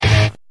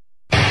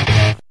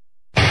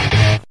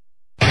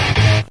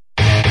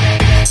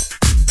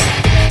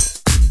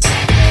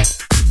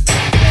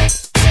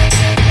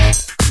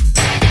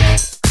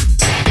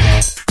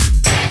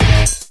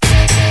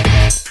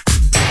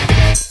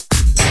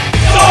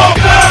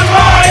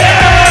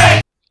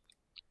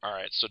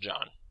So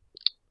John,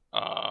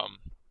 um,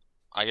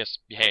 I guess,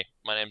 hey,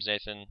 my name's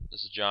Nathan.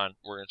 This is John.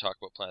 We're going to talk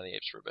about Planet of the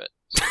Apes for a bit.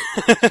 So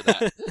for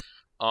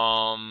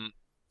that.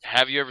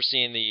 Have you ever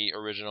seen the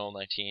original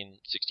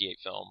 1968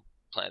 film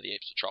Planet of the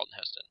Apes with Charlton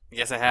Heston?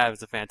 Yes, I have.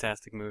 It's a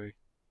fantastic movie.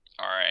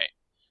 All right.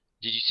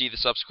 Did you see the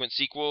subsequent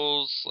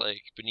sequels,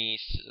 like Beneath,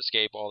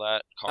 Escape, all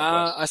that?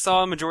 Conquest? I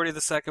saw a majority of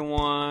the second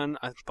one,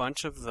 a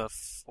bunch of the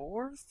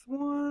fourth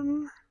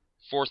one.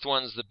 Fourth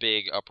one's the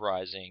big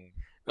uprising.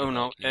 Oh in,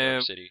 no, like, New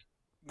York City.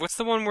 What's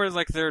the one where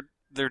like they're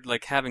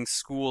like having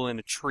school in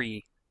a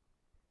tree?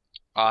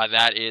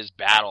 That is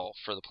Battle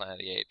for the Planet of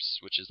the Apes,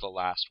 which is the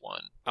last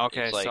one.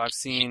 Okay, It's like so I've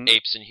seen.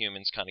 apes and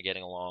humans kind of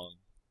getting along.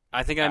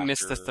 I think I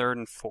missed the after- third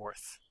and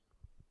fourth.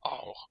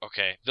 Oh,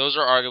 okay. Those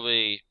are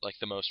arguably like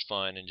the most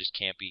fun and just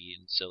campy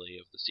and silly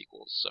of the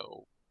sequels.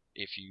 So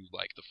if you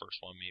like the first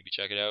one, maybe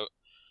check it out.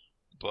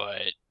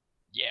 But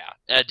yeah,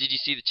 did you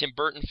see the Tim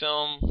Burton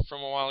film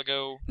from a while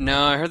ago?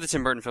 No, I heard the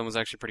Tim Burton film was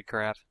actually pretty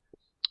crap.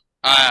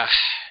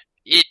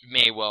 It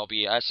may well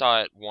be. I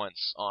saw it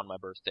once on my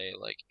birthday,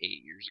 like 8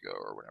 years ago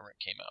or whenever it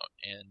came out,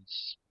 and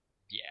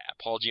yeah,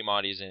 Paul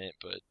Giamatti's in it,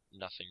 but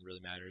nothing really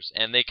matters.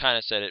 And they kind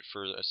of said it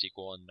for a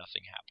sequel, and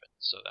nothing happened,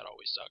 so that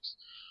always sucks.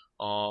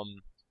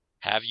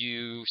 Have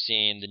you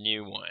seen the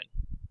new one?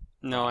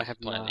 No, I have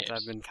Planet of not. the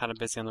Apes. I've been kind of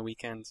busy on the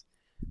weekends.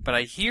 But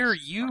I hear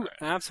you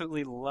Alright.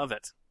 absolutely love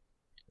it.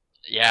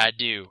 Yeah, I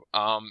do.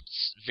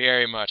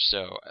 Very much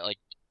so. Like,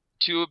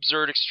 two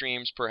absurd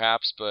extremes,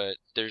 perhaps, but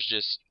there's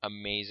just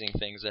amazing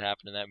things that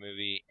happen in that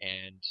movie,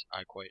 and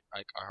I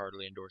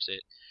heartily endorse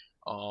it.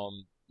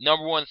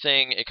 Number one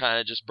thing it kind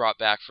of just brought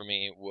back for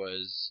me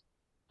was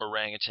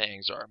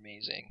orangutans are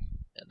amazing,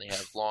 and they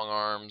have long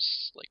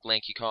arms, like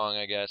Lanky Kong,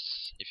 I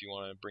guess, if you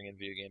want to bring in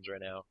video games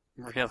right now.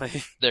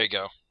 Really. There you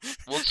go.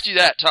 Well, let's do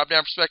that.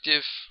 Top-down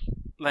perspective.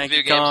 Lanky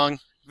Video games.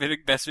 Kong,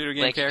 best video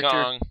game Lanky character.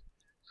 Kong.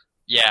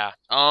 Yeah.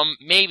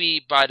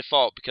 Maybe by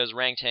default, because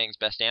orangutan's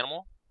best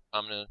animal.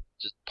 I'm gonna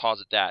just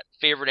posit that.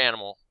 Favorite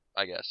animal,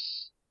 I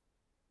guess.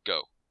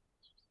 Go.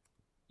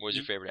 What was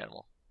your favorite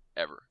animal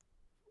ever?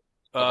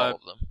 Of all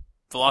of them.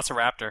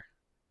 Velociraptor.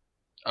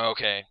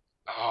 Okay.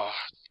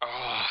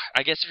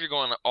 I guess if you're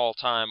going all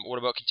time, what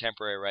about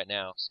contemporary right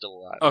now, still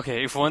alive?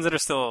 Okay, if ones that are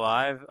still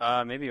alive,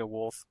 maybe a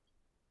wolf.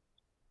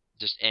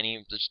 Just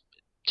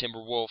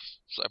timber wolf,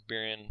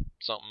 Siberian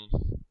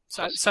something.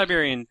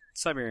 Siberian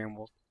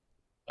wolf.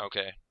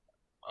 Okay.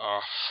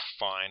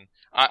 Fine.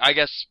 I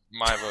guess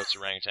my vote's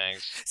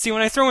orangutans. See,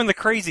 when I throw in the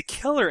crazy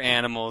killer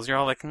animals, you're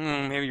all like,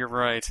 maybe you're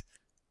right.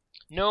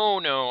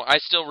 No, I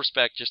still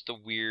respect just the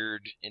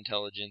weird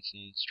intelligence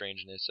and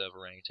strangeness of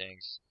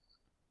orangutans.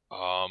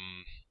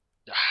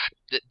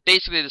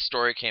 Basically the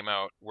story came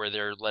out where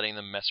they're letting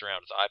them mess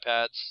around with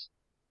iPads,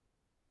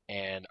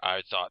 and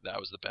I thought that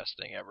was the best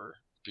thing ever.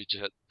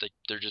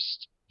 They're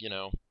just,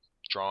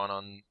 drawing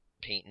on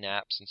painting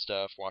apps and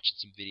stuff, watching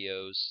some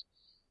videos.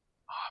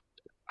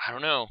 I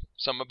don't know.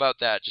 Something about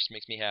that just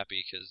makes me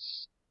happy,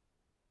 because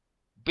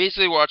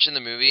basically watching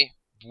the movie,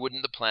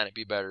 wouldn't the planet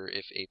be better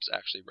if apes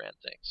actually ran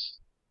things?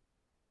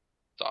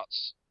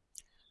 Thoughts?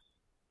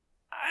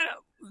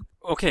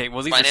 Okay,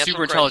 well, these Financial are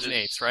super intelligent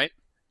crisis. apes, right?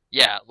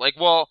 Yeah,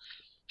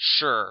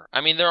 sure.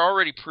 I mean, they're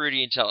already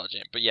pretty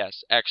intelligent, but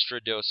yes,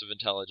 extra dose of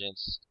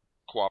intelligence,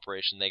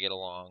 cooperation, they get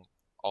along.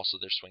 Also,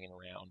 they're swinging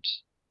around.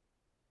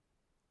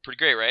 Pretty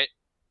great, right?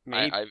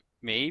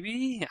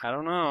 Maybe? I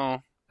don't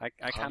know.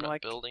 I kind of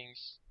like...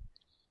 buildings.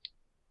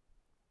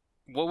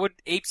 What would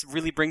apes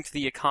really bring to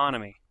the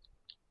economy?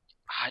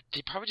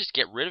 They'd probably just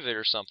get rid of it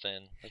or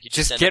something. Like, you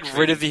Just end up get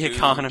rid of the trading food.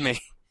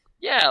 economy.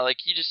 Yeah, like,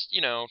 you just,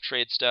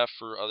 trade stuff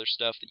for other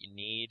stuff that you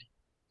need.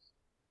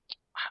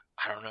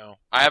 I don't know.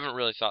 I haven't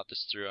really thought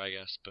this through, I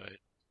guess, but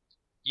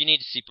you need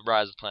to see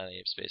Rise of the Planet of the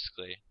Apes,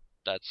 basically.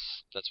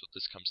 That's what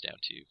this comes down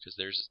to, because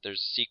there's a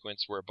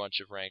sequence where a bunch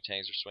of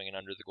orangutans are swinging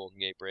under the Golden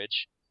Gate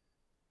Bridge,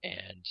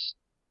 and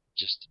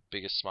just the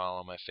biggest smile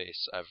on my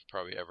face I've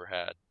probably ever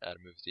had at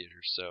a movie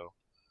theater. So,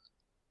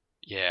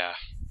 yeah.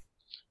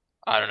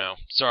 I don't know.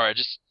 Sorry,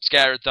 just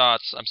scattered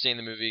thoughts. I'm seeing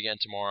the movie again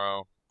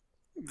tomorrow.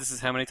 This is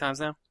how many times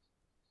now?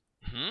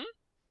 Hmm?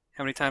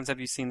 How many times have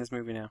you seen this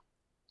movie now?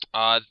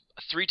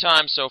 3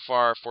 times so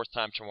far, 4th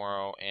time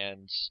tomorrow,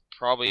 and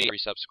probably every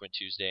subsequent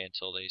Tuesday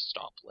until they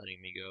stop letting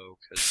me go,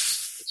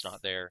 because it's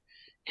not there.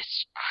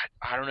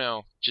 I don't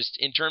know. Just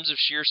in terms of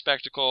sheer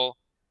spectacle,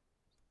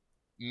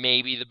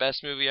 maybe the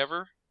best movie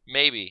ever?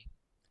 Maybe.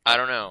 I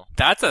don't know.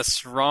 That's a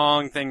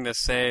strong thing to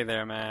say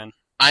there, man.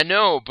 I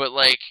know, but,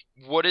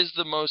 what is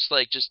the most,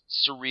 just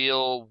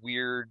surreal,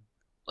 weird,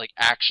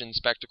 action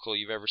spectacle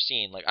you've ever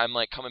seen? I'm,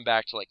 coming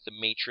back to, the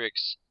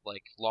Matrix,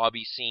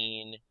 lobby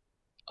scene,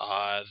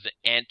 the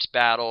Ent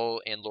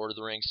battle in Lord of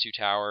the Rings Two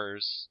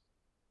Towers.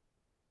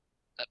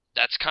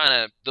 That's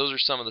those are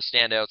some of the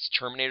standouts.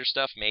 Terminator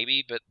stuff,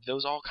 maybe, but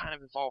those all kind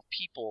of involve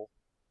people,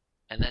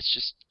 and that's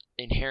just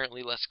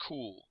inherently less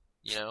cool,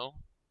 orcs So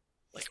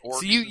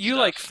and you stuff.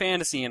 like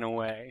fantasy in a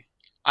way.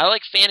 I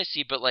like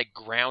fantasy, but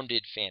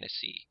grounded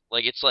fantasy.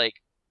 It's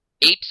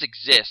apes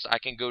exist. I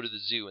can go to the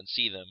zoo and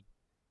see them.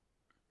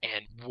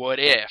 And what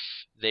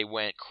if they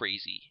went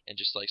crazy and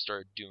just like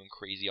started doing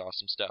crazy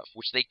awesome stuff,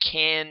 which they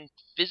can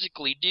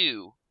physically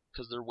do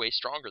because they're way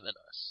stronger than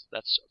us.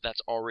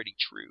 That's already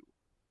true.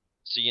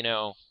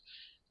 So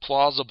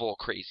plausible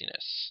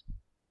craziness.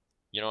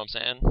 You know what I'm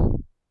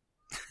saying?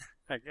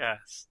 I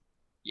guess.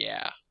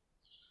 Yeah.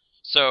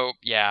 So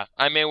yeah,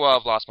 I may well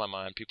have lost my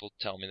mind. People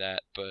tell me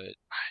that, but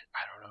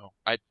I don't know.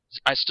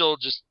 I still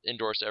just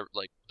endorse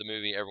like the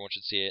movie. Everyone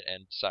should see it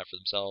and decide for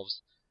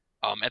themselves.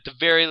 At the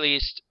very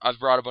least, I've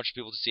brought a bunch of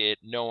people to see it.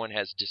 No one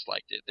has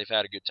disliked it. They've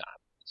had a good time.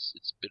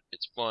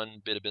 It's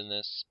fun, bit of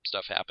business.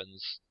 Stuff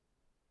happens.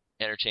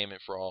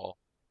 Entertainment for all.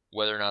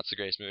 Whether or not it's the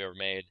greatest movie ever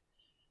made,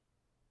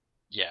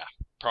 yeah,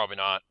 probably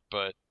not.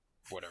 But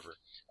whatever.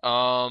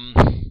 I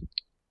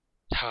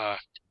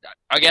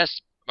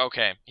guess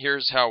okay.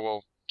 Here's how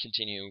we'll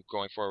continue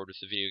going forward with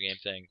the video game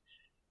thing.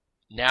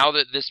 Now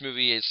that this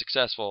movie is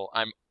successful,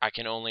 I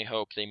can only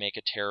hope they make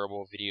a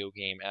terrible video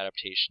game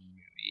adaptation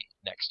movie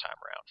next time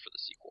around for the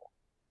sequel,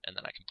 and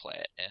then I can play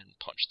it and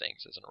punch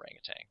things as an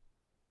orangutan.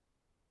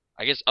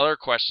 I guess other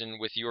question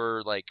with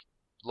your like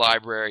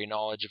library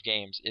knowledge of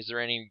games, is there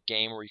any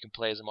game where you can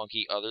play as a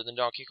monkey other than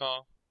Donkey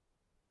Kong?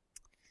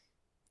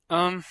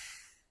 You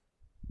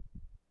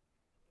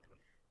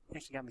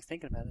actually got me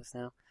thinking about this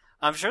now.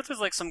 I'm sure there's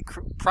like some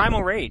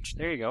Primal Rage.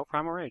 There you go,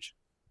 Primal Rage.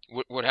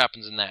 What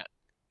happens in that?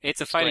 It's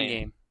a fighting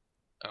game.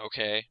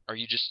 Okay. Are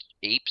you just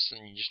apes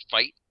and you just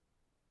fight?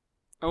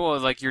 Oh, well,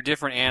 like your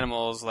different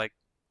animals, like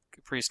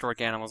prehistoric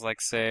animals, like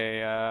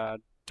say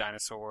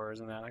dinosaurs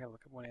and that. I gotta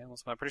look up what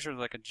animals. But I'm pretty sure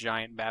like a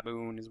giant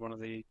baboon is one of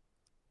the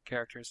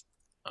characters.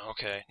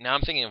 Okay. Now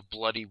I'm thinking of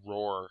Bloody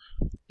Roar.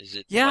 Is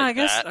it? Yeah, like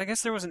that? I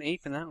guess there was an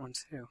ape in that one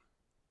too.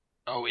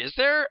 Oh, is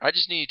there? I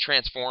just need to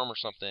transform or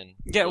something.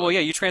 Yeah, well, yeah,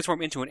 you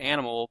transform into an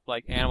animal,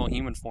 like animal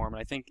human form,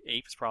 and I think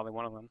ape is probably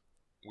one of them.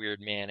 Weird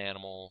man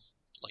animal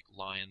like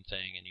lion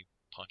thing, and you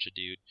punch a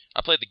dude.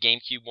 I played the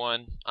GameCube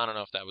one. I don't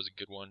know if that was a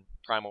good one.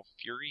 Primal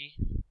Fury?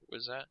 What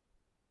is that?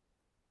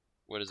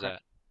 What is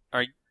that?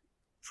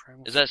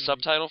 Is that a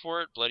subtitle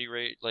for it? Bloody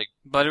Rage? Like,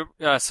 but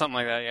something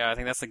like that. Yeah, I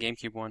think that's the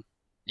GameCube one.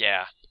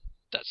 yeah,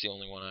 that's the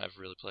only one I've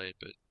really played.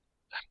 But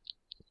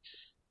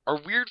are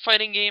weird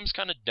fighting games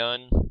kind of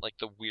done? Like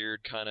the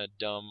weird kind of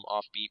dumb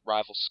offbeat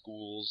rival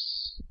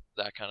schools,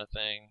 that kind of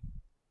thing.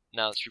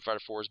 Now that Street Fighter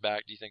 4 is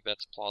back, do you think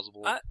that's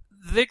plausible?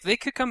 They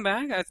could come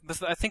back. I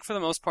think for the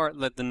most part,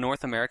 the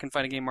North American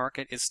fighting game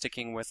market is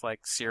sticking with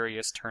like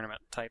serious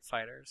tournament type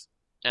fighters.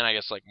 And I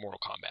guess like Mortal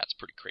Kombat's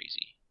pretty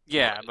crazy.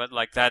 Yeah, but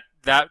like that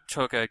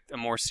took a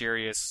more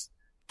serious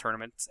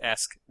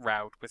tournament-esque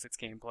route with its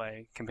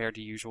gameplay compared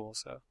to usual.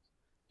 So.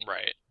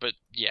 Right, but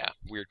yeah,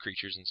 weird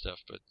creatures and stuff,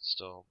 but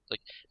still,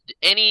 like,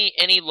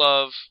 any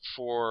love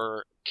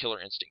for Killer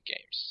Instinct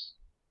games?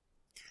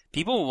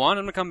 People want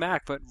them to come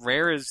back, but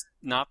Rare is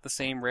not the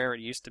same Rare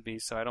it used to be,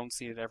 so I don't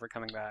see it ever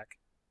coming back.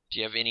 Do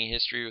you have any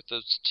history with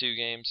those two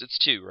games? It's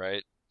two,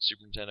 right?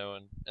 Super Nintendo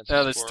and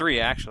N64? There's three,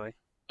 actually.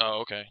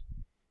 Oh, okay.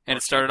 And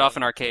it started off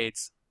in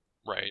arcades.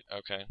 Right,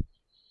 okay.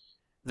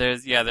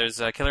 There's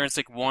Killer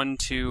Instinct 1,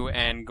 2,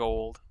 and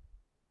Gold.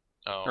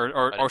 Oh.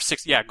 Or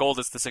 6, yeah, Gold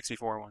is the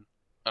 64 one.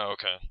 Oh,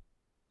 okay.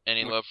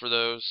 Any love for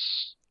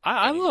those?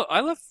 I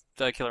love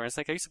the Killer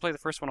Instinct. I used to play the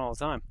first one all the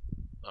time.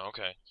 Oh,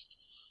 okay.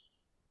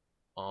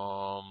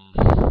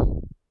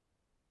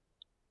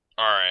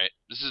 Alright.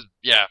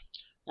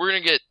 We're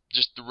gonna get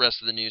just the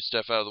rest of the new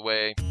stuff out of the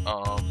way.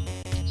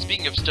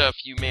 Speaking of stuff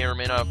you may or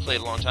may not have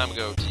played a long time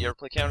ago, did you ever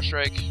play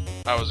Counter-Strike?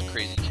 I was a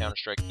crazy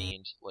Counter-Strike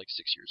fiend like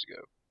 6 years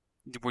ago.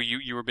 Were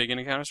you were big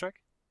into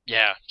Counter-Strike?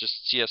 Yeah,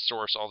 just CS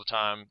Source all the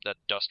time. That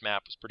Dust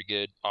map was pretty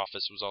good.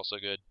 Office was also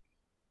good.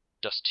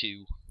 Dust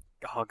 2.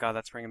 Oh god,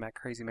 that's bringing back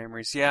crazy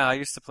memories. Yeah, I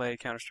used to play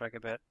Counter-Strike a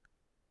bit.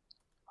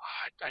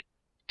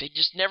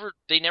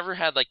 They never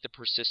had like the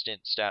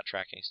persistent stat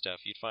tracking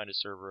stuff. You'd find a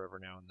server every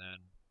now and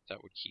then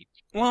that would keep.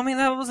 Well, I mean,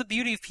 that was the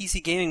beauty of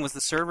PC gaming, was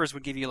the servers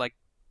would give you like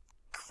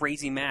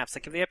crazy maps.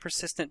 Like if they had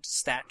persistent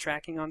stat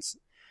tracking on.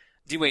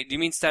 Do you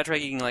mean stat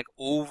tracking like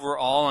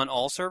overall on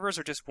all servers,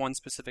 or just one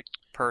specific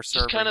per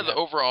server? Just kind of the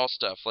overall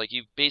stuff. Like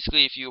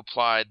if you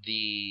applied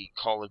the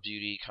Call of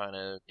Duty kind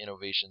of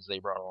innovations they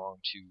brought along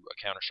to a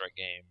Counter-Strike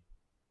game,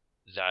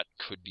 that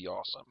could be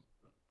awesome.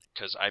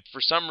 Because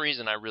for some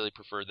reason, I really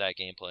preferred that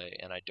gameplay,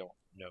 and I don't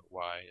know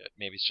why.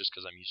 Maybe it's just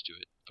because I'm used to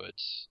it. But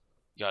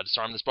you gotta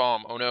disarm this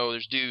bomb. Oh no,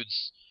 there's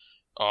dudes.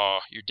 Oh,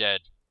 you're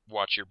dead.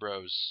 Watch your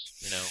bros.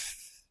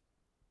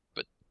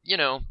 But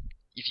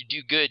if you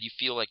do good, you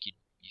feel like you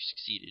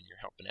succeeded and you're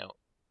helping out.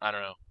 I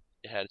don't know.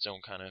 It had its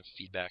own kind of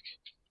feedback.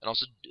 And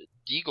also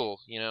Deagle,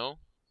 no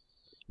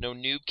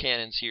noob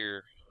cannons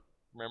here.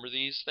 Remember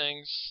these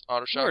things?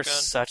 Auto shotgun? You're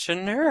such a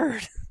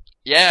nerd.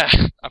 Yeah,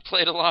 I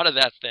played a lot of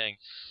that thing.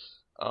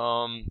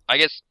 I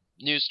guess,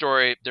 news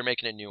story, they're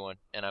making a new one,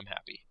 and I'm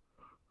happy.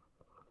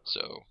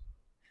 So.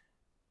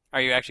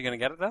 Are you actually going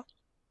to get it, though?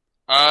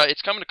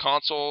 It's coming to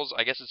consoles.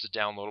 I guess it's a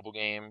downloadable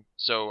game.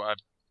 So I'm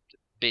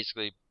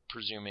basically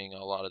presuming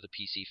a lot of the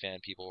PC fan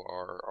people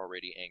are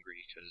already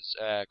angry because,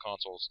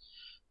 consoles.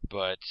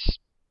 But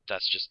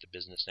that's just the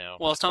business now.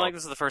 Well, it's not like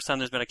this is the first time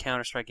there's been a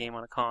Counter-Strike game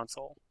on a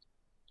console.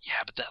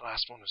 Yeah, but that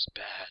last one was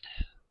bad.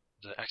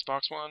 The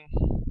Xbox one? It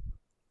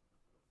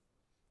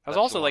was That's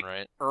also the one, like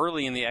right?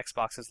 early in the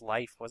Xbox's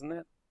life, wasn't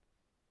it?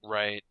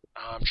 Right.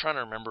 I'm trying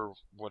to remember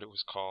what it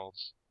was called.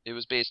 It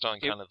was based on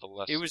kind of the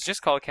less... It was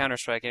just called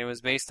Counter-Strike, and it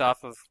was based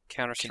off of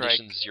Counter-Strike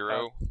Condition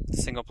Zero?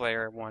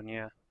 single-player one,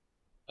 yeah.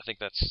 I think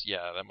that's...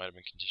 Yeah, that might have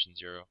been Condition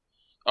Zero.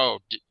 Oh,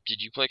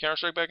 did you play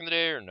Counter-Strike back in the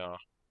day, or no?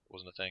 It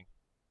wasn't a thing?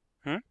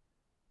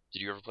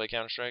 Did you ever play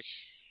Counter-Strike?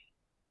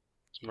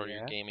 As part of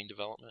your gaming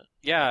development?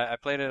 Yeah, I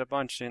played it a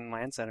bunch in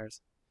LAN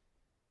centers.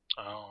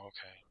 Oh,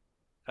 okay.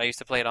 I used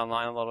to play it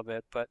online a little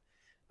bit, but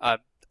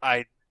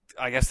I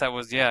guess that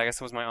was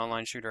my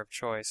online shooter of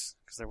choice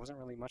because there wasn't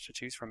really much to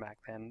choose from back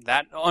then.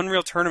 That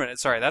Unreal Tournament,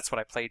 sorry, that's what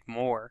I played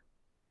more.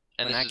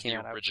 And when this that is came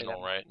the out,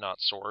 original, right? Not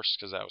Source,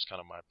 because that was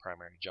kind of my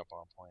primary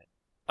jump-on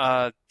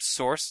point.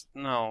 Source?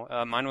 No,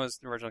 mine was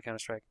the original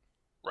Counter-Strike.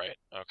 Right.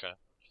 Okay.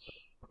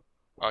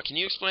 Can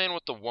you explain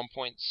what the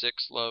 1.6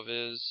 love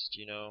is?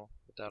 Do you know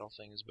what that whole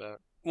thing is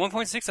about?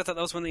 1.6, I thought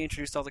that was when they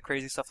introduced all the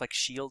crazy stuff like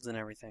shields and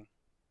everything.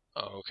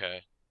 Oh,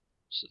 okay.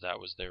 So that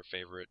was their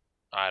favorite.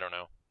 I don't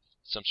know.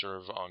 Some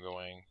sort of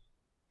ongoing.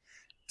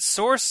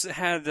 Source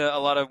had a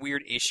lot of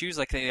weird issues.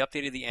 Like they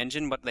updated the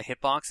engine, but the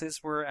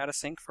hitboxes were out of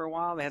sync for a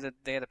while. They had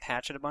to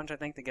patch it a bunch, I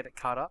think, to get it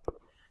caught up.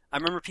 I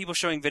remember people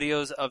showing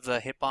videos of the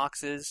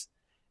hitboxes,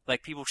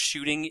 like people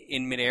shooting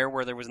in midair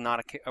where there was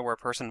not where a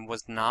person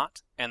was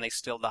not, and they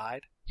still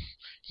died.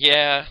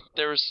 Yeah,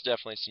 there was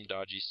definitely some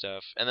dodgy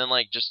stuff, and then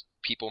like just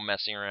people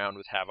messing around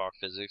with Havok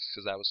physics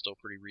because that was still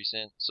pretty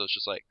recent. So it's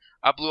just like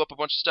I blew up a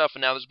bunch of stuff,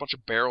 and now there's a bunch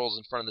of barrels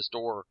in front of this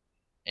door,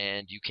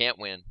 and you can't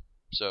win.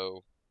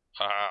 So,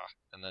 haha,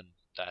 and then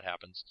that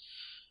happens.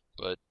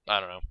 But I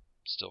don't know,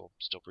 still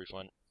pretty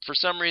fun. For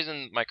some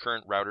reason, my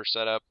current router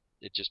setup,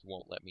 it just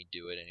won't let me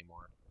do it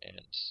anymore, and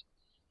it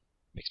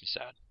makes me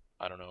sad.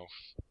 I don't know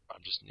if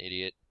I'm just an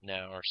idiot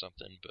now or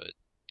something, but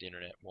the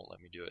internet won't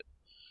let me do it.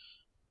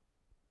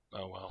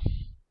 Oh well.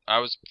 I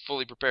was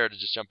fully prepared to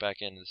just jump back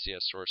into the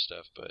CS Source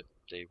stuff, but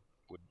they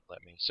wouldn't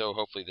let me. So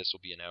hopefully this will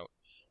be an out.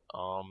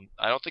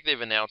 I don't think they've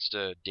announced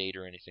a date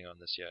or anything on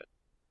this yet.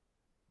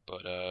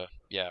 But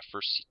yeah,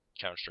 first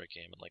Counter-Strike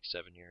game in like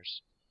 7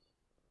 years.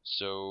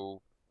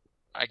 So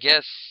I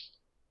guess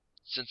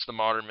since the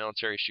modern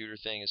military shooter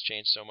thing has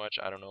changed so much,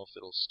 I don't know if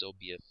it'll still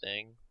be a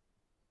thing.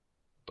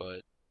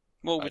 But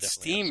well, with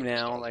Steam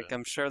now, like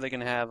I'm sure they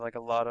can have like a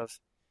lot of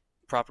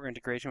proper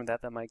integration with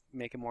that might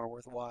make it more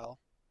worthwhile.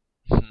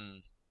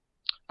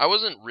 I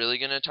wasn't really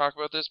going to talk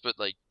about this, but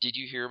like, did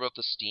you hear about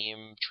the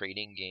Steam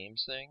trading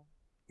games thing?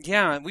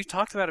 Yeah, we've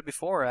talked about it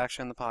before,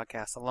 actually, on the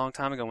podcast, a long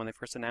time ago when they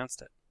first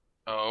announced it.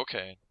 Oh,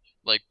 okay.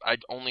 Like, I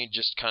only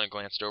just kind of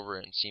glanced over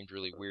it and it seemed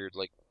really weird.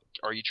 Like,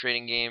 are you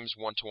trading games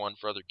one-to-one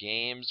for other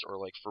games, or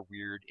like for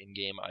weird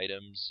in-game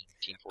items?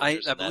 Team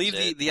Fortress, I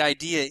believe the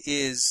idea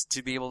is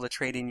to be able to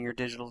trade in your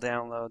digital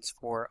downloads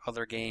for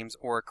other games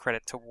or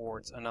credit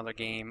towards another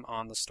game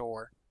on the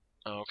store.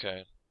 Oh,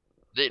 okay.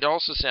 It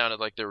also sounded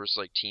like there was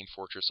like Team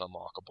Fortress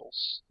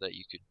unlockables that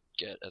you could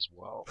get as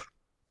well.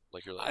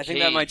 Like you're like, I think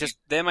hey,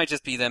 that might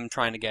just be them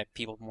trying to get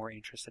people more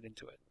interested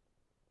into it.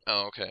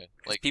 Oh, okay.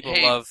 Like people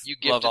hey, love you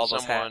gifted all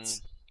those someone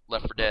hats.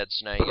 Left 4 Dead,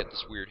 so now you get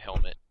this weird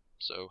helmet.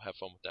 So have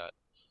fun with that.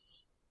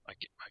 I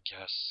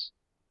guess.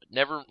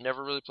 Never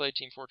really played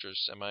Team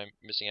Fortress. Am I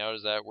missing out?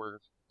 Is that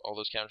where all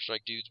those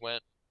Counter-Strike dudes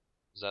went?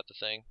 Is that the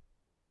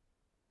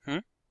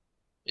thing?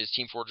 Is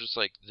Team Fortress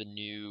like the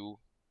new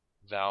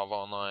Valve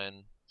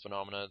Online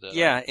phenomena that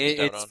yeah,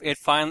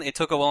 it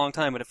took a long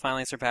time, but it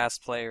finally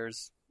surpassed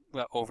players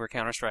over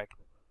Counter-Strike.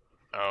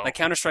 Oh. Like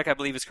Counter-Strike, I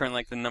believe, is currently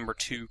like the number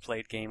 2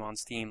 played game on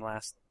Steam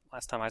last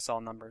time I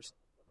saw numbers.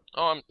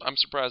 Oh, I'm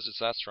surprised it's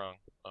that strong.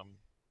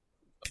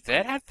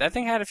 That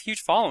thing had a huge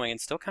following and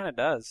still kind of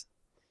does.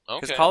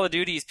 Because Okay. Call of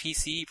Duty's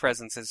PC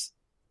presence is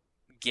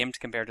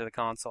gimped compared to the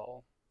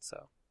console.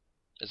 So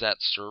is that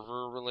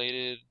server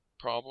related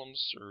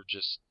problems, or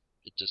just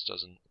it just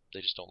doesn't?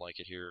 They just don't like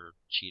it here, or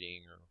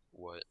cheating, or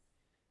what?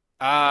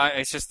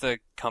 it's just the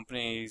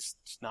company's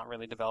just not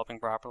really developing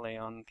properly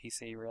on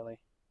PC, really.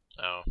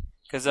 Oh.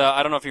 Because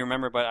I don't know if you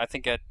remember, but I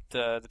think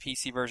the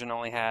PC version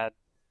only had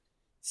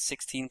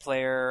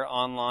 16-player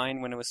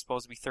online when it was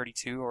supposed to be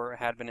 32, or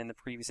had been in the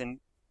previous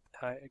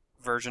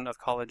version of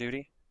Call of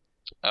Duty.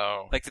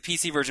 Oh. Like the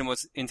PC version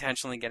was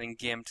intentionally getting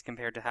gimped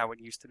compared to how it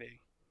used to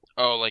be.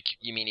 Oh, like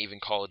you mean even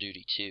Call of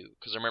Duty 2?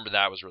 Because I remember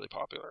that was really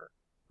popular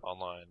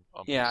online.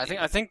 On Yeah, PC.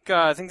 I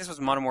think this was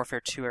Modern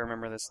Warfare 2. I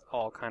remember this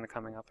all kind of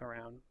coming up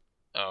around.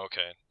 Oh,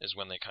 okay. Is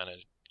when they kind of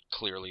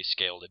clearly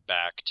scaled it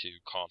back to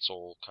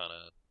console kind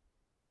of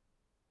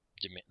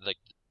like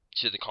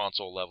to the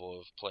console level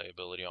of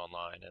playability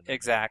online. And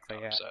Exactly.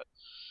 Yeah. upset.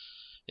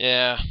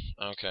 Yeah.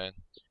 Okay.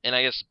 And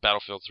I guess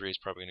Battlefield 3 is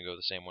probably going to go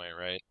the same way,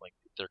 right? Like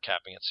they're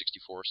capping at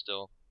 64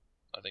 still.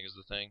 I think is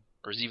the thing,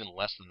 or is it even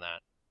less than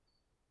that?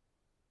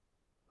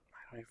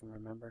 I don't even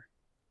remember.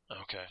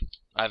 Okay.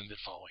 I haven't been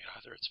following it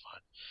either. It's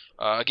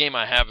fine. A game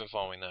I have been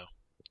following though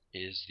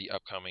is the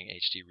upcoming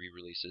HD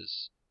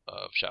re-releases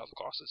of Shadow of the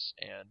Colossus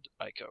and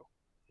Ico.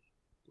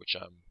 which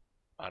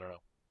I don't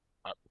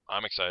know.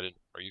 I'm excited.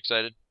 Are you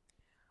excited?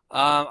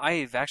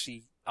 I've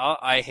actually,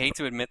 I hate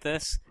to admit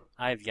this,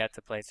 I have yet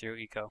to play through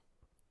Eco.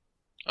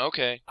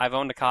 Okay. I've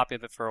owned a copy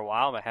of it for a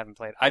while, but I haven't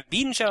played. I've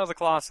beaten Shadow of the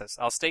Colossus.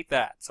 I'll state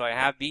that. So I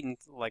have beaten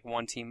like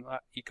one team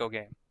Eco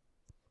game.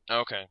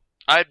 Okay.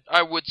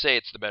 I would say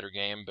it's the better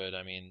game, but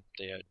I mean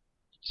they had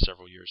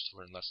several years to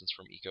learn lessons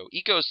from Eco.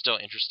 Eco is still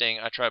interesting.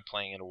 I tried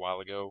playing it a while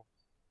ago,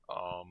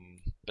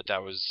 but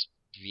that was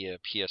via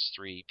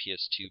PS3,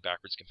 PS2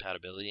 backwards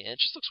compatibility, and it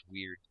just looks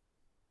weird.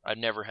 I've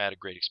never had a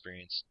great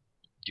experience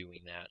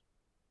doing that.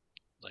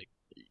 Like,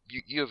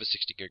 you have a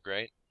 60 gig,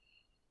 right?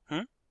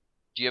 Hmm?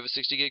 Do you have a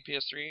 60 gig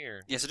PS3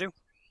 or? Yes, I do.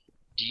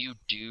 Do you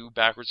do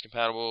backwards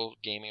compatible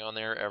gaming on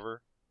there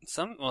ever?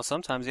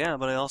 Sometimes, yeah,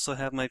 but I also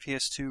have my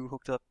PS2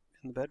 hooked up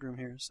in the bedroom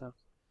here, so.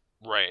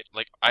 Right.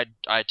 Like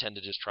I tend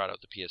to just try out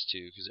the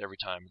PS2 because every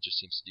time it just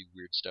seems to do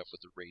weird stuff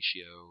with the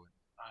ratio, and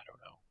I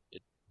don't know.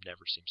 It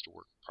never seems to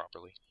work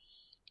properly.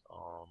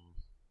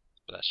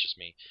 But that's just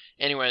me.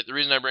 Anyway, the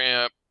reason I bring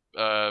up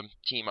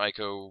Team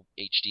Ico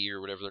HD or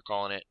whatever they're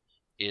calling it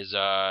is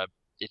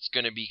it's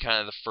going to be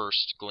kind of the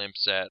first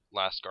glimpse at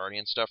Last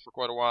Guardian stuff for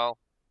quite a while.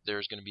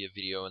 There's going to be a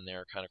video in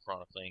there kind of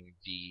chronicling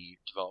the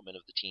development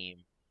of the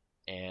team,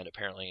 and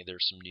apparently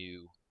there's some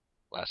new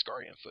Last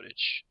Guardian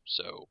footage.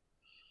 So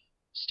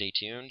stay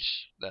tuned.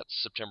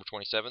 That's September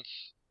 27th.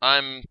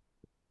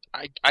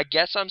 I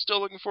guess I'm still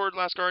looking forward to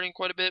Last Guardian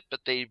quite a bit,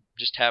 but they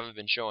just haven't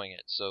been showing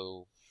it.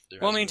 So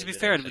well, I mean, to be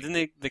fair, but then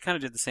they kind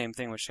of did the same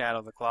thing with Shadow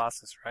of the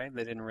Colossus, right?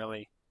 They didn't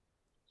really.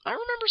 I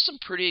remember some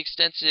pretty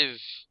extensive,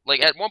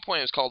 like at one point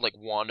it was called like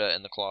Wanda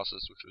and the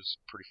Colossus, which was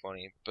pretty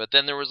funny. But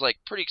then there was like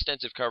pretty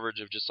extensive coverage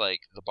of just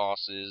like the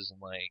bosses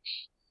and like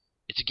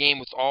it's a game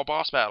with all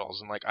boss battles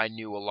and like I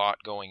knew a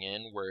lot going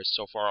in, whereas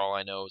so far all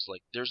I know is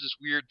like there's this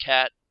weird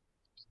cat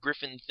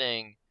griffin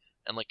thing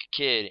and like a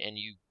kid and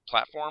you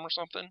platform or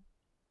something,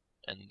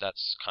 and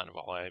that's kind of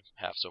all I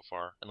have so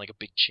far, and like a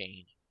big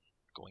chain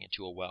going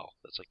into a well.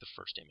 That's like the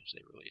first image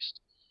they released.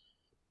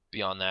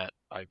 Beyond that,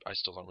 I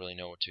still don't really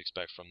know what to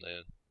expect from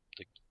the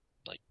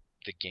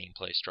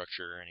gameplay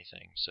structure or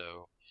anything.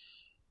 So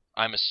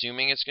I'm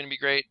assuming it's going to be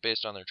great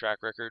based on their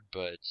track record,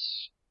 but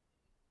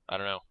I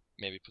don't know.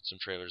 Maybe put some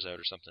trailers out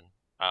or something.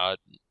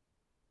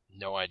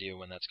 No idea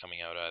when that's coming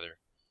out either.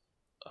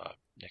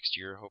 Next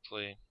year,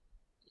 hopefully.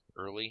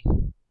 Early.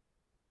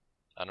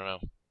 I don't know.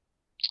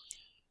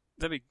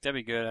 That'd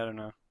be good. I don't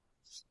know.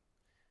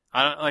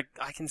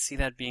 I can see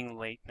that being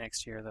late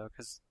next year though,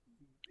 because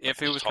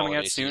if it was coming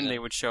out soon, they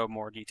would show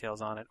more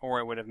details on it, or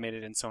it would have made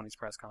it in Sony's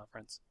press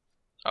conference.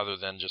 Other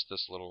than just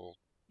this little,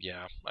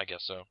 yeah, I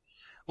guess so.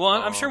 Well,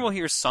 I'm sure we'll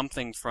hear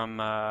something from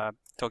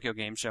Tokyo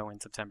Game Show in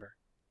September.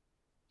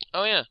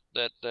 Oh yeah,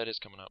 that is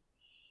coming up.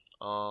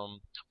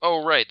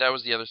 Oh right, that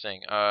was the other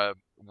thing.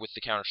 With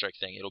the Counter-Strike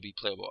thing, it'll be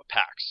playable at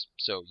PAX,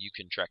 so you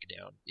can track it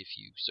down if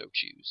you so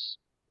choose,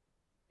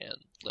 and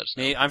let us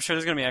know. I'm sure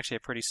there's going to be actually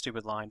a pretty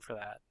stupid line for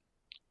that.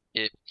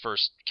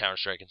 First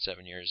Counter-Strike in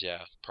 7 years,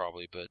 yeah,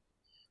 probably,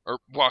 or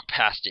walk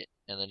past it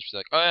and then just be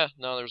like, oh yeah,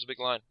 no, there was a big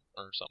line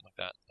or something like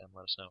that, and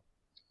let us know.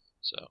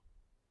 So,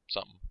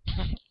 something.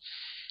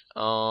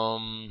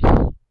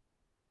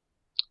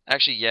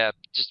 Actually, yeah,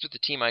 just with the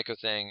Team Ico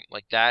thing,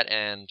 like that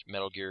and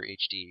Metal Gear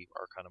HD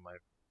are kind of my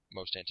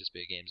most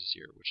anticipated games this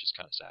year, which is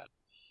kind of sad.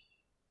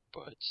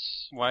 But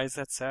why is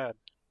that sad?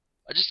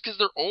 Just because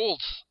they're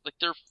old, like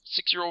they're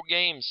 6-year-old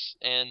games,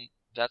 and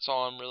that's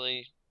all I'm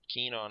really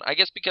keen on. I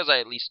guess because I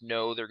at least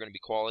know they're going to be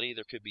quality.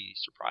 There could be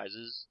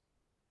surprises,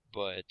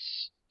 but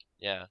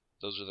yeah,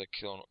 those are the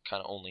kind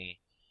of only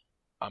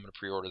I'm going to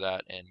pre-order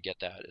that and get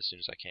that as soon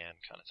as I can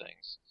kind of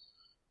things.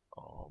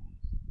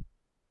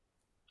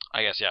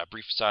 I guess, yeah,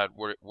 brief aside,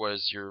 what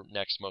is your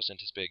next most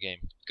anticipated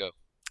game? Go.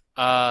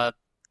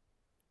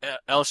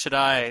 El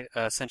Shaddai,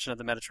 Ascension of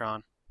the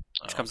Metatron,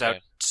 which comes out...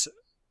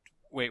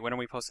 Wait, when are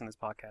we posting this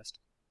podcast?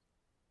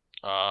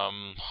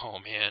 Oh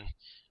man.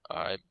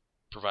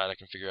 Provided I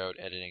can figure out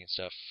editing and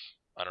stuff.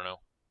 I don't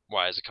know.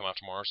 Why, does it come out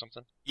tomorrow or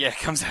something? Yeah, it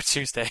comes out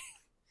Tuesday.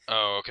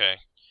 Oh, okay.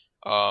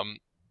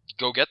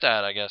 Go get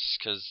that, I guess,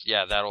 because,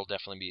 yeah, that'll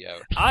definitely be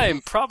out.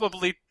 I'm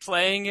probably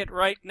playing it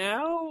right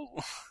now.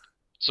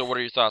 So what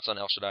are your thoughts on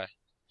El Shaddai?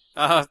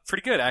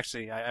 Pretty good,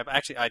 actually. I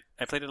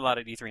played it a lot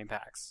at E3 and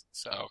PAX.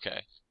 So.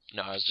 Okay.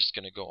 No, I was just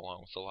going to go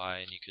along with the lie,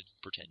 and you could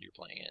pretend you're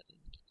playing it.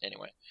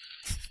 Anyway.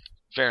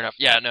 Fair enough.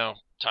 Yeah, no.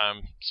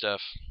 Time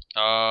stuff.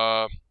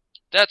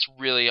 That's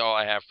really all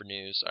I have for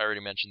news. I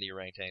already mentioned the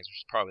orangutans, which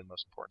is probably the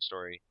most important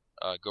story.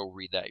 Go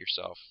read that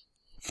yourself.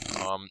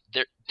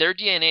 Their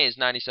DNA is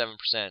 97%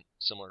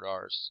 similar to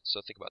ours,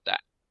 so think about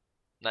that.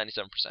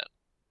 97%.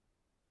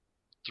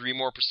 3%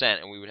 more,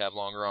 and we would have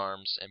longer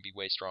arms and be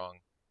way strong,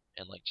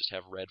 and like just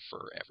have red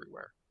fur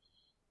everywhere.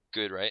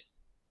 Good, right?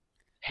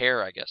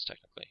 Hair, I guess,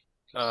 technically.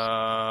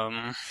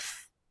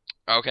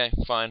 Okay,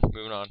 fine.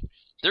 Moving on.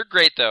 They're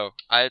great, though.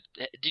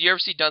 Did you ever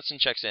see Dunstan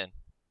Checks In?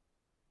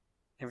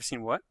 Ever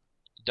seen what?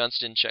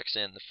 Dunstan Checks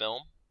In, the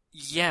film?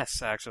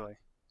 Yes, actually.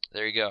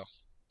 There you go.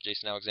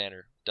 Jason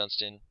Alexander,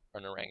 Dunstan,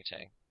 an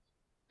orangutan.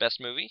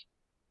 Best movie?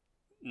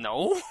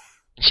 No.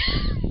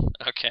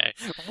 Okay.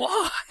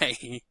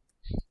 Why?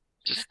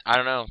 Just I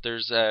don't know.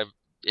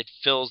 It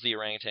fills the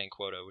orangutan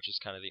quota, which is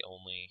kind of the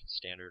only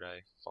standard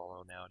I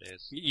follow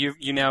nowadays.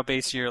 You now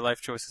base your life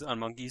choices on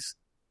monkeys?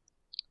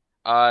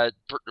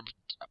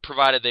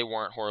 Provided they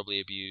weren't horribly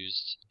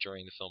abused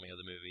during the filming of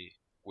the movie,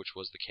 which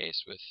was the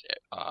case with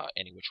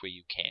Any Which Way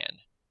You Can.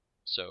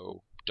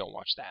 So don't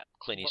watch that.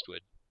 Clint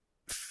Eastwood.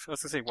 I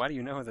was gonna say, why do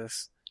you know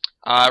this?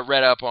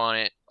 Read up on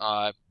it.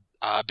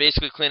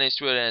 Basically, Clint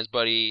Eastwood and his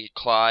buddy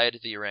Clyde,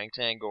 the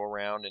orangutan, go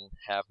around and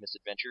have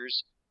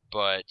misadventures,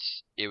 but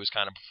it was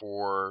kind of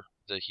before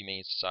the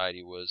Humane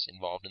Society was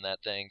involved in that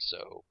thing,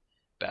 so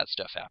bad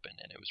stuff happened,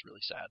 and it was really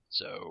sad.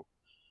 So,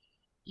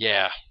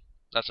 yeah,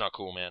 that's not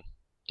cool, man.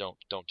 Don't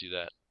do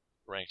that.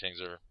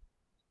 Orangutans are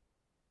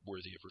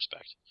worthy of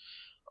respect.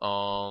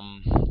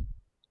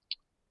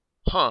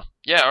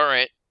 Yeah,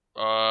 alright.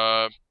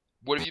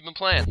 What have you been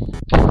playing?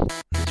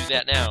 Let's do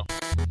that now.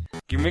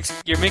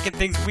 You're making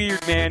things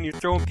weird, man. You're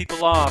throwing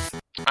people off.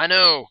 I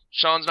know.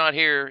 Sean's not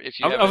here. If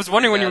you I was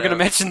wondering when you were going to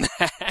mention. mention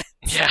that.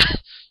 Yeah.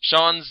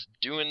 Sean's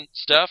doing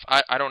stuff.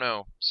 I don't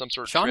know. Some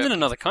sort of Sean's trip. in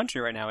another country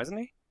right now, isn't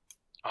he?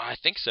 I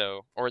think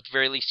so. Or at the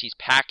very least, he's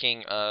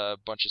packing a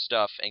bunch of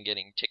stuff and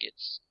getting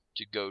tickets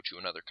to go to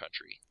another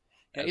country.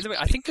 Yeah, either way,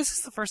 I think this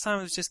is the first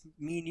time it's just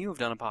me and you have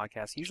done a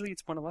podcast. Usually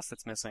it's one of us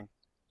that's missing.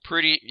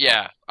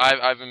 Yeah.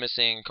 I've been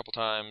missing a couple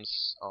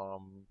times.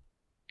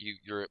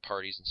 You're at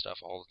parties and stuff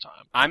all the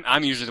time.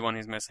 I'm usually the one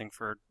who's missing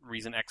for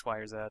reason X, Y,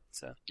 or Z.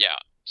 So. Yeah.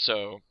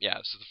 So, yeah,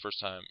 this is the first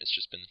time it's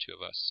just been the two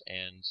of us.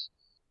 And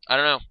I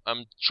don't know.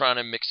 I'm trying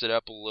to mix it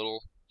up a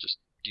little. Just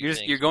do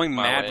You're going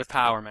my mad way. with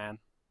power, man.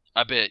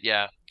 A bit,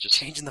 yeah. Just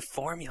Changing the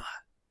formula.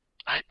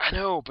 I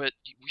know, but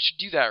we should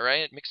do that,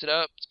 right? Mix it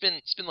up.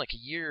 It's been like a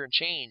year and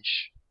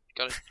change.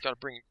 Gotta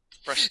bring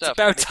fresh stuff. It's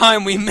about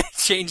time we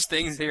change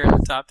things here in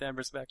the Top 10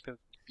 perspective.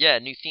 Yeah,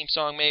 new theme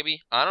song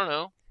maybe. I don't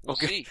know. We'll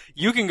Okay. see.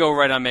 You can go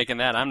right on making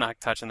that. I'm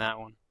not touching that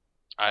one.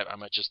 I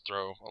might just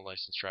throw a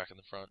licensed track in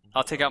the front.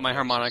 I'll take out my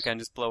harmonica and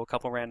just blow a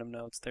couple random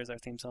notes. There's our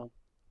theme song.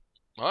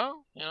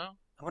 Well, I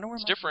wonder where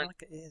It's my different.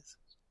 harmonica is.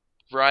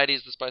 variety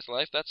is the spice of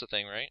life. That's a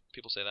thing, right?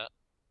 People say that.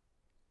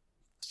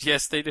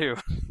 Yes, they do.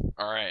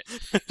 All right.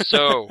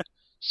 So,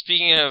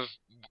 speaking of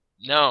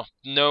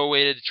no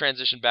way to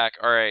transition back.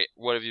 All right,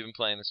 what have you been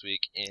playing this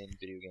week in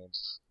video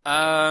games?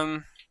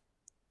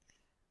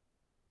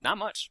 Not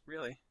much,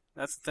 really.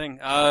 That's the thing.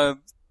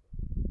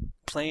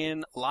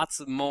 Playing lots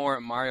of more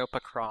Mario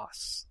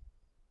Picross.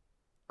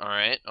 All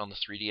right, on the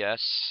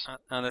 3DS.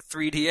 On the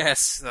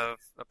 3DS, of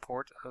a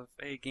port of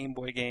a Game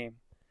Boy game.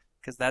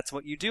 Because that's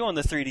what you do on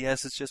the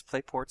 3DS, is just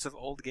play ports of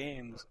old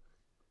games.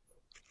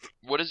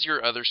 What does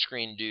your other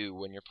screen do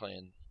when you're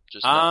playing?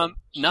 Just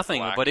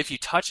nothing. black? But if you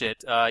touch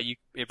it,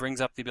 it brings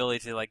up the ability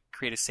to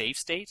create a save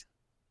state,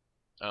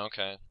 Oh,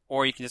 okay.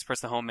 or you can just press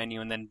the home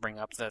menu and then bring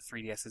up the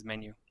 3DS's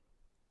menu.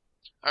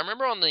 I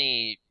remember on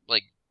the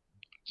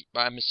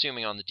I'm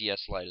assuming on the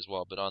DS Lite as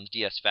well, but on the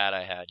DS Fat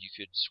I had, you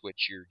could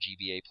switch your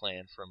GBA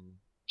plan from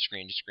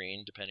screen to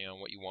screen depending on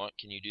what you want.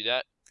 Can you do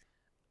that?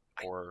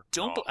 Or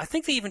I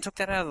think they even took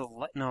that out of the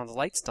Lite. No, the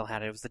Lite still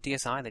had it. It was the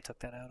DSi they took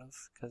that out of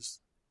because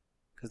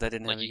that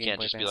didn't have a you Game can't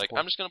Boy just be Advance like, port.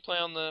 I'm just gonna play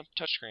on the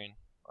touchscreen.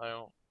 I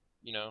don't,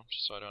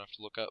 just so I don't have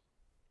to look up.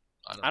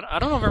 I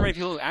don't know very many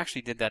people who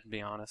actually did that, to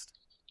be honest.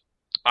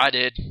 I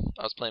did.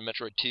 I was playing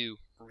Metroid 2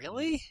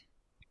 Really?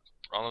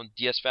 on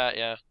DS Fat.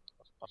 Yeah,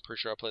 I'm pretty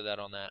sure I played that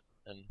on that,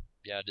 and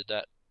yeah, I did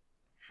that.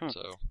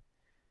 So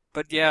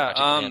But yeah, I took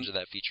advantage of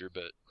that feature,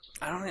 but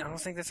I don't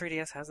think the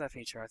 3DS has that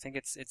feature. I think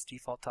it's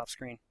default top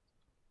screen.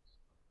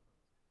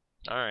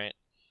 all right.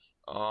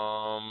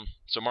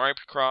 So Mario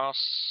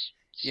Picross.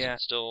 Yeah,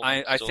 Still.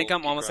 I think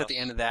I'm almost at the Picross.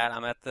 end of that.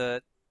 I'm at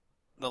the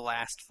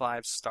last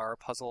 5 star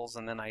puzzles,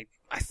 and then I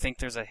think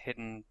there's a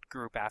hidden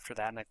group after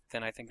that, and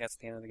then I think that's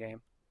the end of the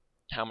game.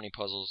 How many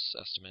puzzles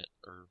estimate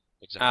or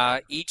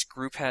exactly? Each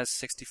group has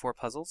 64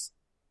 puzzles,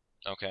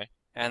 Okay.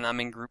 and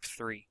I'm in group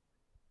 3.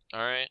 All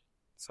right.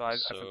 So I've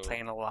been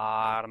playing a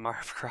lot of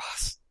Mario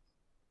Bros.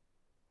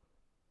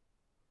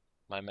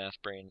 My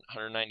math brain,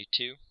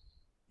 192.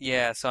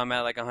 Yeah, so I'm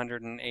at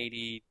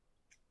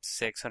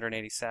 186,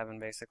 187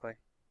 basically.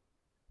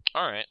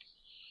 All right.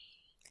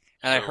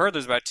 And I So- heard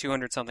there's about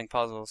 200 something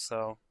puzzles,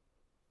 so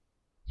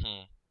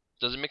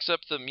Does it mix up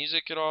the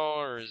music at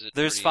all, or is it?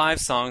 there's 5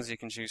 songs you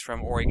can choose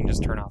from, or you can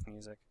just turn off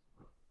music.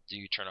 Do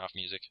you turn off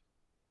music?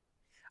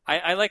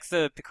 I like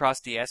the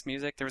Picross DS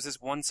music. There was this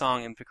one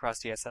song in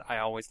Picross DS that I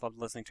always loved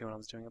listening to when I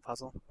was doing a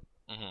puzzle.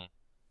 Mm-hmm.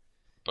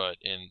 But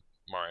in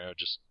Mario,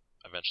 just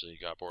eventually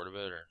got bored of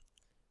it, or?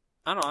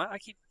 I don't know, I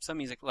keep some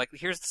music.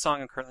 Here's the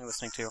song I'm currently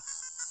listening to.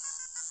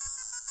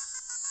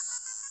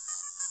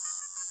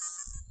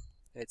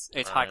 It's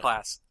high Alright.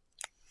 class.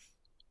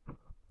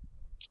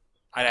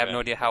 I have Okay. no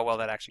idea how well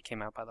that actually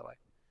came out, by the way.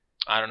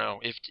 I don't know.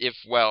 If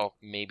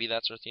maybe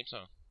that's our theme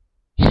song.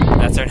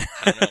 That's our...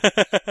 I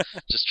don't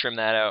Just trim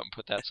that out and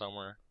put that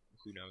somewhere.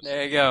 Who knows?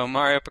 There you go.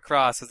 Mario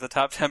Picross is the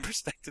top 10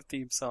 perspective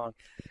theme song.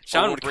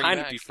 Sean we'll would bring kind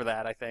it of be back. for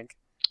that, I think.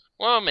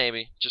 Well,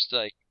 maybe just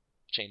to,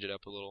 change it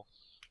up a little.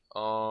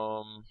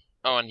 Oh,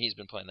 and he's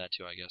been playing that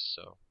too, I guess.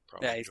 So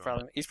probably Yeah,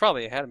 enjoying he's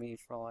probably ahead of me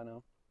for all I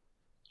know.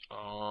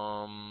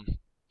 it.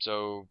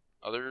 So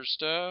other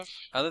stuff.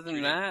 Other than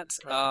 3D that,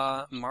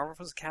 projects? Marvel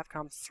vs.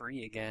 Capcom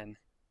 3 again.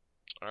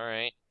 All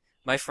right.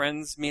 My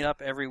friends meet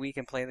up every week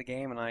and play the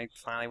game, and I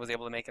finally was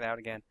able to make it out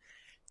again.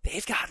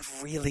 They've gotten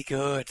really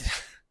good.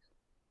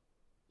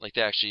 Like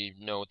they actually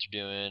know what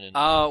they're doing and.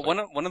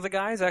 One of the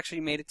guys actually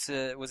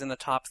was in the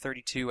top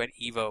 32 at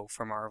Evo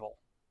for Marvel.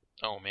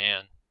 Oh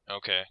man.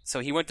 Okay.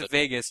 So he went to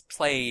Vegas,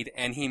 played,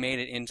 and he made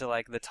it into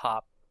like the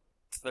top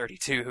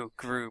 32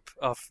 group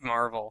of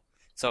Marvel.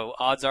 So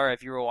odds are,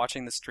 if you were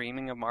watching the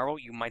streaming of Marvel,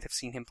 you might have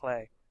seen him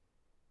play.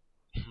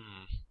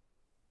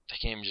 That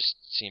game just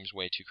seems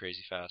way too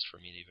crazy fast for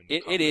me to even.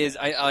 It is.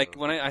 comprehend, I like so-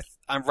 when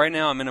I'm right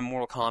now. I'm in a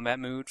Mortal Kombat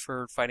mood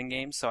for fighting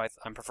games, so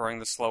I'm preferring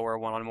the slower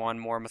one-on-one,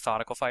 more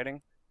methodical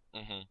fighting.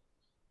 Mhm.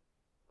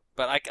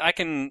 But I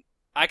can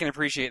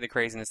appreciate the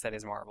craziness that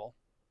is Marvel.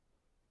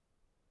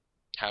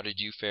 How did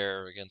you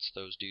fare against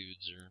those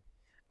dudes? Or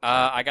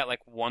I got like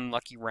one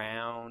lucky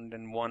round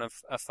and one of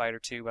a fight or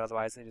two, but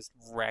otherwise they just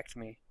wrecked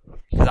me.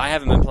 Because I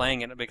haven't been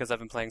playing it because I've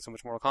been playing so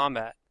much Mortal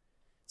Kombat.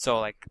 So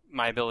like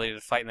my ability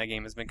to fight in that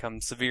game has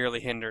become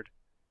severely hindered.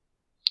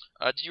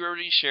 did you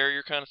already share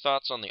your kind of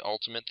thoughts on the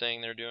ultimate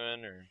thing they're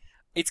doing, or?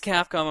 It's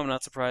Capcom. I'm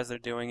not surprised they're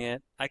doing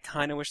it. I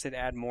kind of wish they'd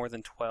add more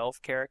than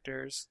 12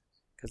 characters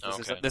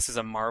because this is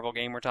a Marvel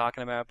game we're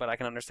talking about. But I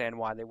can understand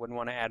why they wouldn't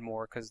want to add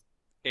more because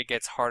it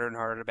gets harder and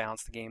harder to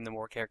balance the game the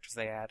more characters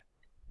they add.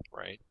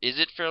 Right. Is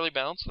it fairly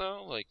balanced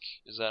though? Like,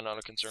 is that not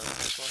a concern with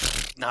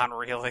this one? Not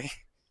really.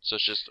 So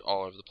it's just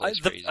all over the place.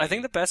 Crazy. I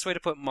think the best way to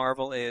put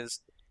Marvel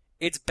is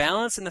it's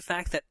balanced in the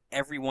fact that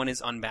everyone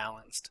is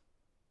unbalanced.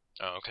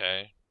 Oh,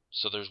 okay.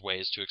 So there's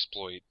ways to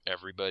exploit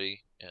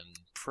everybody, and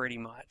Pretty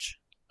much.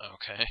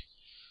 okay.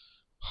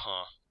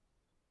 Huh.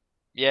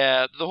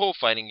 Yeah, the whole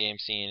fighting game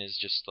scene is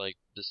just like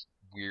this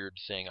weird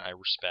thing I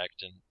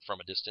respect and from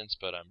a distance,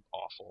 but I'm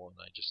awful and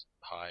I just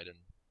hide and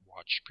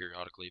watch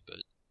periodically, but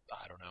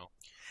I don't know.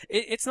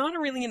 It's not a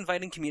really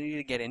inviting community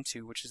to get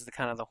into, which is the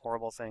kind of the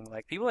horrible thing.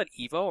 Like people at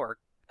Evo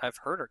I've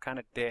heard are kind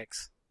of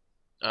dicks.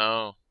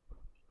 Oh.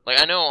 Like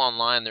I know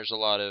online there's a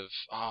lot of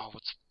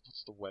what's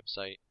the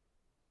website?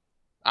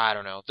 I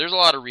don't know. There's a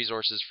lot of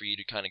resources for you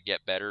to kind of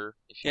get better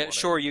if you Yeah, want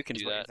sure, you can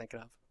do do what that. you're thinking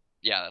of.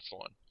 Yeah, that's the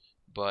one.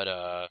 But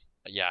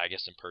yeah, I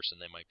guess in person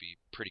they might be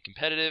pretty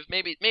competitive.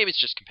 Maybe it's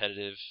just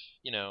competitive,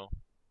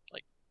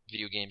 like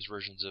video games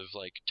versions of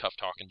like tough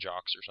talking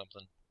jocks or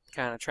something.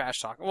 Kind of trash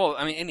talking. Well,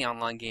 I mean, any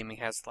online gaming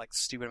has like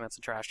stupid amounts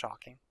of trash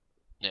talking.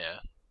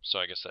 Yeah. So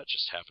I guess that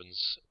just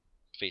happens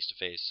face to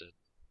face at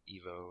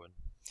Evo and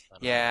I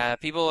don't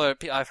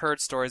Yeah, I've heard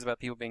stories about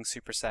people being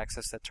super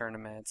sexist at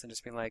tournaments and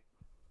just being like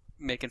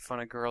making fun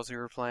of girls who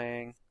were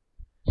playing,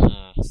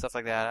 know. stuff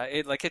like that.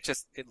 It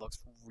looks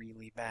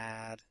really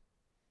bad.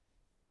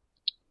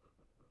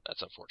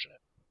 That's unfortunate.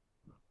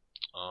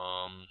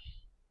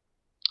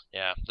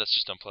 Yeah, that's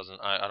just unpleasant.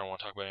 I don't want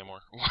to talk about it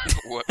anymore.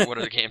 What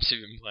other games have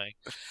you been playing?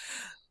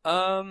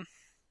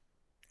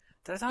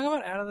 Did I talk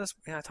about Out of This?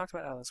 Yeah, I talked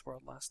about Out of This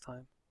World last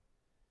time.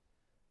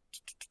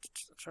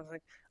 I'm trying to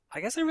think. I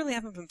guess I really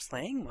haven't been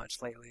playing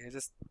much lately.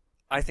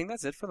 I think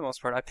that's it for the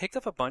most part. I picked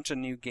up a bunch of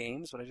new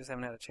games, but I just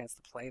haven't had a chance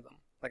to play them.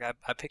 Like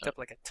I picked up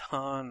like a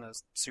ton of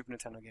Super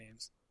Nintendo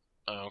games.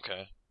 Oh,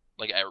 okay.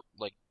 Like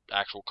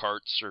actual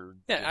carts or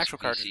Yeah, doing actual some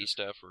PC cartridges.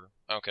 stuff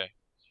or okay.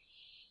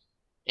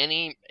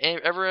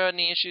 Ever had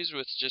any issues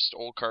with just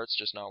old carts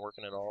just not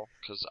working at all?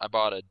 Because I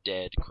bought a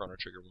dead Chrono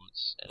Trigger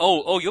once. And it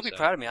Oh, was you'll be sad.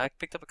 proud of me. I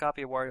picked up a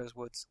copy of Wario's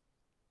Woods.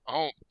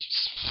 Oh,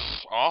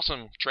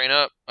 awesome! Train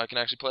up. I can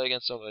actually play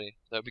against somebody.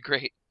 That would be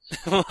great.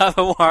 We'll have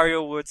a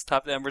Wario Woods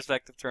Top 10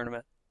 Perspective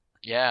tournament.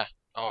 Yeah.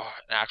 Oh,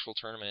 an actual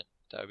tournament.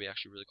 That would be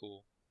actually really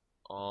cool.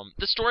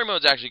 The story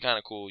mode's actually kind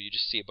of cool. You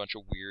just see a bunch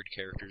of weird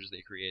characters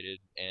they created,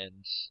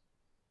 and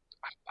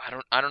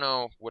I don't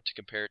know what to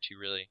compare it to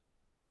really.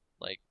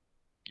 Like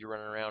you're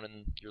running around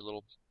in your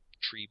little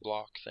tree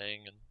block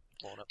thing and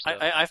blowing up stuff.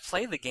 I've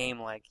played the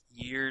game like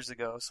years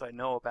ago, so I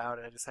know about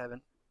it. I just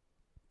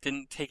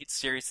didn't take it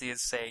seriously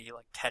as say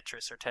like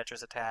Tetris or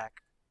Tetris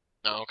Attack.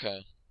 Oh,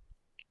 okay.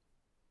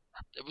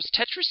 Was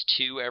Tetris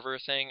 2 ever a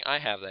thing? I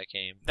have that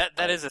game.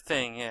 That is a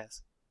thing,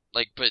 yes.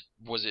 Like, but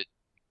was it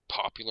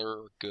popular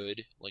or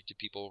good? Like, did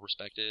people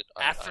respect it?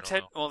 I don't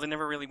know. Well, they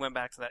never really went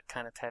back to that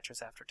kind of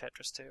Tetris after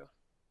Tetris 2.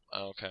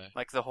 Oh, okay.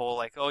 Like the whole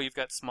like, oh, you've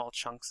got small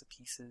chunks of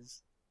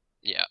pieces.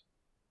 Yeah.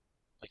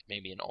 Like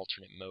maybe an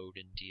alternate mode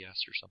in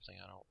DS or something.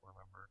 I don't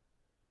remember.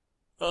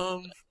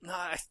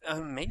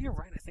 No, maybe you're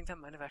right. I think that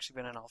might have actually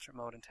been an alternate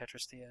mode in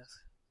Tetris DS.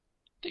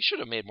 They should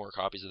have made more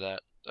copies of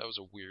that. That was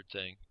a weird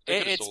thing. They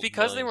could have It's sold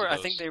because millions of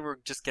I think those. they were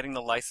just getting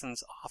the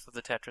license off of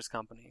the Tetris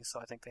company, so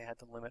I think they had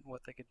to limit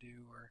what they could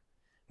do, or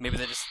maybe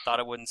they just thought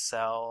it wouldn't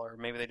sell, or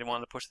maybe they didn't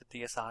want to push the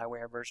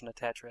DSiWare version of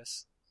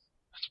Tetris.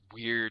 That's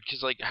weird,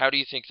 because, like, how do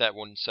you think that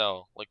wouldn't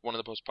sell? Like, one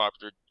of the most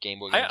popular Game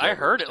Boy games I ever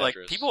heard was it, like,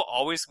 Tetris. people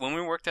always, when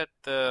we worked at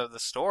the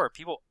store,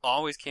 people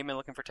always came in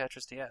looking for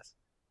Tetris DS.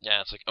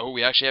 Yeah, it's like, oh,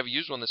 we actually have a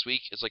used one this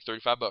week. It's like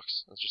 $35.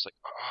 It's just like,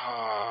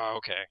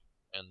 okay.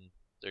 And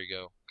there you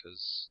go,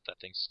 because that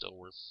thing's still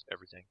worth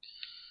everything.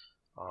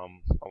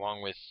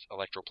 along with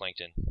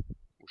Electroplankton,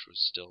 which was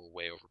still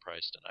way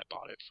overpriced, and I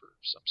bought it for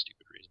some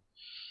stupid reason.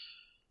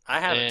 I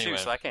have it too, Anyway.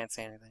 so I can't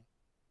say anything.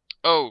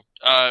 Oh,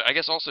 I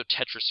guess also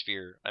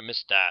Tetrasphere. I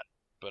missed that,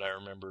 but I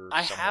remember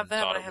I someone have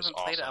that, thought but I it was haven't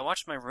played it. I awesome.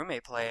 watched my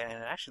roommate play it, and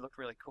it actually looked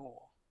really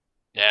cool.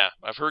 Yeah,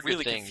 I've heard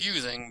Really good things.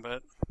 confusing,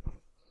 but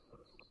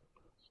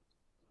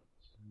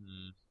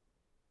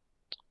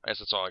I guess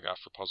that's all I got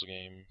for puzzle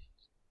game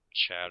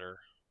chatter.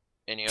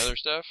 Any other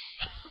stuff?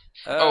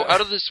 uh,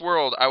 Out of This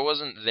World, I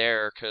wasn't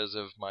there because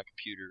of my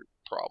computer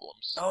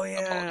problems. Oh I yeah,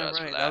 apologize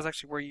for right. that. That was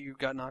actually where you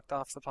got knocked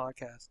off the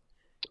podcast.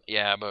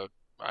 Yeah, but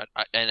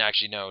and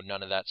actually no,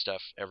 none of that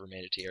stuff ever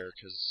made it to air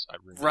because I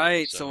ruined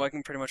Right, it. so I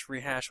can pretty much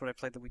rehash what I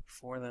played the week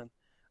before then.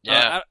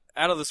 Yeah.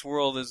 Out of This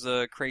World is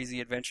a crazy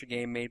adventure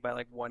game made by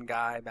like one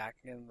guy back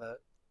in the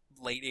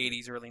late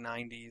 '80s, early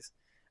 '90s.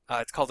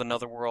 It's called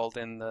Another World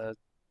in the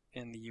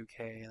UK,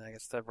 and I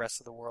guess the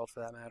rest of the world for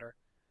that matter.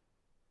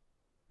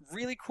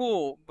 Really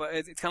cool, but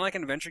it's kind of like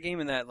an adventure game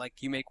in that like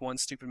you make one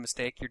stupid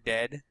mistake, you're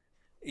dead.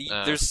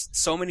 There's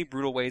so many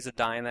brutal ways to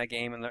die in that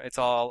game, and it's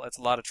a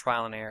lot of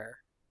trial and error.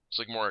 It's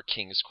like more a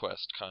King's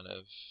Quest kind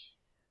of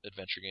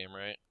adventure game,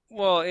 right?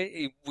 Well,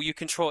 you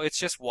control. It's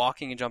just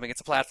walking and jumping.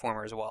 It's a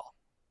platformer as well.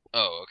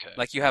 Oh, okay.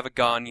 Like you have a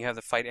gun, you have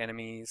to fight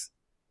enemies.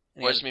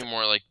 Well, I just mean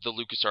more like the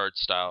LucasArts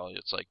style.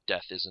 It's like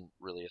death isn't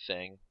really a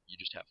thing. You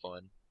just have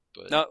fun.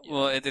 But No, yeah.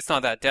 well, it's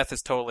not that. Death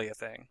is totally a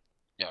thing.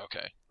 Yeah,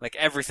 okay. Like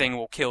everything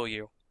will kill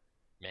you.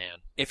 Man.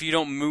 If you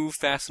don't move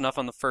fast enough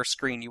on the first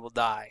screen, you will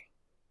die.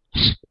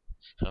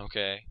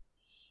 Okay.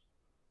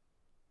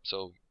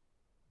 So,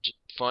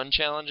 fun,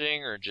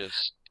 challenging, or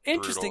just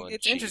Interesting. brutal and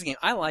It's cheap? interesting.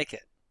 I like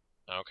it.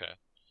 Okay.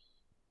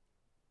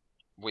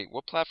 Wait,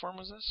 what platform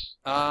was this?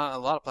 A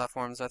lot of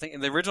platforms. I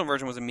think the original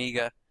version was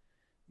Amiga,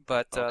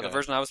 but the Okay.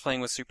 version I was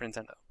playing was Super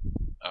Nintendo.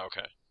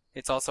 Okay.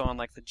 It's also on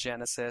like the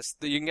Genesis.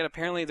 You can get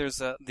apparently there's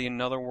the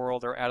Another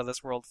World or Out of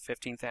This World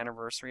 15th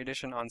Anniversary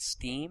Edition on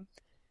Steam.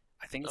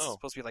 I think it's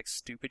supposed to be like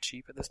stupid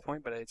cheap at this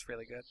point, but it's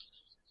really good.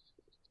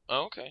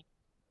 Oh, okay.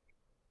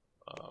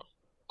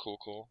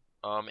 Cool.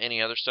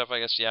 Any other stuff, I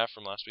guess,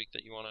 from last week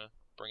that you want to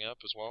bring up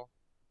as well?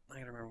 I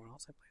gotta remember what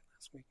else I played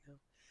last week now.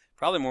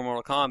 Probably more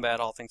Mortal Kombat,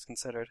 all things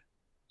considered.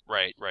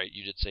 Right.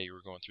 You did say you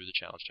were going through the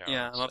challenge tower.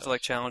 Yeah, I'm up to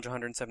like challenge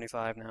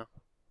 175 now.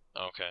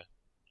 Okay.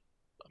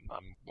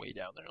 I'm way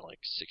down there, like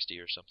 60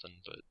 or something,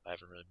 but I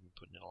haven't really been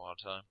putting in a lot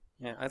of time.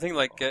 Yeah, I think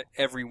like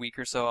every week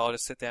or so I'll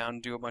just sit down,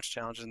 do a bunch of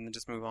challenges, and then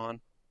just move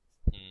on.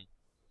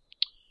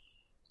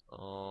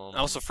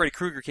 Also, Freddy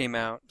Krueger came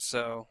out,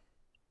 so...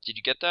 Did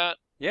you get that?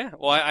 Yeah,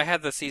 well, I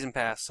had the season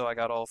pass, so I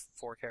got all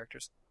 4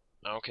 characters.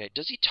 Okay.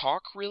 Does he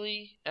talk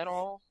really at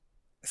all?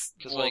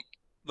 Because, Well,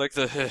 like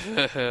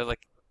the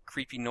like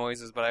creepy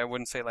noises, but I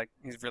wouldn't say like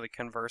he's really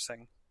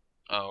conversing.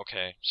 Oh,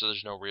 okay. So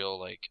there's no real,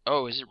 like,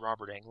 oh, is it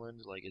Robert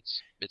Englund? Like,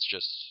 it's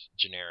just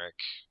generic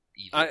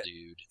evil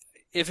dude.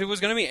 If it was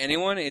going to be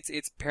anyone, it's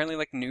apparently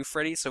like new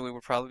Freddy, so it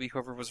would probably be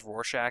whoever was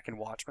Rorschach and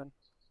Watchmen.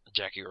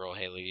 Jackie Earl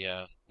Haley,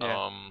 yeah.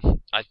 Yeah.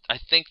 I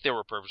think they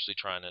were purposely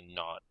trying to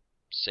not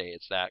say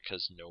it's that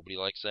because nobody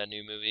likes that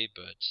new movie,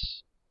 but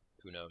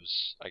who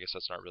knows? I guess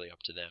that's not really up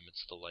to them.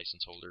 It's the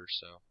license holder,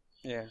 so.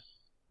 Yeah.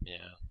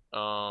 Yeah.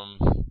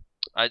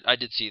 I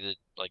did see the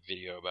like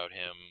video about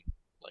him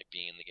like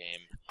being in the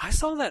game. I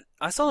saw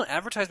an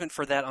advertisement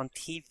for that on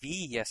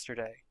TV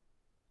yesterday.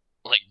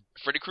 Like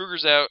Freddy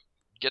Krueger's out.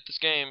 Get this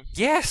game.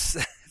 Yes,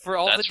 for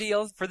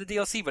the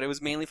DLC, but it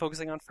was mainly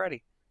focusing on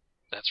Freddy.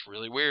 That's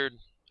really weird.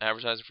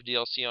 Advertising for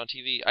DLC on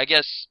TV. I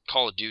guess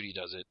Call of Duty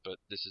does it, but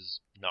this is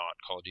not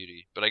Call of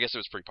Duty. But I guess it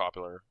was pretty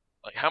popular.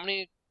 Like how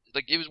many?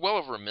 Like it was well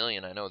over 1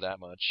 million. I know that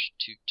much.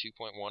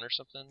 2.1 or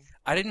something.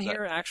 I didn't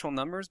hear actual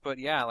numbers, but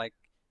yeah, like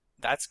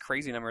that's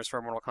crazy numbers for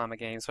a Mortal Kombat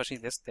game, especially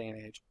this day and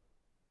age.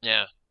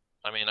 Yeah,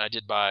 I mean I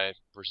did buy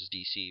versus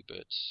DC,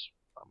 but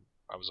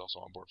I was also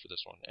on board for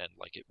this one and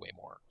like it way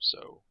more.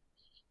 So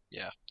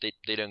yeah,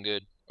 they done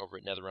good over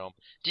at NetherRealm.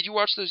 Did you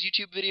watch those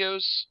YouTube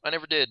videos? I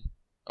never did.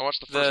 I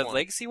watched the first one. The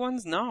Legacy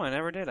ones? No, I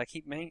never did. I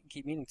keep meaning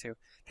to.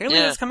 Apparently,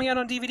 it's coming out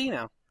on DVD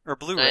now or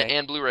Blu-ray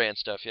and Blu-ray and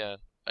stuff. Yeah,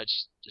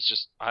 it's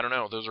just I don't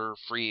know. Those are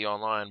free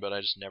online, but I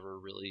just never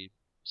really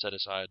set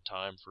aside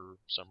time for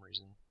some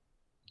reason.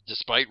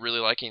 Despite really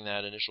liking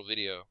that initial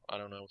video, I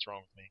don't know what's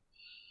wrong with me.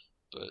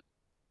 But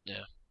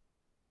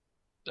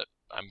yeah,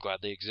 I'm glad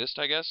they exist.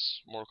 I guess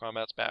Mortal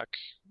Kombat's back.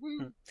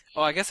 Woo.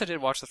 Oh, I guess I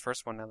did watch the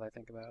first one now that I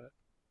think about it.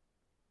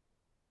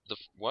 The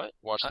what?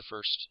 Watch the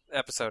first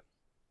episode.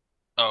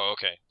 Oh,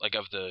 okay. Like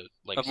of the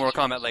Legacy of Mortal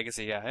series. Kombat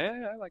Legacy,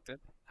 yeah, I liked it.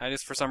 I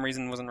just for some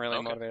reason wasn't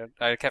really motivated.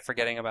 I kept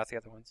forgetting about the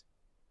other ones.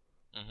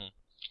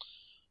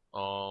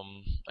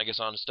 I guess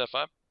on to stuff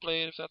I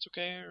played, if that's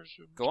okay. Or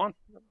go on.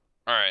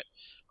 All right.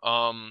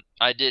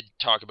 I did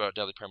talk about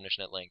Deadly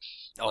Premonition at length.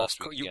 Last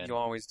week again. You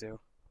always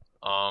do.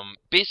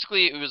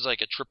 Basically, it was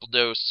like a triple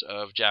dose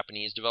of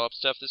Japanese developed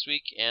stuff this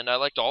week, and I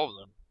liked all of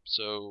them.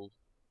 So,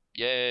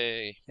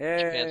 yay!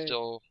 Japan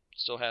still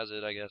has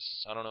it, I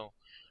guess. I don't know.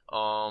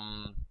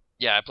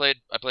 Yeah, I played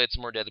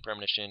some more Deadly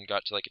Premonition.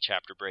 Got to like a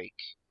chapter break.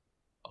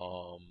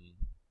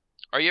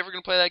 Are you ever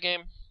gonna play that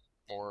game?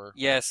 Or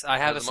Yes, I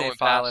have has a the save moment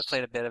file. passed? I've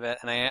played a bit of it,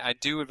 and I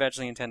do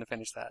eventually intend to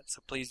finish that.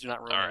 So please do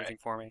not ruin All right. anything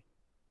for me.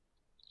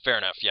 Fair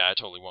enough. Yeah, I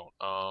totally won't.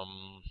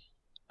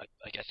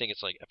 I think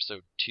it's like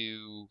episode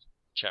 2,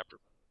 chapter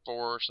 4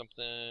 or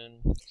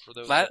something. For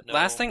those that know.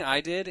 Last thing I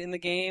did in the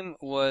game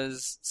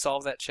was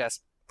solve that chess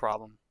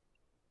problem.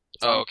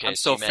 So Oh, okay. I'm so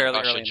still you meant fairly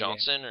Akshay early in the game.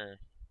 Johnson or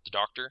the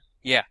Doctor?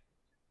 Yeah.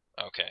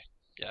 Okay.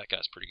 Yeah, that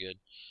guy's pretty good.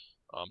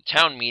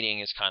 Town meeting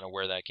is kind of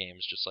where that game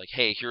is just like,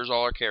 hey, here's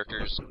all our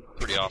characters,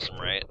 pretty awesome,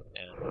 right?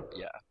 And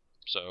yeah,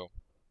 so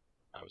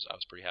I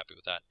was pretty happy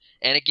with that.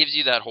 And it gives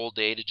you that whole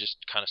day to just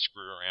kind of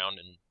screw around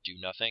and do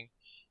nothing.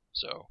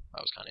 So I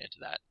was kind of into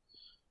that.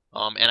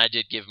 And I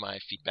did give my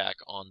feedback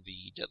on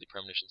the Deadly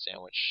Premonition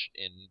sandwich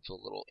in the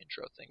little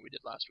intro thing we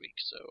did last week.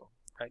 So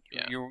Right.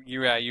 yeah.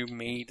 You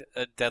made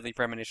a Deadly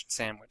Premonition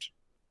sandwich.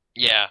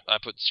 Yeah, I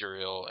put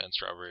cereal and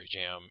strawberry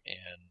jam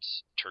and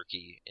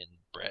turkey in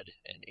bread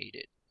and ate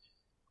it.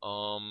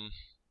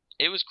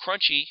 It was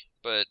crunchy,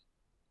 but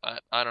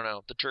I don't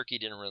know. The turkey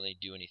didn't really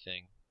do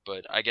anything.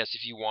 But I guess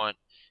if you want,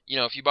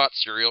 if you bought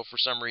cereal for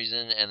some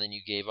reason and then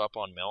you gave up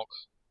on milk,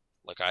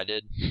 like I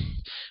did,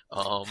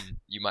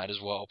 you might as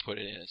well put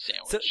it in a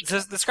sandwich.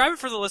 So describe it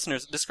for the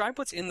listeners. Describe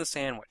what's in the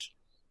sandwich.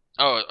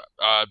 Oh,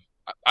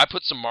 I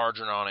put some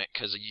margarine on it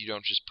because you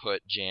don't just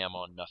put jam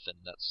on nothing.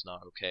 That's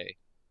not okay.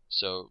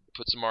 So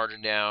put some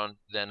margarine down,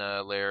 then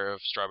a layer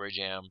of strawberry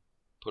jam.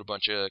 Put a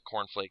bunch of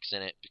cornflakes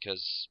in it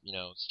because,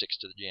 it sticks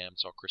to the jam.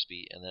 It's all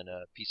crispy. And then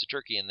a piece of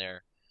turkey in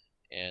there.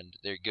 And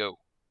there you go.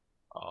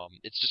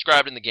 It's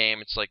described in the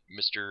game. It's like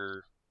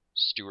Mr.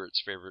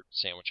 Stewart's favorite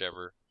sandwich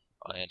ever.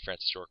 And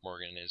Francis York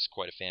Morgan is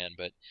quite a fan.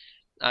 But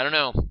I don't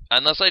know.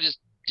 Unless I just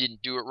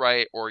didn't do it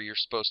right, or you're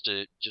supposed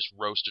to just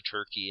roast a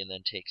turkey and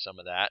then take some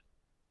of that.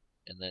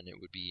 And then it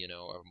would be,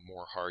 a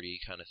more hearty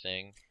kind of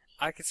thing.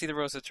 I could see the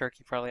roasted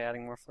turkey probably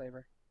adding more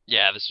flavor.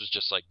 Yeah, this was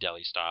just like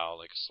deli style,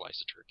 like a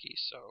slice of turkey.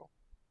 So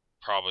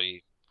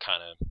probably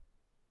kind of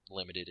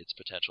limited its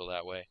potential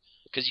that way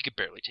because you could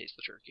barely taste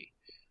the turkey.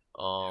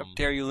 How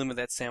dare you limit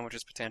that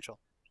sandwich's potential?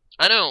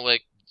 I know,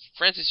 like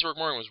Francis York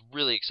Morgan was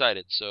really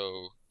excited,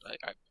 so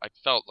I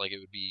felt like it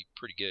would be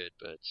pretty good,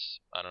 but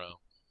I don't know.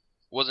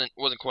 Wasn't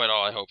quite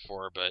all I hoped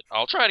for, but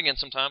I'll try it again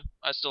sometime.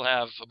 I still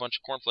have a bunch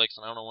of cornflakes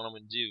and I don't know what I'm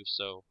gonna do,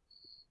 so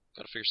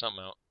gotta figure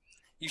something out.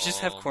 You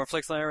just have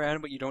cornflakes lying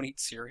around, but you don't eat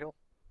cereal?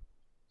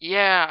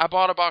 Yeah, I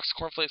bought a box of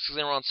cornflakes because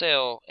they were on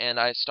sale, and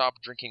I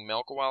stopped drinking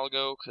milk a while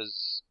ago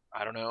because,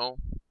 I don't know,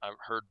 I've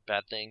heard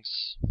bad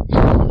things.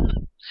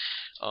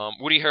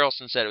 Woody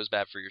Harrelson said it was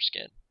bad for your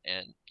skin,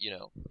 and,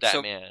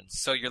 that man...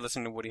 So you're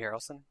listening to Woody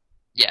Harrelson?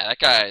 Yeah, that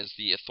guy is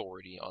the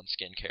authority on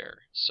skincare,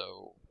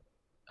 so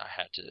I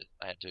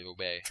had to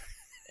obey.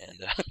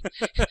 And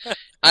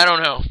I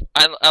don't know.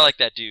 I like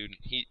that dude.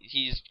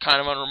 He's kind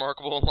of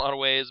unremarkable in a lot of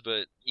ways,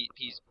 but he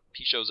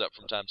shows up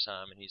from time to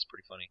time, and he's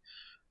pretty funny.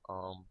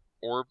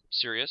 Or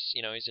serious,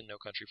 he's in No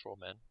Country for Old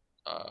Men.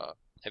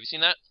 Have you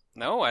seen that?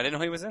 No, I didn't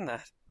know he was in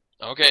that.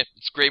 Okay,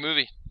 it's a great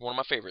movie. One of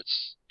my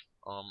favorites.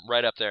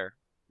 Right up there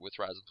with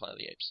Rise of the Planet of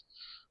the Apes.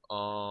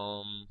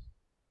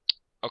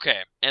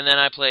 Okay, and then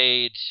I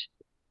played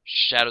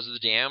Shadows of the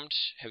Damned.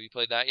 Have you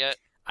played that yet?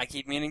 I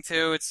keep meaning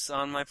to. It's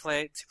on my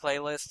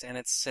playlist, and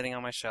it's sitting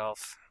on my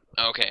shelf.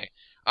 Okay.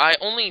 I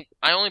only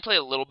played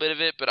a little bit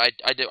of it, but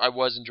I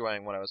was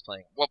enjoying what I was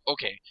playing. Well,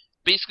 okay.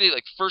 Basically,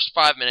 like, first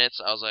 5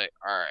 minutes, I was like,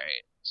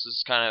 alright, so this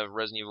is kind of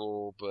Resident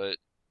Evil, but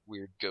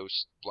weird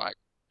ghost, black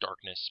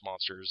darkness,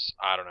 monsters,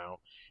 I don't know.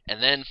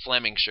 And then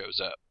Fleming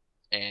shows up,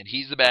 and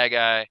he's the bad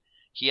guy.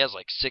 He has,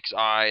 like, 6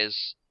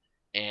 eyes,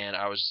 and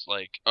I was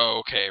like,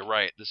 oh, okay,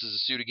 right, this is a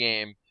Suda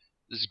game.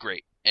 This is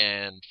great.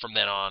 And from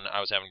then on,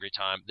 I was having a great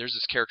time. There's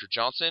this character,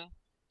 Johnson.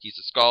 He's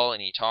a skull,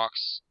 and he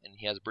talks, and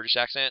he has a British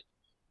accent.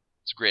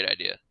 It's a great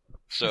idea.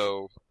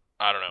 So,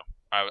 I don't know.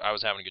 I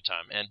was having a good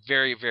time. And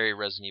very, very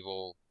Resident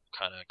Evil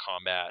kind of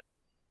combat.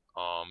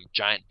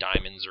 Giant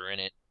diamonds are in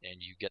it,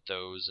 and you get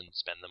those and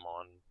spend them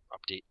on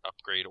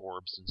upgrade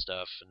orbs and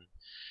stuff. And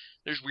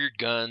there's weird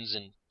guns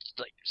and,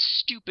 like,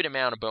 stupid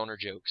amount of boner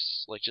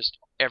jokes. Like, just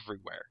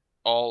everywhere.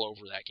 All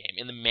over that game.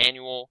 In the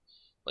manual,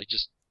 like,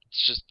 it's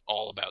just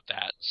all about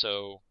that.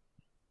 So,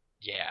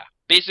 yeah.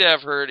 Basically,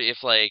 I've heard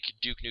if, like,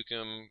 Duke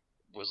Nukem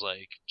was,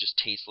 like, just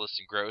tasteless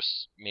and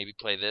gross, maybe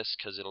play this,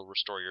 because it'll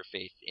restore your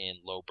faith in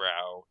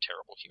lowbrow,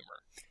 terrible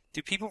humor.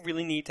 Do people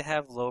really need to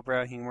have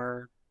lowbrow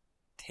humor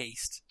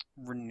taste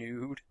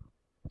renewed?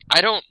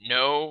 I don't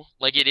know.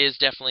 Like, it is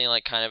definitely,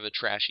 like, kind of a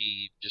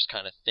trashy, just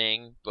kind of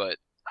thing, but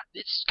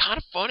it's kind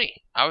of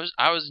funny. I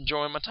was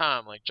enjoying my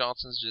time. Like,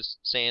 Johnson's just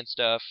saying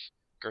stuff.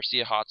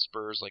 Garcia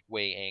Hotspur's, like,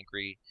 way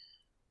angry.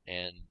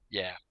 And,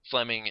 yeah,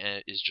 Fleming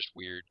is just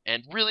weird.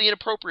 And really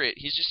inappropriate.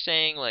 He's just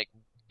saying, like,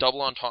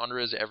 double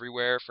entendres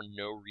everywhere for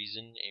no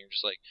reason. And you're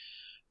just like,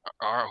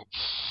 oh,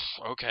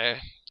 okay.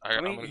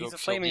 I'm gonna he's go a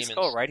flaming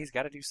skull, right? He's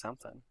got to do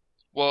something.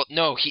 Well,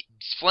 no,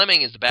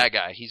 Fleming is the bad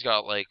guy. He's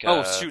got, like...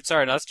 oh, shoot,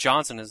 sorry, no, that's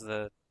Johnson is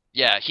the...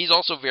 Yeah, he's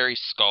also very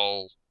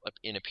skull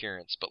in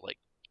appearance, but, like,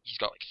 he's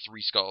got, like,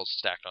 3 skulls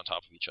stacked on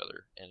top of each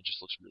other, and it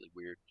just looks really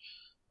weird.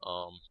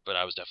 But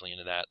I was definitely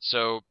into that.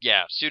 So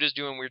yeah, Suda's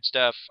doing weird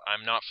stuff.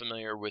 I'm not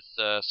familiar with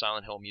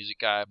Silent Hill music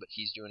guy, but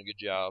he's doing a good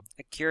job.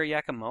 Akira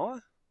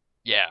Yakamoa?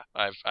 Yeah,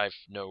 I've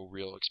no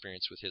real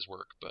experience with his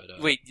work, but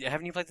Wait,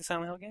 haven't you played the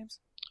Silent Hill games?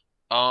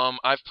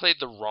 I've played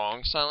the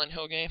wrong Silent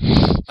Hill game.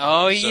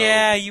 Oh So-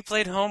 yeah, you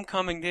played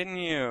Homecoming, didn't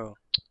you?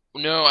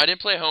 No, I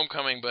didn't play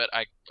Homecoming, but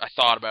I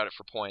thought about it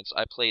for points.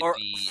 I played Or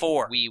the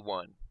 4. Wii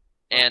one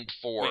and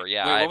 4. Wait,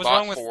 Yeah, wait, I what was bought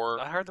wrong with? 4.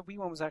 I heard the Wii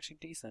one was actually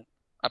decent.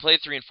 I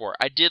played 3 and 4.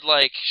 I did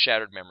like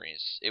Shattered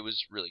Memories. It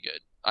was really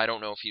good. I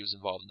don't know if he was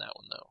involved in that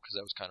one though, because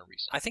that was kind of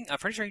recent. I'm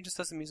pretty sure he just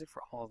does the music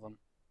for all of them.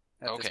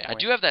 At this Okay, I point.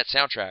 do have that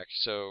soundtrack,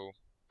 so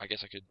I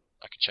guess I could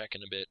check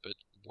in a bit, but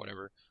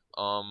whatever.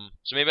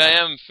 So maybe I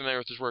am familiar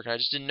with his work, and I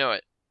just didn't know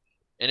it.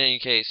 In any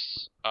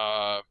case,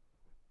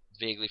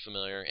 vaguely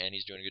familiar, and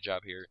he's doing a good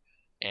job here.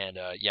 And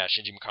yeah,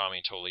 Shinji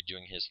Mikami totally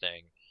doing his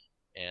thing,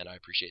 and I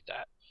appreciate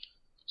that.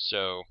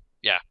 So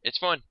yeah, it's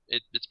fun.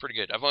 It's pretty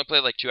good. I've only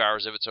played like 2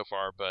 hours of it so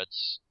far, but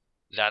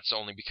that's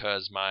only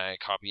because my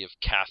copy of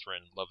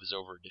Catherine Love Is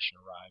Over edition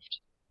arrived.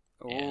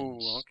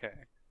 Oh, okay.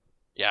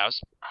 Yeah,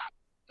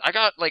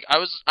 I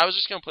was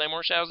just gonna play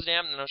more Shadows of the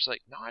Dam, and then I was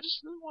like, no, I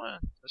just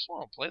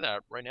want to play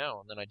that right now,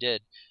 and then I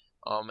did.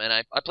 And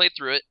I played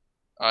through it.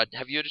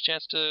 Have you had a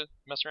chance to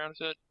mess around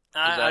with it?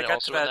 I got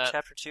also to in about that?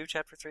 chapter 2,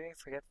 chapter 3, I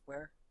forget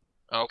where.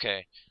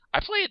 Okay, I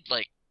played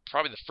like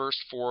probably the first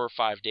 4 or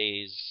 5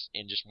 days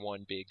in just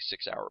one big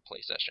 6-hour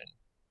play session,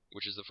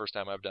 which is the first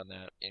time I've done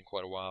that in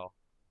quite a while.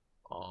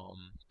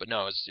 But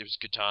no, it was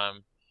a good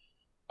time.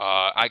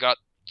 I got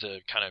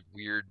the kind of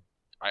weird.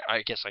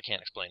 I guess I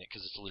can't explain it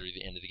because it's literally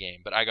the end of the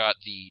game. But I got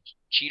the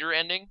cheater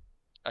ending.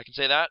 I can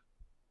say that,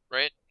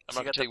 right? I'm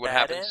not gonna tell you what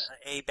happens.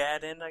 A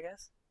bad end, I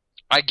guess.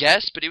 I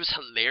guess, but it was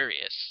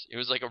hilarious. It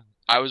was like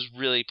I was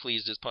really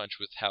pleased as punch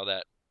with how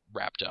that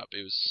wrapped up.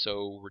 It was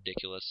so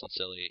ridiculous and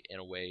silly in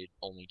a way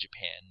only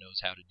Japan knows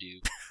how to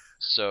do.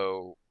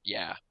 So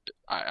yeah,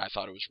 I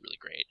thought it was really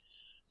great.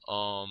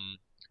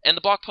 And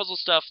the block puzzle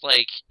stuff,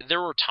 like,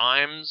 there were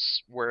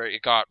times where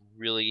it got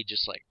really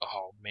just like,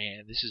 oh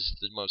man, this is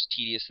the most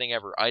tedious thing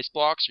ever. Ice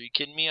blocks? Are you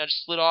kidding me? I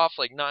just slid off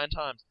like 9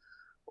 times.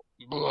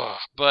 Blah.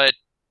 But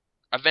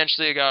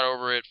eventually I got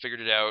over it,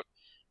 figured it out.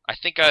 I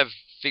think I've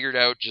figured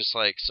out just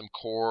like some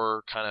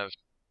core kind of.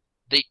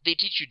 They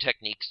teach you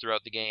techniques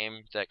throughout the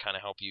game that kind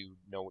of help you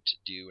know what to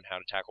do and how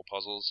to tackle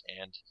puzzles.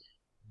 And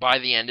by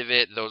the end of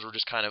it, those were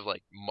just kind of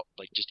like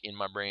just in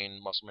my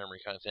brain, muscle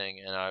memory kind of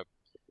thing. And I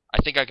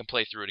think I can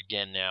play through it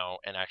again now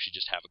and actually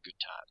just have a good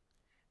time.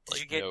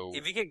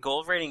 If you get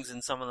gold ratings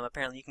in some of them,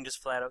 apparently you can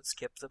just flat out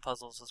skip the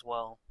puzzles as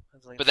well.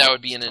 But that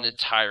would be in an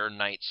entire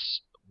night's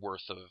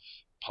worth of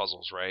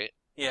puzzles, right?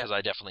 Yeah. Because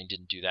I definitely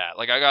didn't do that.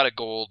 Like, I got a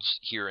gold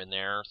here and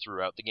there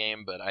throughout the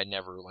game, but I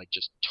never like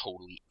just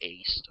totally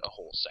aced a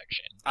whole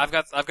section. I've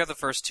got the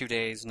first 2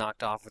 days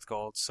knocked off with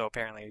gold, so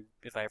apparently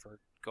if I ever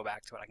go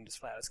back to it, I can just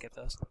flat out skip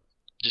those.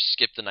 Just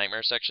skip the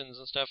nightmare sections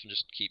and stuff and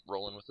just keep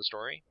rolling with the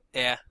story.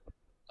 Yeah.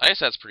 I guess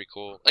that's pretty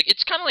cool. Like,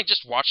 it's kind of like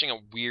just watching a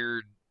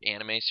weird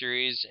anime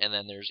series, and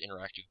then there's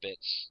interactive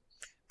bits.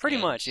 Pretty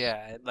much,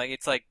 yeah. Like,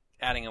 it's like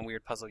adding a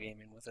weird puzzle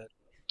game in with it.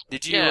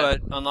 Did you Yeah.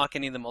 unlock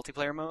any of the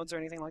multiplayer modes or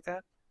anything like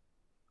that?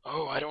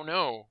 Oh, I don't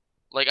know.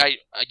 Like, I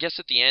guess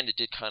at the end it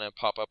did kind of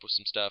pop up with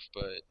some stuff,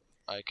 but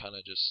I kind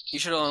of just. You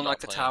should have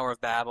unlocked the stopped playing. Tower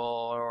of Babel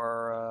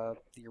or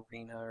the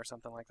arena or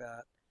something like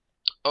that.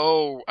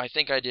 Oh, I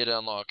think I did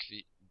unlock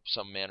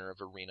some manner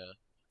of arena.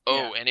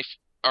 Oh, Yeah. and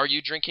are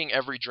you drinking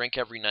every drink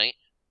every night?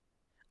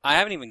 I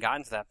haven't even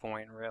gotten to that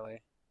point,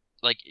 really.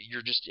 Like,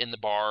 you're just in the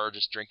bar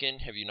just drinking?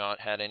 Have you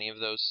not had any of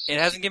those? It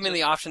hasn't given me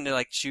the sequences? option to,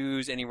 like,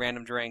 choose any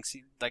random drinks.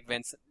 Like,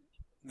 Vince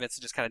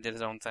just kind of did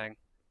his own thing.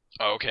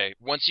 Oh, okay.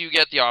 Once you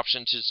get the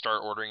option to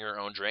start ordering your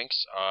own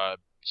drinks,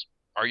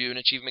 are you an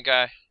achievement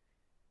guy?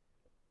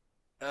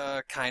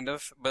 Kind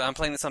of. But I'm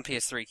playing this on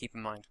PS3, keep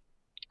in mind.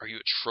 Are you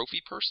a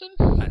trophy person?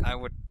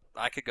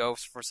 I could go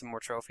for some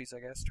more trophies, I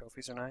guess.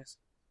 Trophies are nice.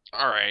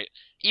 Alright.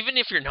 Even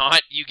if you're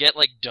not, you get,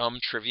 like, dumb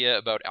trivia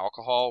about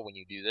alcohol when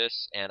you do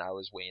this, and I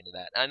was way into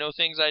that. I know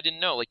things I didn't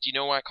know. Like, do you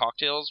know why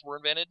cocktails were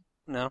invented?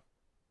 No.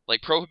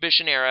 Like,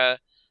 Prohibition era,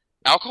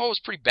 alcohol was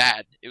pretty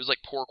bad. It was, like,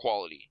 poor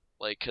quality.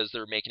 Like, because they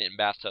were making it in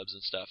bathtubs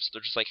and stuff. So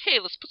they're just like, hey,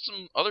 let's put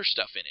some other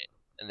stuff in it.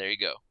 And there you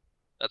go.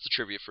 That's the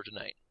trivia for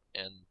tonight.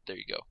 And there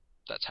you go.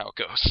 That's how it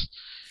goes.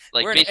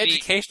 Like, We're in an basically,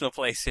 educational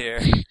place here.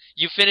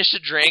 you finish a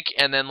drink,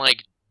 and then,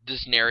 like,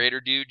 this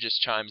narrator dude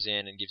just chimes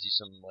in and gives you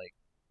some, like,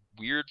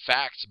 weird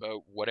facts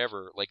about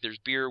whatever. Like, there's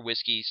beer,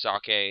 whiskey,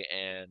 sake,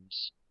 and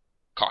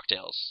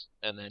cocktails.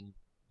 And then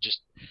just,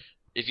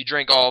 if you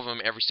drink all of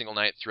them every single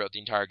night throughout the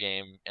entire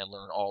game and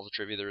learn all the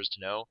trivia there is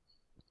to know,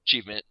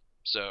 achievement.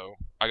 So,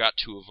 I got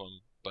 2 of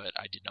them, but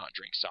I did not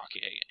drink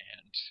sake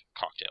and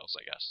cocktails,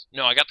 I guess.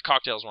 No, I got the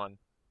cocktails one,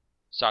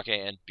 sake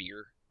and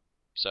beer.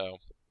 So,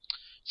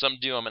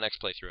 something to do on my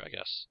next playthrough, I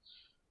guess.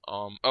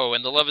 Oh,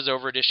 and the Love Is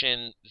Over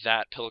edition,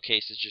 that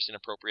pillowcase is just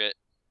inappropriate,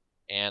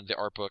 and the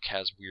art book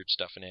has weird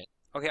stuff in it.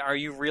 Okay, are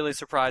you really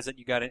surprised that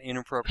you got an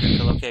inappropriate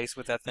pillowcase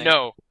with that thing?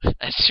 No.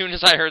 As soon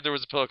as I heard there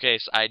was a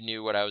pillowcase, I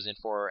knew what I was in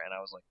for, and I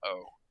was like,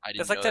 oh, I didn't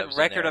That's know like that that was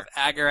Record in of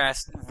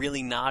Agaras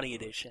Really Naughty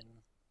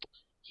Edition.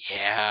 there.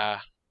 Yeah.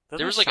 Doesn't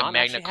There was like a Sean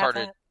Magna actually have Carta.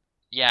 that?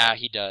 Yeah,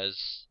 he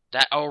does.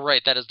 Oh,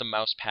 right, that is the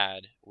mouse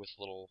pad with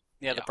little...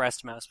 Yeah, the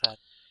breast mouse pad.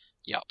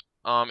 Yep.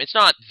 It's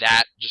not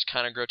that just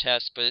kind of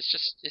grotesque, but it's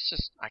just,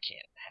 I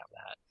can't have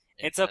that.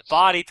 It's a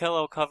body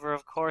pillow cover,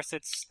 of course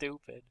it's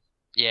stupid.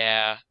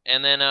 Yeah,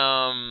 and then,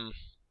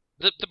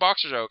 the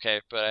boxers are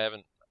okay, but I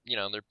haven't,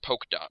 they're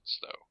polka dots,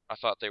 though. I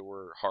thought they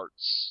were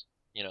hearts,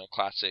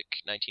 classic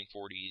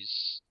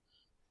 1940s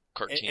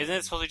cartoon. Isn't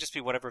it supposed to just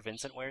be whatever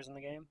Vincent wears in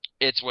the game?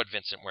 It's what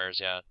Vincent wears,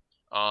 yeah.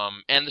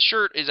 And the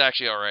shirt is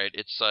actually alright.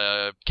 It's,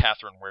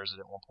 Catherine wears it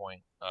at one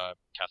point.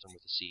 Catherine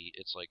with a C.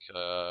 It's like,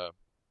 a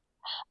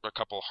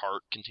couple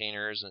heart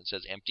containers, and it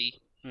says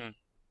empty.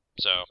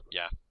 So,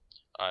 yeah.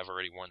 I've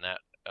already worn that,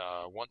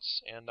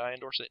 once, and I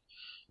endorse it.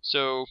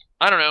 So,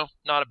 I don't know.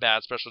 Not a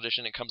bad special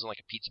edition. It comes in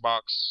like a pizza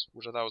box,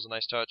 which I thought was a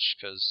nice touch,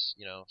 because,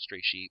 Stray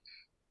Sheep,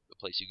 the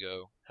place you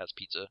go, has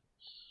pizza.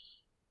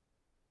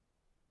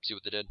 See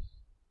what they did?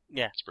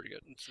 Yeah. It's pretty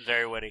good. It's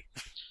very witty.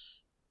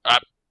 I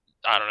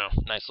don't know.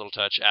 Nice little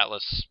touch.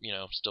 Atlas,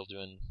 still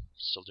doing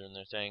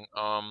their thing.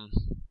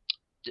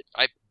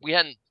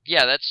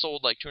 That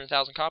sold like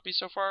 200,000 copies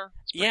so far.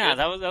 Yeah,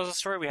 that was a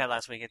story we had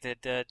last week. It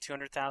did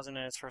 200,000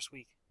 in its first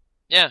week.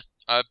 Yeah,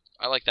 I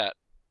like that.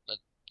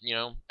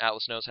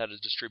 Atlas knows how to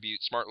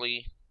distribute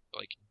smartly,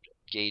 like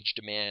gauge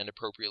demand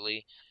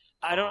appropriately.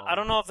 I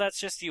don't know if that's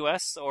just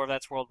U.S. or if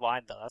that's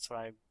worldwide though. That's what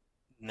I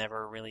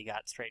never really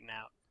got straightened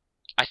out.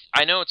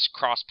 I know it's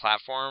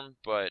cross-platform,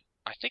 but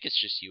I think it's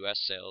just U.S.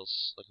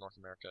 sales, like North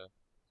America.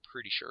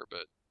 Pretty sure,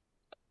 but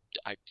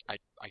I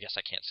guess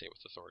I can't say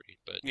with authority.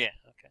 But yeah,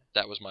 okay.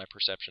 That was my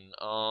perception.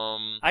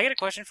 I got a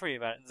question for you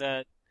about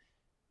it.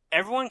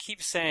 Everyone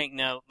keeps saying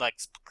no, like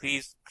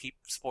please keep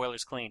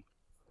spoilers clean.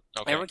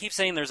 Okay. Everyone keeps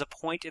saying there's a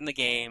point in the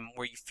game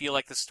where you feel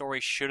like the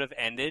story should have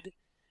ended,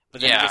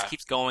 but then it just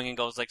keeps going and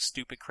goes like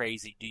stupid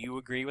crazy. Do you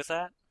agree with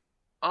that?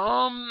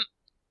 I'm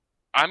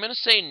gonna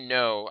say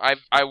no.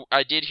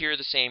 I did hear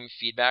the same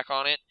feedback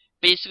on it.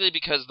 Basically,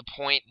 because the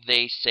point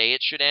they say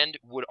it should end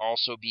would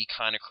also be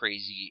kind of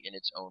crazy in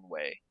its own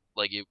way.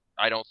 Like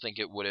I don't think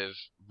it would have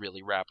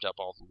really wrapped up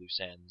all the loose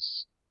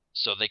ends.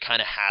 So they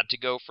kind of had to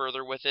go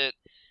further with it.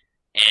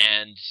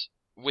 And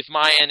with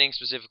my ending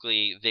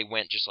specifically, they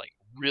went just like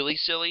really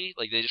silly.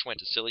 Like they just went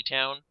to Silly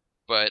Town.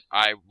 But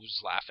I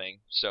was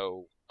laughing,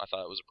 so I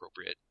thought it was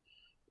appropriate,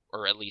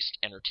 or at least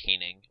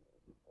entertaining.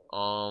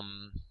 I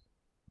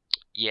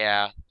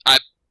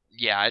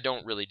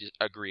don't really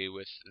agree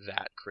with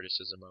that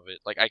criticism of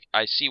it. Like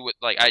I see what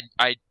I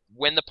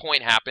when the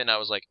point happened, I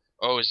was like,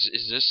 oh,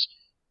 is this?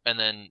 And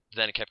then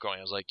it kept going.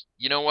 I was like,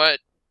 you know what?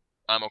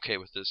 I'm okay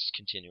with this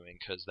continuing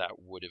because that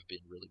would have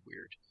been really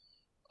weird.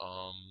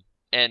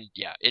 And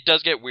yeah, it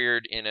does get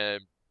weird in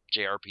a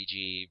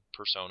JRPG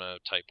Persona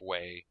type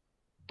way,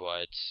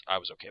 but I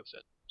was okay with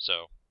it.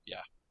 So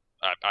yeah,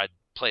 I'd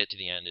play it to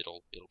the end.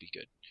 It'll be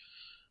good.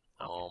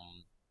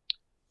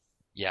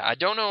 Yeah, I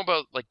don't know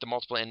about like the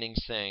multiple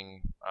endings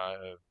thing.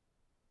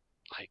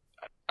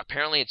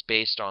 Apparently it's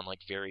based on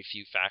like very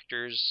few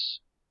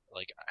factors,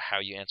 like how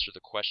you answer the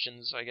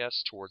questions, I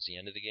guess, towards the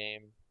end of the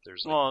game.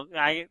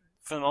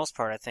 For the most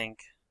part, I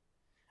think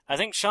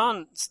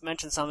Sean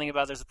mentioned something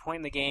about there's a point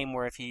in the game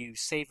where if you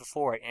save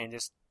before it and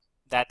just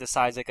that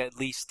decides like at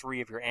least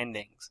 3 of your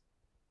endings.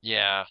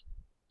 Yeah.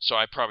 So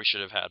I probably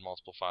should have had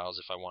multiple files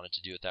if I wanted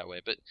to do it that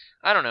way, but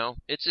I don't know.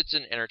 It's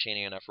an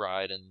entertaining enough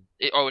ride, and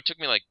it took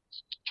me like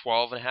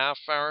 12 and a half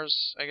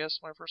hours, I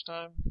guess, my first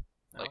time.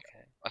 Like,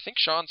 okay. I think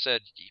Sean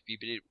said you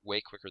did it way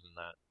quicker than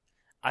that.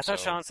 I thought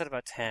Sean said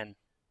about 10.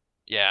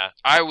 Yeah,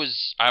 I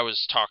was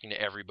talking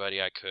to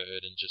everybody I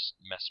could and just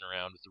messing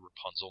around with the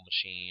Rapunzel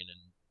machine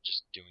and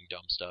just doing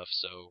dumb stuff.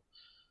 So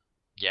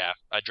yeah,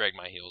 I dragged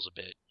my heels a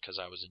bit because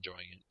I was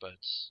enjoying it, but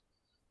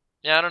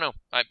yeah, I don't know.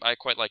 I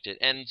quite liked it,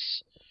 and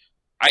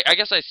I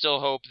guess I still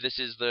hope this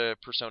is the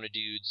Persona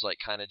dudes like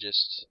kind of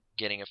just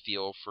getting a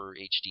feel for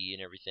HD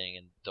and everything,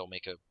 and they'll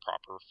make a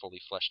proper, fully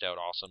fleshed out,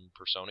 awesome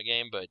Persona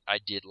game. But I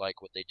did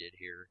like what they did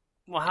here.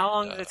 Well, how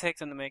long did it take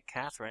them to make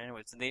Catherine?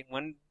 Anyways,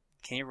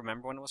 can you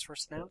remember when it was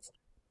first announced?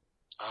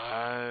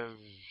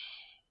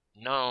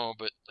 No,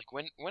 but like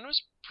when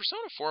was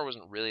Persona 4?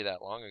 Wasn't really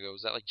that long ago.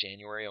 Was that like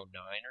January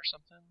 2009 or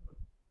something?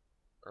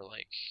 Or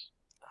like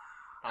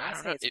I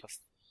don't know.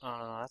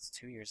 That's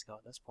 2 years ago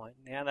at this point.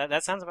 Yeah,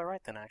 that sounds about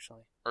right then,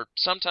 actually. Or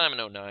sometime in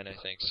 2009, I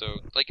think.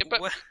 So like,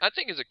 but I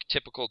think it's a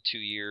typical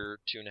 2-year,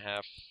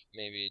 2.5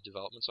 maybe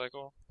development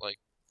cycle. Like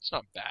it's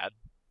not bad.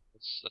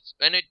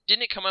 And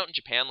didn't it come out in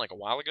Japan like a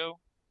while ago?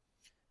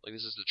 Like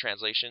this is the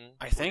translation.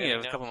 I think it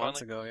was a couple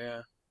months ago.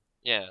 Yeah.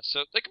 Yeah,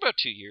 so like about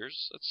 2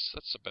 years.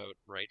 That's about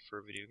right for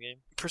a video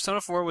game.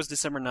 Persona 4 was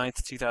December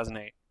 9th,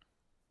 2008.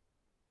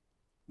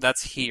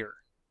 That's here.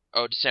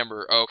 Oh,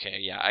 December. Okay,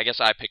 yeah. I guess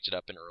I picked it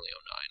up in early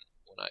 2009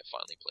 when I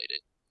finally played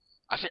it.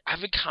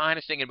 I've been kind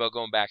of thinking about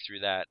going back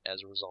through that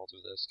as a result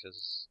of this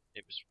because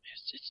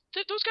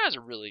those guys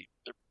are really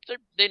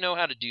they know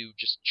how to do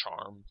just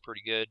charm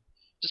pretty good,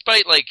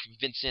 despite like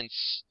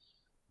Vincent's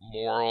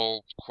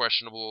moral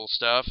questionable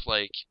stuff.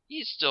 Like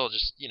he's still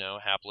just a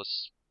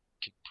hapless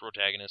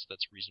protagonist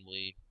that's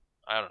reasonably,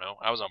 I don't know.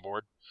 I was on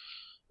board.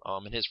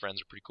 And his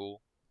friends are pretty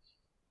cool.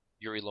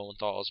 Yuri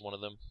Lowenthal is one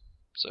of them.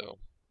 So,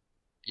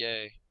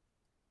 yay.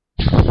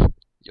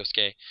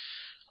 Yosuke.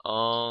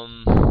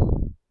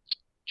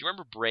 Do you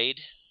remember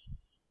Braid?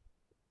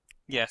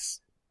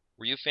 Yes.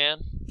 Were you a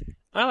fan?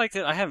 I liked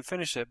it. I haven't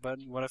finished it, but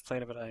what I've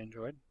played of it, I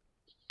enjoyed.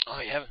 Oh,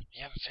 you haven't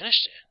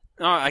finished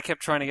it. Oh, I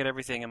kept trying to get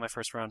everything in my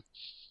first run.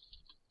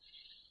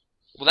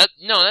 Well,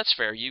 that's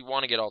fair. You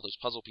want to get all those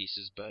puzzle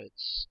pieces, but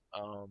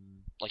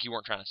like you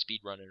weren't trying to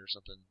speed run it or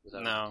something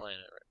without even playing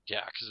it, right?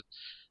 Yeah, because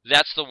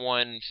that's the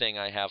one thing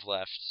I have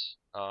left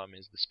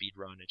is the speed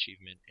run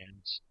achievement,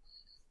 and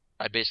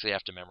I basically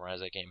have to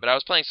memorize that game. But I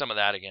was playing some of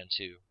that again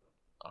too,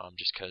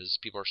 just because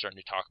people are starting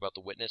to talk about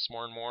The Witness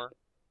more and more,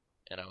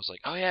 and I was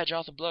like, oh yeah,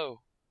 Jonathan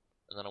Blow,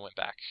 and then I went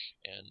back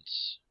and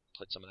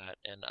played some of that,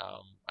 and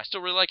I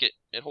still really like it.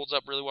 It holds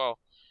up really well.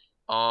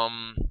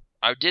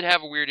 I did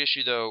have a weird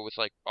issue though with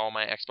like all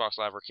my Xbox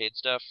Live Arcade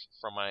stuff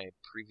from my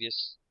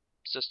previous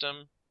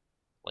system.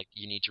 Like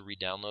you need to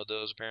re-download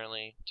those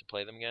apparently to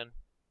play them again.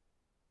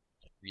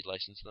 Like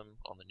relicense them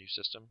on the new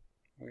system.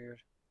 Weird.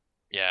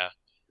 Yeah.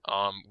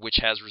 Which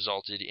has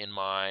resulted in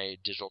my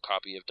digital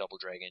copy of Double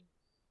Dragon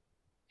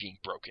being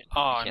broken.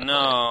 Oh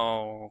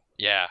no.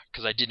 Yeah,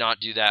 because I did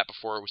not do that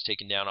before it was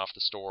taken down off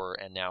the store,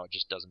 and now it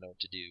just doesn't know what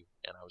to do,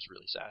 and I was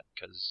really sad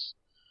because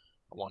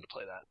I wanted to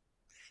play that.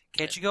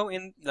 Can't you go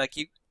in like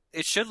you?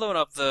 It should load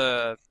up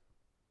the.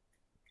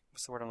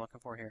 What's the word I'm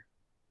looking for here?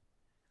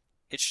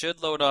 It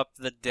should load up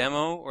the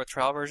demo or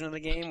trial version of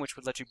the game, which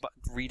would let you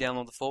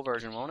re-download the full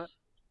version, won't it?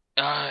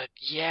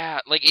 Yeah,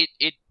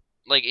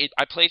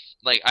 I play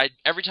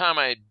every time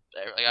I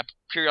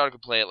periodically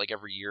play it like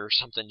every year or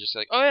something, just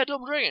like, oh yeah,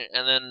 Double Dragon,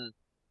 and then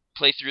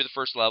play through the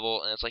first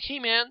level, and it's like, hey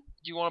man,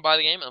 do you want to buy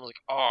the game? And I'm like,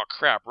 oh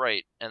crap,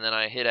 right, and then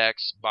I hit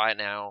X, buy it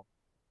now,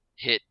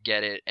 hit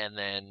get it, and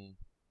then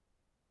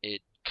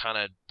it kind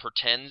of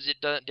pretends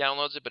it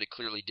downloads it, but it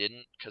clearly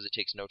didn't because it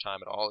takes no time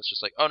at all. It's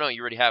just like, oh no,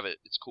 you already have it,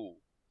 it's cool,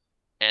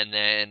 and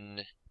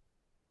then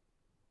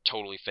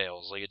totally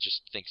fails. Like it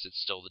just thinks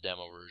it's still the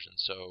demo version.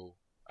 So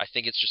I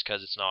think it's just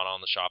because it's not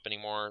on the shop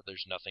anymore.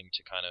 There's nothing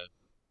to kind of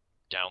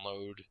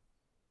download.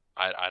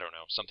 I don't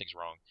know. Something's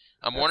wrong.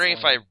 I'm wondering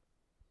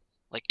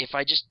if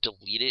I just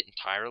delete it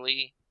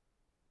entirely,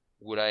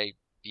 would I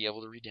be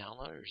able to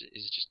re-download it, or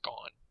is it just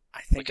gone?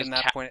 I think at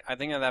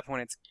that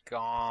point it's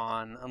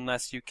gone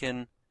unless you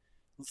can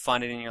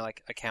find it in your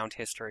like account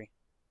history.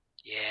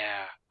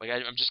 Yeah, like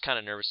I'm just kind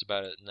of nervous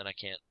about it, and then I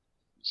can't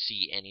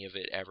see any of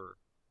it ever.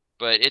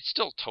 But it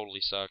still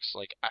totally sucks.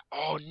 Like,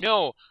 oh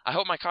no! I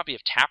hope my copy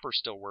of Tapper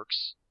still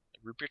works.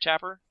 Root Beer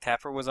Tapper.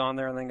 Tapper was on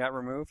there and then got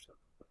removed.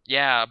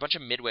 Yeah, a bunch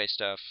of Midway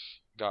stuff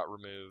got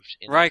removed.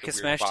 Right, because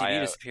Smash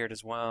TV disappeared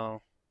as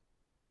well.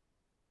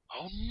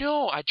 Oh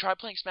no! I tried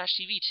playing Smash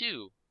TV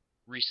too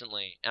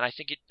recently, and I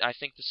think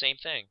the same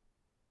thing.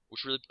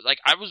 Which really, like,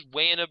 I was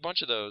way in a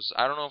bunch of those.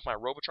 I don't know if my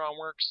Robotron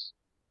works.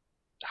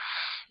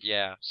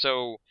 Yeah.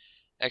 So,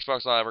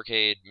 Xbox Live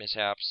Arcade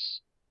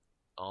mishaps.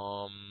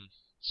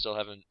 Still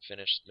haven't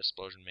finished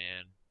Missplosion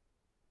Man.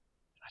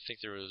 I think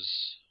there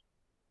was.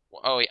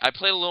 Oh, I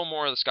played a little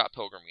more of the Scott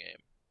Pilgrim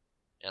game,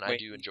 and I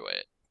do enjoy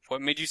it.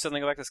 What made you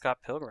suddenly go back to Scott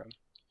Pilgrim?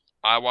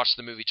 I watched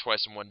the movie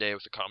twice in one day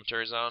with the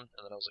commentaries on,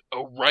 and then I was like,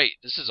 "Oh right,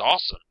 this is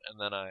awesome!" And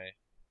then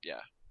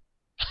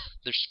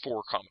there's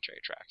 4 commentary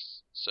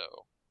tracks, so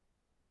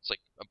it's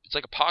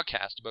like a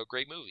podcast about a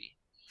great movie.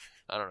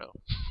 I don't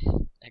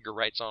know. Edgar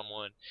Wright's on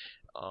one.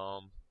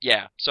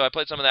 Yeah, so I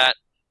played some of that.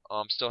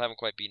 Still haven't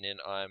quite beaten it.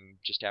 I'm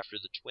just after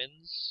the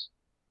twins.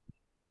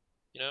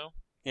 You know?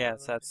 Yeah,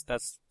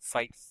 that's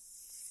fight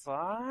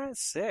 5,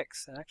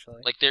 6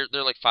 actually. Like they're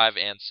like 5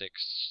 and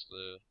 6.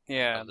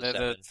 They're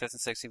the 5th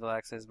and 6th evil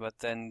axes, but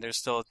then there's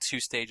still 2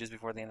 stages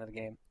before the end of the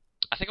game.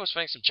 I think I was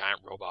fighting some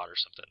giant robot or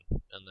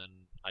something, and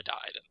then I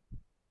died and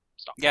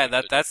stopped. Yeah,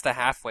 that's the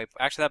halfway.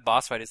 Actually, that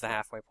boss fight is the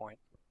halfway point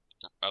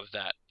of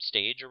that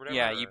stage or whatever.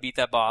 Yeah, you beat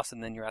that boss,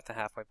 and then you're at the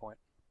halfway point.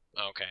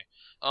 Okay.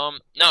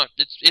 No,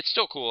 it's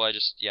still cool. I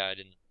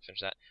didn't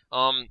finish that.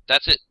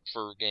 That's it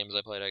for games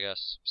I played, I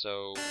guess.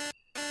 So,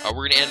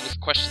 we're gonna end with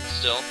questions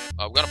still.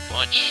 We got a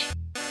bunch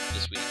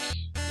this week,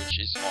 which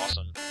is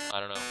awesome. I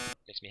don't know,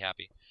 makes me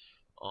happy.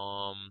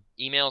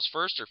 Emails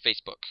first or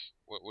Facebook?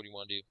 What do you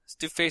want to do? Let's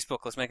do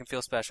Facebook. Let's make them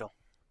feel special.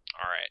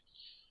 All right.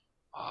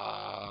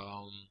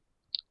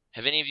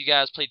 Have any of you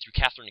guys played through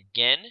Catherine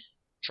again?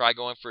 Try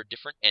going for a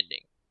different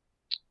ending.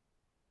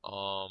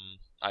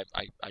 I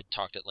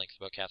talked at length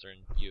about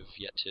Catherine. You've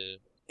yet to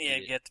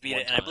beat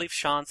it, and I believe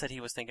Sean said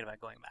he was thinking about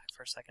going back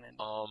for a second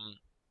ending.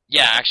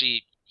 Yeah,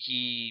 actually,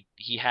 he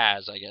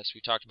has, I guess.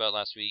 We talked about it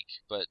last week,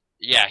 but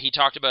yeah, he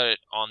talked about it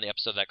on the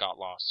episode that got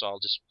lost, so I'll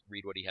just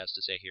read what he has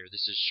to say here.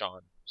 This is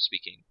Sean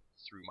speaking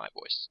through my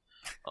voice.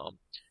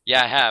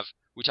 Yeah, I have.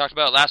 we talked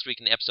about last week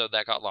in the episode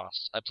that got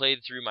lost. I played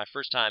through my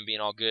first time being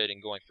all good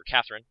and going for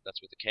Catherine.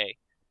 That's with a K.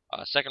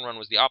 Second run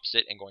was the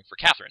opposite and going for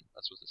Catherine.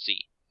 That's with a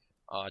C.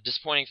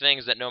 Disappointing thing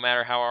is that no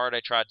matter how hard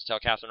I tried to tell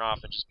Catherine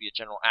off and just be a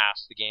general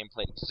ass, the game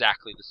played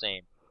exactly the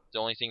same. The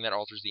only thing that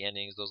alters the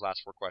ending is those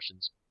last 4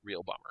 questions.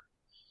 Real bummer.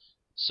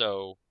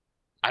 So,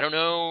 I don't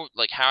know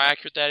like how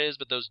accurate that is,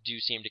 but those do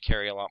seem to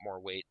carry a lot more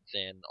weight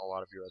than a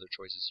lot of your other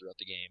choices throughout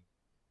the game.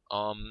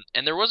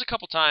 And there was a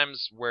couple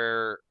times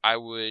where I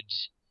would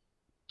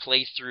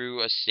play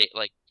through a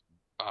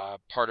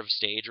part of a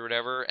stage or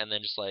whatever, and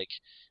then just like,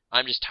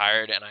 I'm just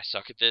tired and I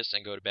suck at this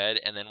and go to bed,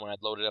 and then when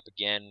I'd load it up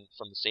again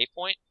from the save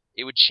point,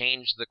 it would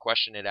change the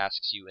question it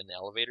asks you in the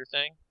elevator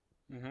thing.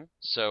 Mm-hmm.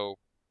 So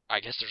I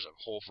guess there's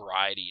a whole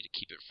variety to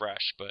keep it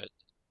fresh, but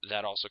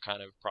that also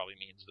kind of probably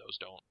means those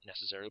don't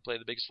necessarily play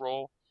the biggest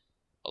role,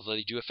 although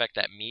they do affect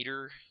that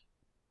meter.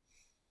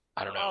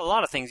 I don't know. A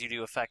lot of things you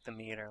do affect the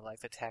meter, like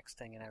the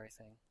texting and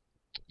everything.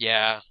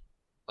 Yeah,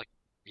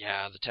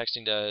 the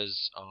texting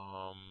does.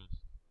 I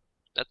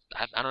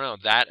don't know.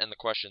 That and the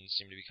questions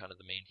seem to be kind of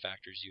the main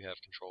factors you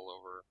have control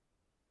over.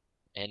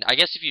 And I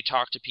guess if you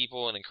talk to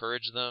people and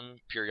encourage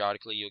them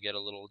periodically, you'll get a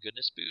little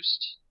goodness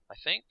boost. I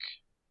think.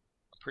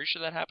 I'm pretty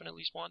sure that happened at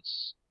least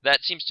once.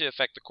 That seems to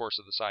affect the course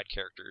of the side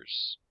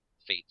characters'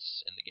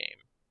 fates in the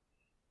game.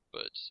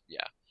 But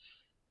yeah.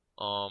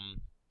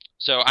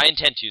 So I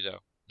intend to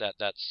though.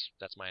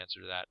 That's my answer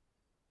to that.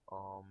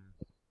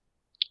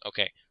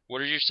 Okay.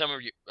 What are some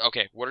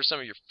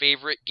of your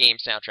favorite game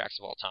soundtracks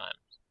of all time?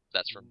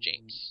 That's from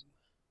James.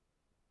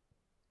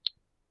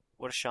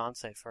 What does Sean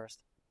say first?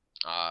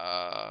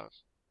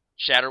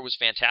 Shatter was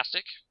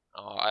fantastic.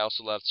 I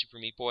also loved Super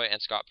Meat Boy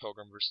and Scott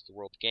Pilgrim vs. the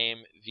World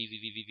game.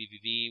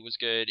 VVVVVV was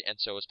good, and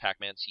so was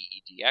Pac-Man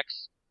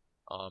CEDX.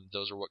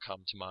 Those are what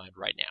come to mind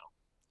right now.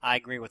 I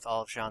agree with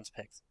all of Sean's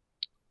picks.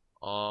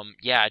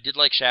 Yeah, I did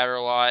like Shatter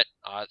a lot.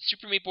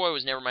 Super Meat Boy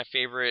was never my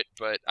favorite,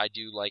 but I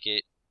do like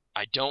it.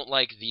 I don't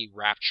like the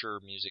Rapture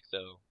music,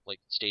 though. Like,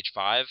 Stage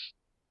 5.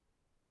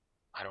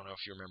 I don't know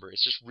if you remember.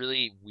 It's just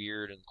really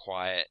weird and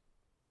quiet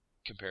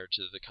compared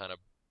to the kind of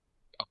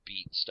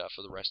upbeat stuff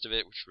of the rest of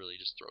it, which really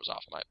just throws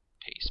off my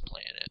pace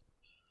playing it.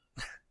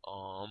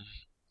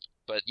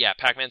 But yeah,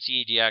 Pac-Man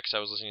CEDX, I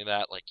was listening to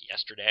that, like,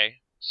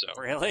 yesterday. So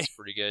really? It's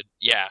pretty good.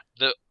 Yeah,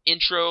 the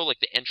intro, like,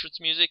 the entrance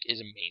music is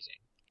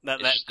amazing. That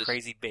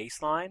crazy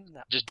bass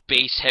line? Just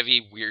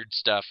bass-heavy, weird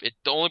stuff.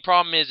 The only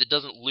problem is it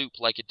doesn't loop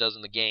like it does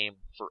in the game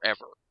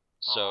forever.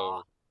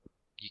 So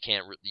you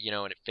can't,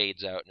 and it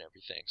fades out and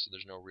everything. So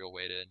there's no real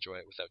way to enjoy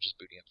it without just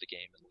booting up the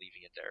game and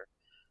leaving it there.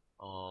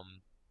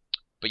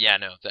 But yeah,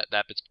 no,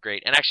 that bit's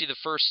great. And actually, the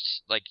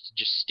first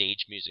just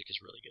stage music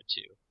is really good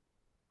too.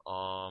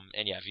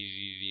 And yeah,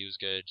 VVVV was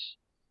good.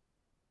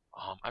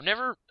 I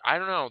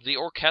don't know, the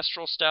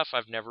orchestral stuff.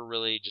 I've never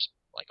really just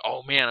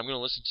oh man, I'm gonna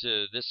listen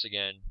to this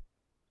again.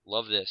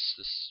 Love this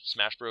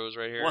Smash Bros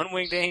right here.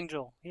 One-Winged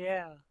Angel,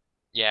 yeah.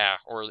 Yeah,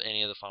 or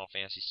any of the Final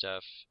Fantasy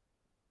stuff.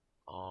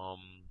 Yeah,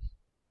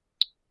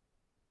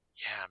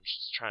 I'm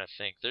just trying to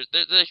think. There's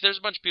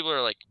a bunch of people who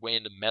are way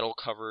into metal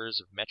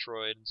covers of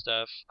Metroid and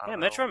stuff. Yeah,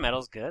 Metroid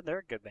Metal's good. They're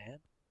a good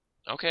band.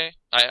 Okay,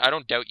 I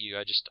don't doubt you.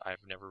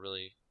 I've never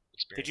really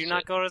experienced it. Did you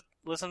not go to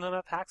listen to them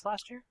at PAX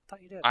last year? I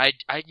thought you did. I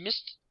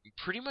missed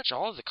pretty much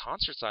all of the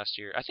concerts last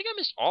year. I think I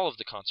missed all of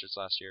the concerts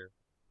last year.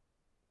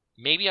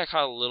 Maybe I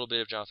caught a little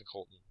bit of Jonathan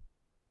Colton.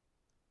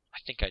 I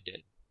think I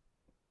did,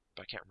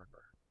 but I can't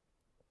remember.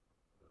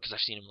 Because I've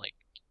seen him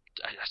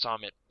I saw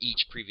him at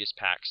each previous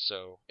PAX,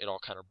 so it all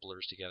kind of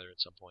blurs together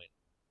at some point.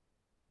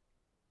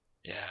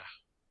 Yeah.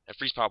 And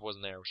Freeze Pop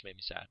wasn't there, which made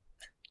me sad.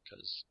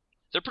 Because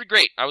they're pretty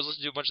great. I was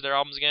listening to a bunch of their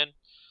albums again.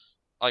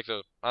 I like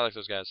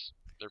those guys.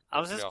 I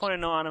was disappointed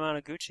no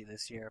Anamanaguchi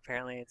this year.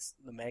 Apparently it's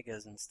the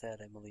Megas instead,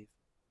 I believe.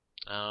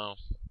 Oh.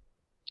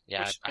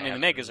 Yeah. I mean, the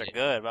Megas are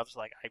good, but I was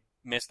I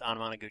missed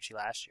Anamanaguchi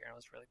last year, and I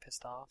was really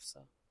pissed off,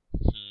 so.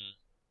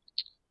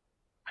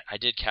 I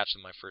did catch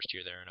them my first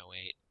year there in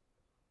 2008.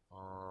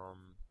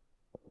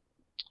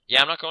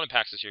 Yeah, I'm not going to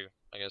PAX this year.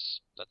 I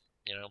guess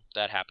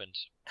that happened.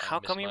 How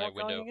come you weren't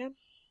going again?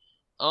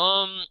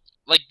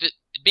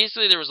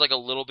 Basically there was a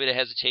little bit of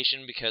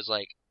hesitation because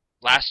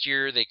last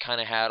year they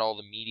kind of had all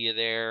the media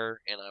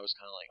there, and I was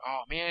kind of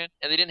oh man,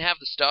 and they didn't have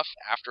the stuff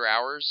after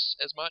hours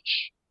as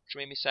much, which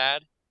made me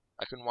sad.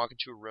 I couldn't walk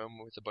into a room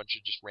with a bunch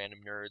of just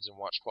random nerds and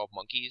watch 12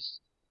 Monkeys,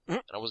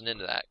 and I wasn't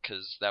into that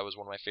because that was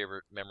one of my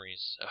favorite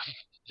memories of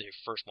the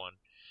first one.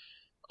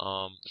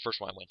 The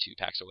first one I went to,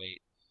 PAX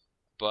 08.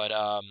 But,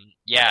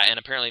 yeah, and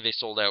apparently they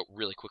sold out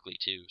really quickly,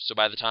 too. So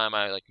by the time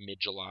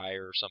mid-July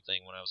or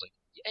something, when I was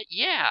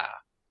yeah,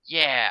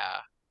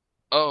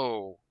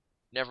 oh,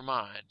 never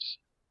mind,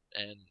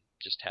 and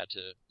just had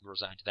to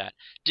resign to that.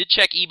 Did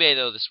check eBay,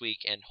 though, this week,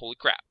 and holy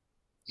crap,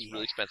 it's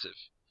really expensive.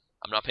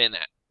 I'm not paying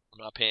that. I'm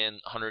not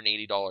paying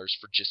 $180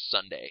 for just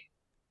Sunday.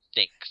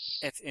 Thanks.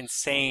 It's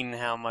insane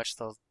how much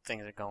those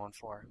things are going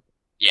for.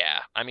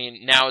 Yeah, I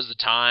mean, now is the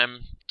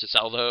time to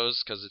sell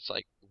those, because it's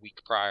the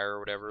week prior or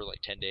whatever,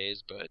 10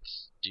 days, but,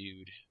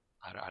 dude,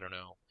 I don't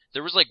know.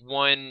 There was like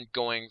one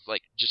going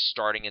like just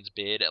starting its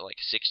bid at like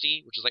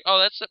 60, which is like, oh,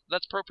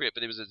 that's appropriate,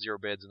 but it was at 0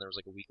 bids and there was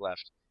like a week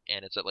left,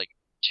 and it's at like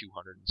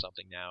 200 and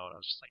something now, and I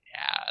was just like,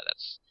 yeah,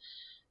 that's,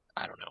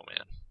 I don't know,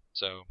 man.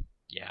 So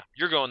yeah,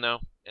 you're going though,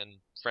 and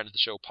friend of the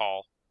show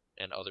Paul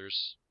and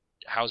others.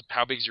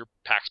 How big's your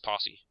PAX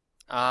posse?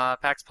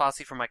 PAX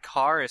Posse for my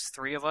car is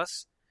 3 of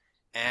us,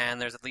 and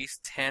there's at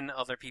least 10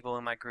 other people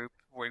in my group.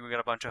 We got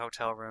a bunch of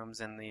hotel rooms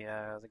in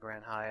the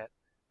Grand Hyatt.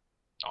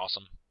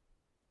 Awesome.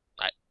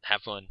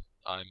 Have fun.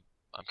 I'm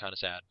kind of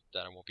sad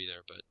that I won't be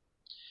there, but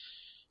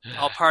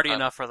I'll party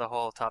enough for the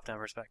whole top-down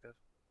perspective.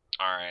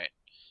 all right.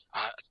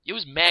 It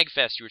was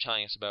MagFest you were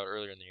telling us about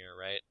earlier in the year,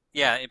 right?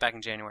 Yeah, back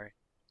in January.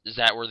 Is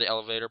that where the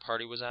elevator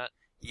party was at?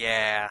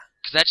 Yeah.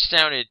 Because that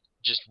sounded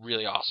just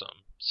really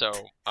awesome. So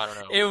I don't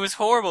know. It was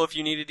horrible if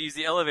you needed to use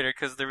the elevator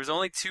because there was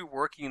only 2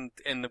 working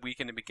in the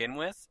weekend to begin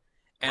with,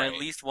 and Right. at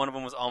least one of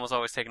them was almost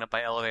always taken up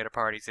by elevator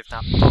parties, if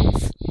not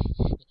both.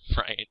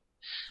 Right.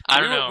 I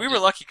don't know. We were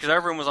lucky because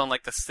our room was on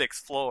like the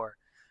 6th floor,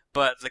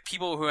 but the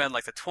people who had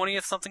like the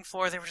 20th something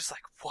floor, they were just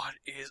like, "What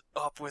is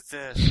up with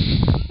this?"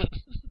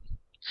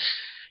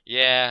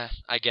 Yeah,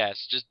 I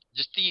guess. Just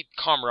the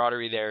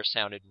camaraderie there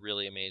sounded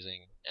really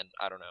amazing, and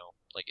I don't know,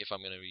 like if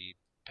I'm gonna be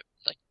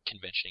like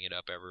conventioning it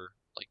up ever,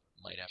 like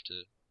might have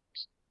to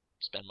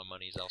spend my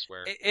monies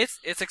elsewhere.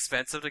 It's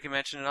expensive to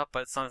convention it up,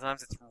 but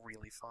sometimes it's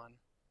really fun.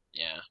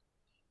 Yeah.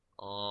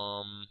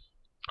 All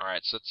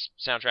right, so that's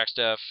soundtrack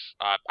stuff.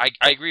 I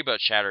agree about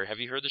Shatter. Have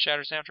you heard the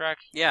Shatter soundtrack?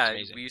 Yeah, It's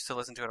amazing. we used to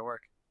listen to it at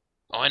work.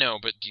 Oh, I know,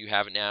 but do you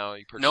have it now?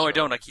 You purchased No, I it?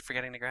 don't. I keep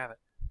forgetting to grab it.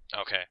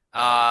 Okay.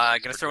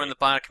 Gonna throw in the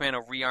Bionic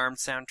Commando Rearmed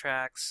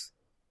soundtracks.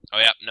 Oh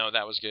yeah, no,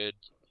 that was good.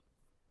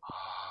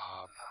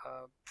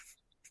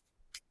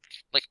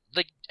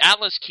 Like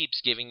Atlas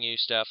keeps giving you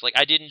stuff. Like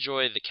I did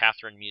enjoy the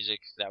Catherine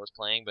music that was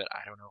playing, but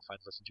I don't know if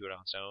I'd listen to it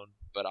on its own.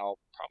 But I'll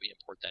probably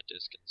import that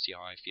disc and see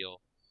how I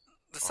feel.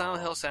 The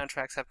Silent Hill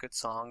soundtracks have good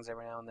songs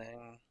every now and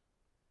then.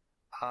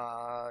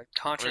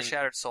 Contra I mean-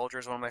 Shattered Soldier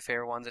is one of my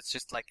favorite ones. It's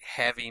just like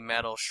heavy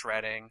metal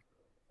shredding.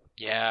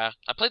 Yeah,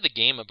 I played the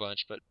game a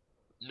bunch, but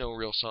no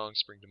real songs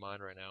spring to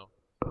mind right now.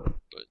 But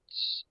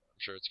I'm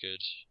sure it's good.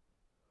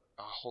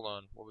 Hold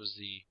on, what was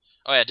the?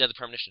 Oh yeah, Deadly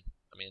Premonition.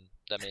 I mean,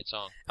 that made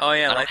song. Oh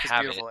yeah, I don't Life is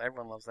have Beautiful.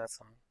 Everyone loves that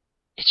song.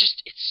 It's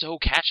so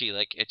catchy.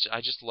 Like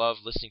I just love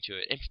listening to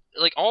it. And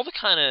like all the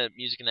kind of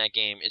music in that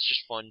game, it's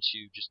just fun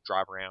to just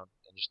drive around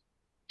and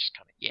just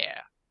kind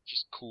of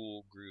just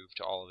cool groove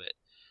to all of it.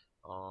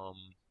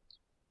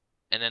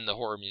 And then the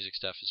horror music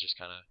stuff is just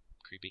kind of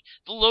creepy.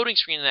 The loading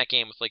screen in that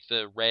game with like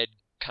the red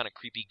kind of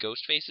creepy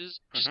ghost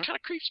faces just kind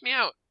of creeps me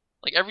out.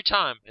 Like every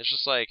time, it's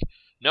just like,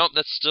 nope,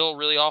 that's still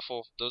really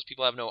awful. Those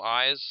people have no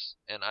eyes,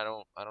 and I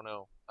don't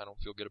know. I don't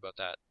feel good about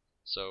that.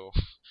 So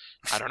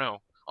I don't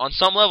know. On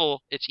some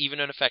level, it's even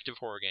an effective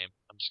horror game.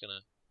 I'm just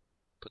gonna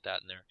put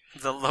that in there.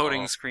 The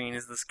loading screen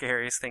is the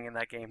scariest thing in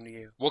that game to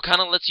you. Well,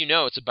 kind of lets you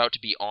know it's about to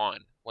be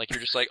on. Like you're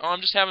just like, oh,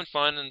 I'm just having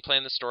fun and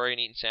playing the story and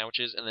eating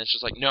sandwiches, and then it's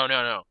just like, no.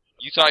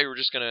 You thought you were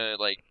just gonna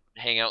like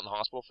hang out in the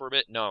hospital for a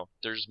bit? No,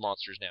 there's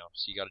monsters now,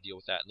 so you got to deal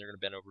with that, and they're gonna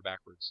bend over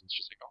backwards, and it's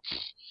just like, oh,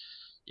 pfft.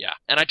 Yeah.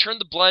 And I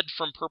turned the blood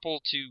from purple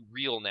to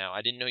real now.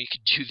 I didn't know you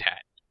could do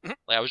that.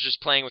 Like I was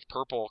just playing with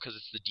purple because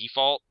it's the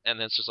default, and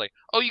then it's just like,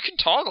 oh, you can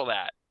toggle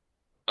that.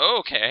 Oh,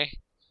 okay.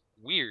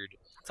 Weird.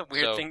 It's a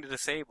weird thing to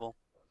disable.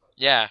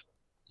 Yeah.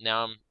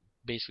 Now I'm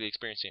basically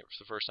experiencing it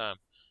for the first time.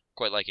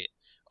 Quite like it.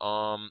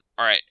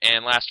 Alright,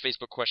 and last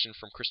Facebook question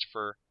from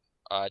Christopher.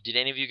 Did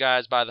any of you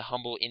guys buy the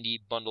Humble Indie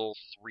Bundle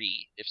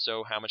 3? If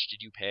so, how much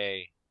did you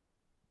pay?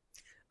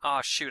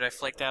 Oh shoot, I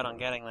flaked out on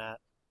getting that.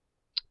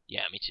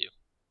 Yeah, me too.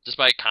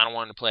 Despite kind of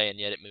wanting to play, and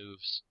yet it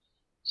moves.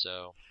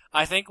 So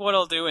I think what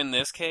I'll do in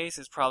this case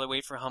is probably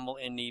wait for Humble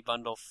Indie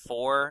Bundle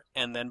 4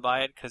 and then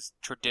buy it, because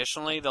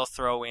traditionally they'll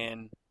throw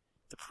in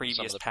the previous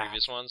some of the pack.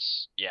 previous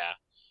ones, yeah.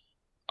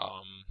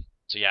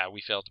 So yeah,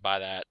 we failed to buy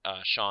that.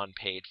 Sean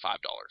paid $5,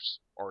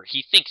 or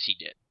he thinks he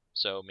did.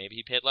 So maybe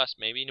he paid less,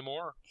 maybe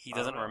more. He I don't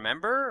doesn't know.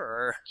 remember,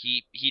 or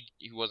He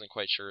wasn't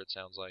quite sure. It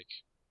sounds like,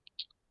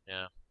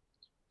 yeah.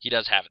 He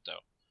does have it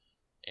though,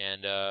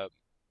 and the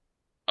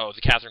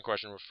Catherine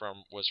question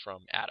was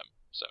from Adam.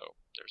 So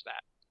there's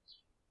that.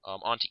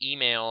 On to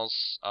emails.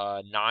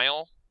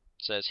 Niall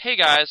says, "Hey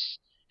guys,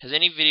 has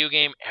any video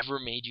game ever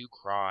made you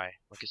cry?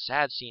 Like a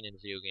sad scene in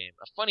a video game,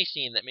 a funny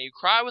scene that made you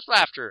cry with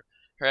laughter,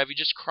 or have you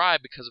just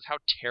cried because of how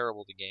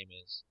terrible the game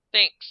is?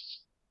 Thanks."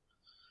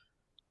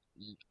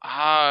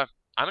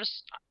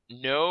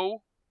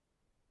 No,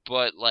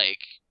 but like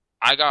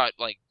I got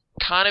like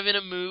kind of in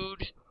a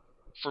mood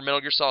for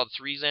Metal Gear Solid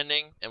 3's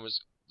ending, and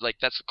was like,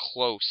 that's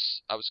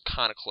close. I was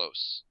kind of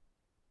close,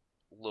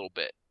 a little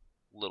bit.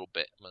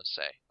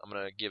 I'm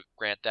gonna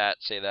grant that,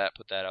 say that,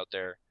 put that out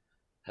there.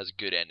 Has a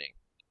good ending,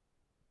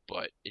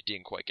 but it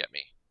didn't quite get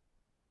me.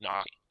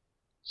 Not me.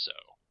 So,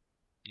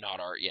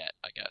 not art yet,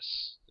 I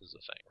guess, is the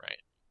thing, right?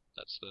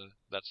 That's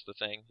the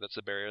thing. That's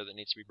the barrier that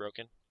needs to be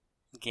broken.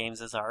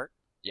 games is art.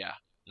 Yeah.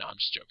 No, I'm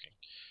just joking.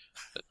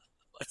 But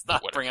Let's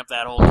not whatever. bring up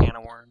that old can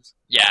of worms.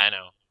 Yeah, I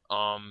know.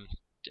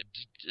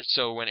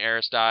 So when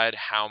Eris died,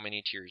 how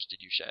many tears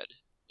did you shed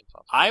in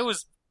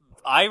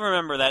I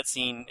remember that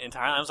scene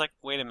entirely. I was like,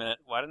 wait a minute,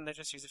 why didn't they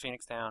just use the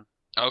Phoenix Down?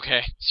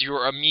 Okay, so you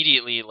were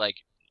immediately like,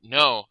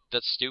 no,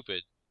 that's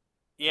stupid.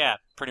 Yeah,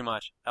 pretty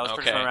much. That was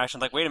pretty much Okay. my reaction.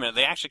 Like, wait a minute,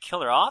 they actually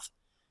killed her off?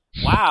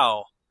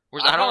 Wow.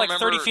 Whereas I I got don't like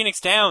remember. 30 Phoenix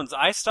Downs.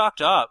 I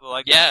stocked up.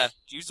 Like, Yeah,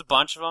 use a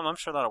bunch of them. I'm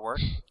sure that'll work.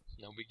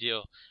 no big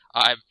deal.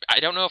 I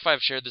don't know if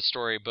I've shared this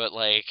story, but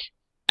like,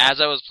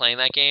 as I was playing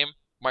that game,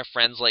 my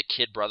friend's like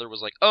kid brother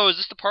was like, "Oh, is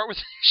this the part where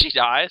she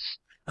dies?"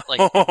 Like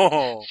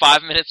Oh.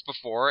 5 minutes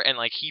before, and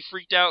like he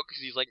freaked out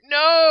because he's like,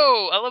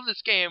 "No, I love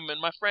this game,"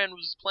 and my friend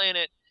was playing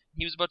it.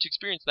 He was about to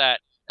experience that,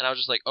 and I was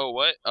just like, "Oh,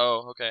 what?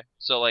 Oh, okay."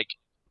 So like,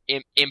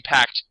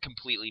 impact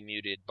completely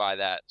muted by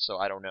that, so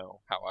I don't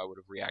know how I would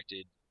have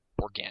reacted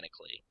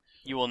organically.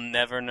 You will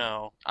never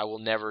know. I will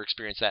never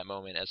experience that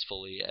moment as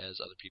fully as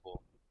other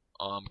people.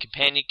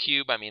 Companion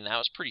Cube, I mean, that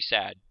was pretty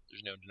sad.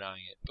 There's no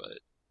denying it, but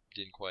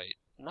didn't quite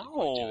do it.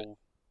 No.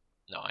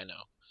 No, I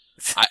know.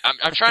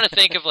 I'm trying to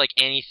think of like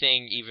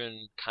anything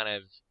even kind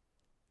of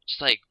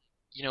just like,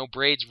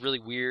 Braid's really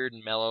weird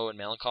and mellow and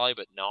melancholy,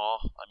 but no,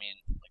 I mean,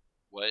 like,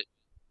 what?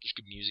 There's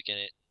good music in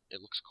it.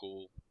 It looks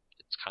cool.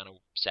 It's kind of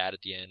sad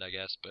at the end, I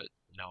guess, but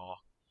no.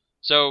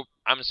 So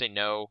I'm gonna say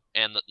no,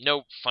 and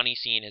no funny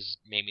scene has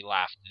made me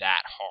laugh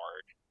that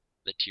hard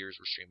that tears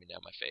were streaming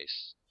down my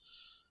face.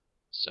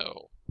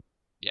 So,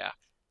 yeah,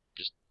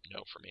 just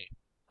no for me.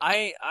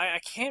 I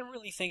can't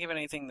really think of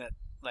anything that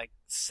like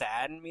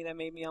saddened me that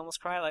made me almost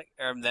cry, like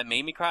or that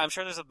made me cry. I'm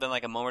sure there's been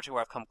like a moment or two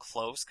where I've come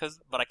close,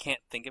 but I can't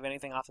think of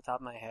anything off the top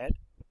of my head.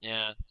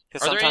 Yeah.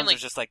 Because Are there any, sometimes like-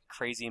 there's just like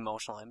crazy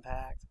emotional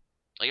impact.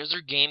 Like, is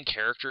there game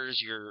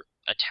characters you're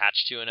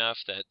attached to enough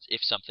that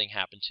if something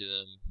happened to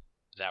them,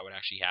 that would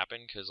actually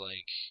happen? Because,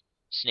 like,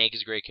 Snake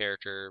is a great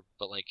character,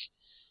 but, like,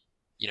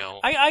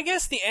 I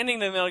guess the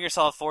ending of Metal Gear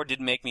Solid 4 did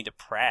make me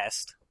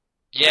depressed.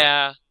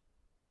 yeah.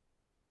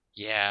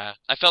 Yeah.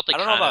 I felt like I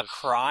don't know kind about of,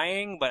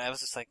 crying, but I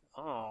was just like,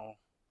 oh,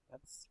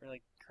 that's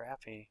really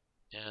crappy.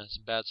 yeah,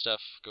 some bad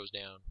stuff goes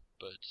down,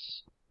 but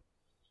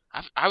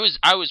I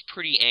was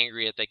pretty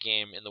angry at that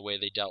game in the way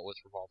they dealt with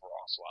Revolver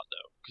Ocelot,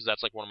 though, because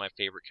that's like one of my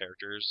favorite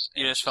characters.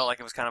 You and just felt like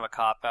it was kind of a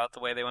cop out the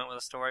way they went with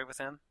the story with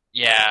him.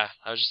 yeah,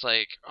 I was just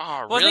like,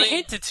 oh, Well, really? they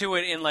hinted to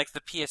it in like the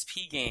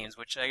PSP games,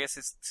 which I guess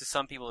is to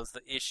some people is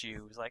the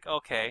issue. It's like,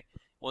 okay, it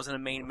wasn't a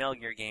main Metal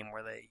Gear game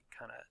where they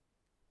kind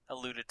of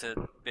alluded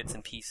to bits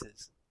and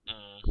pieces.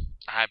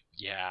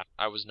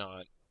 I was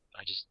not.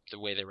 The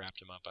way they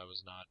wrapped him up, I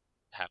was not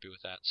happy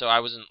with that. So I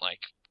wasn't like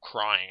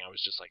crying. I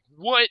was just like,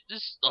 what?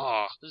 This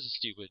is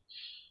stupid.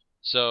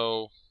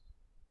 So,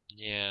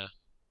 yeah.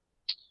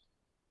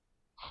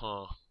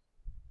 Huh.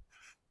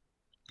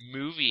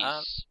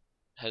 Movies.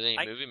 Has any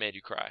movie made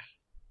you cry?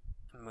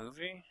 A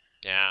movie?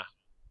 Yeah.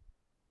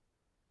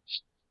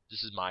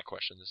 This is my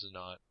question. This is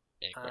not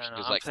any I question. don't know.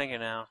 'Cause, I'm like, thinking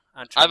now.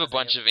 I have a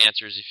bunch of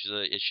answers if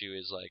the issue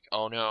is like,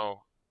 oh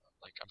no,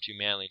 like I'm too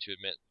manly to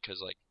admit,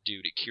 because like,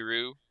 dude,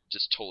 Ikiru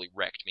just totally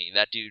wrecked me.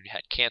 That dude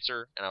had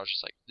cancer, and I was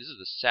just like, this is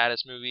the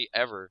saddest movie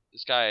ever.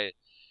 This guy,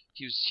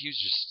 he was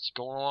just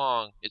going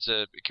along. It's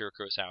a Akira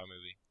Kurosawa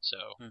movie, so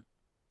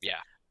yeah.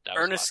 That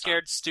was Ernest last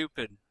Scared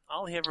Stupid.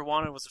 All he ever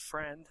wanted was a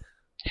friend.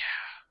 time.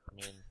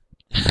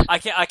 Yeah, I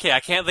mean, I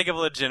can't think of a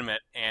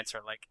legitimate answer.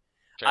 Like,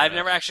 fair I've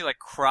enough. never actually like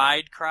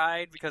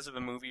cried because of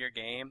a movie or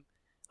game,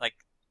 like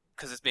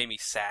because it's made me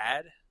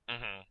sad.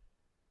 Mhm.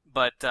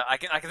 But I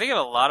can think of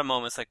a lot of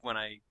moments like when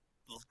I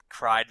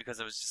cried because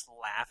I was just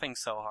laughing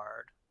so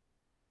hard.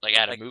 Like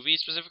at like- a movie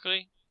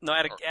specifically. No,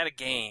 at a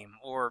game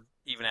or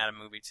even at a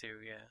movie too.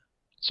 Yeah.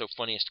 So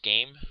funniest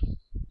game.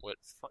 What?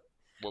 It's fun.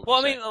 What would Well, I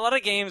you mean, say? a lot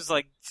of games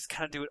like just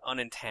kind of do it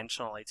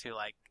unintentionally too,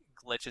 like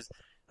glitches.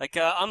 Like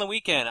on the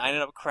weekend, I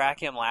ended up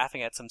cracking up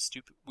laughing at some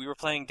stupid. We were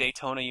playing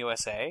Daytona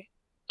USA.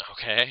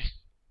 Okay.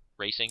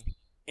 Racing.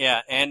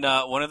 Yeah, and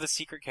one of the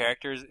secret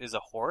characters is a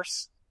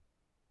horse.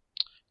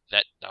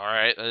 All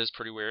right. That is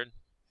pretty weird.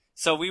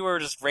 So we were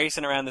just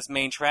racing around this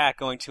main track,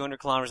 going 200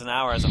 kilometers an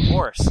hour as a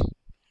horse.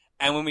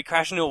 And when we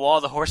crashed into a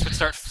wall, the horse would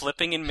start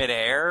flipping in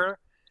midair,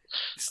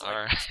 just, like,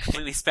 All right.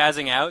 completely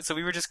spazzing out. So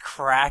we were just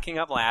cracking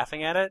up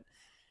laughing at it.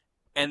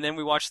 And then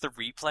we watched the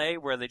replay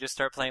where they just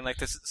start playing like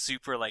this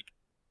super like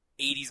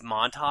 80s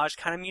montage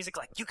kind of music,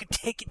 like you could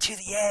take it to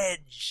the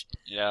edge.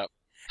 Yeah.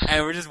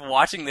 And we're just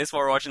watching this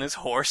while we're watching this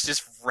horse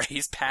just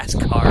race past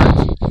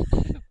cars.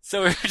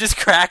 So we were just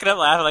cracking up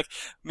laughing like,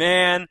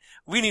 man,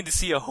 we need to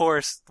see a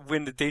horse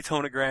win the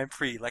Daytona Grand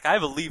Prix. Like, I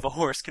believe a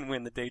horse can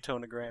win the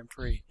Daytona Grand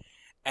Prix.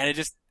 And it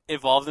just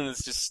evolved into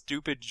this just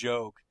stupid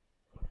joke.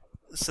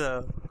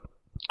 So,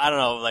 I don't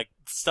know, like,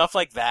 stuff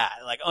like that.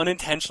 Like,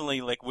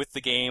 unintentionally, like, with the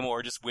game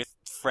or just with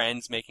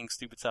friends making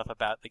stupid stuff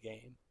about the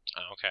game.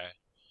 Oh, okay.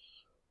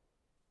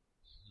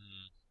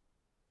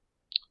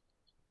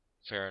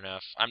 Fair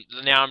enough. I'm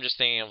just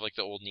thinking of like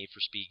the old Need for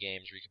Speed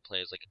games where you can play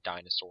as like a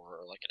dinosaur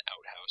or like an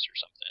outhouse or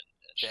something.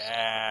 It's just, like,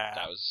 Yeah.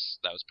 that was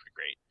pretty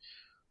great.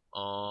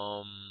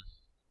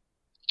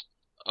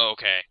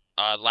 Okay.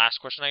 Last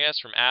question, I guess,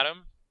 from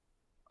Adam.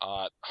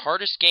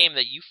 Hardest game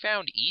that you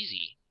found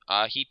easy.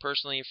 He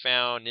personally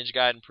found Ninja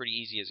Gaiden pretty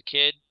easy as a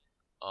kid.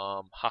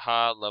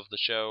 Haha, love the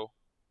show.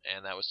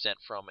 and that was sent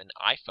from an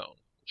iPhone,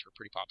 which were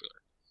pretty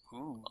popular.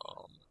 Ooh.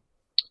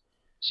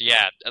 So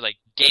yeah, like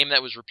game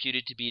that was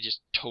reputed to be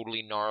just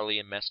totally gnarly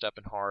and messed up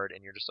and hard,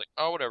 and you're just like,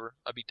 oh whatever,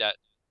 I beat that.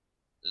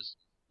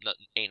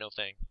 Ain't no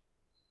thing.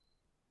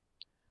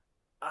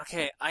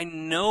 Okay, I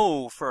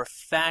know for a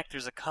fact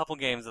there's a couple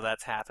games that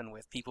that's happened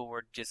with. People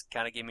were just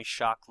kind of giving me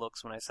shocked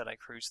looks when I said I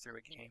cruised through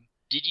a game.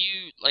 Did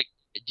you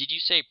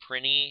say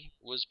Prinny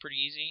was pretty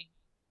easy?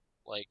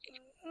 Like,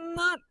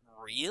 Not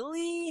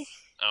really.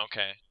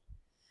 okay.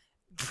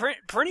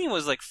 Printing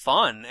was like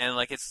fun and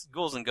like it's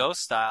Ghouls and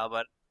Ghosts style,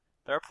 but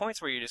there are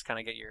points where you just kind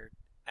of get your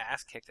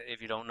ass kicked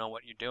if you don't know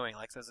what you're doing.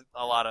 Like there's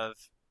a lot of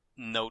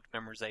note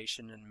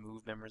memorization and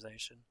move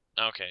memorization.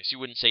 Okay, so you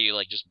wouldn't say you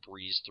like just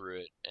breezed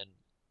through it and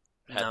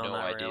had no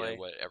idea really.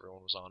 what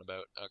everyone was on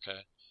about.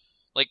 Okay.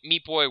 Like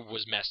Meat Boy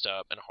was messed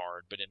up and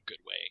hard, but in a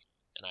good way,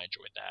 and I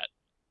enjoyed that.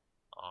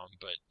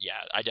 But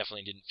yeah, I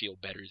definitely didn't feel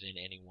better than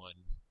anyone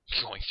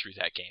going through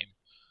that game.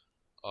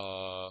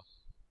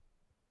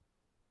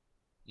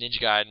 Ninja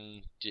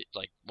Gaiden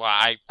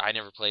I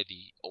never played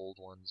the old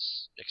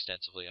ones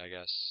extensively, I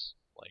guess.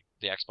 Like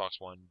the Xbox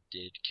One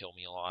did kill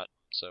me a lot,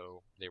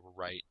 so they were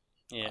right.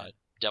 Yeah.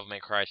 Devil May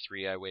Cry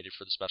 3, I waited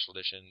for the special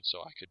edition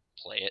so I could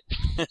play it.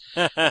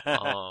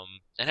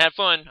 And had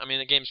fun. I mean,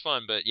 the game's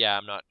fun, but yeah,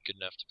 I'm not good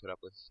enough to put up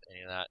with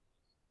any of that.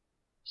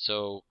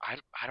 So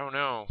I don't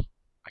know.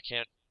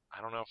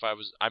 I don't know if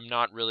I'm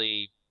not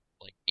really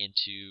like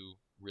into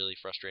really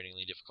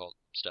frustratingly difficult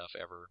stuff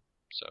ever.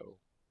 So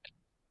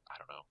I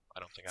don't know. I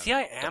don't think See,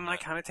 I am. I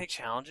kind of take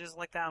challenges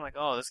like that. I'm like,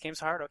 oh, this game's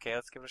hard. Okay,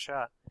 let's give it a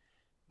shot.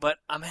 But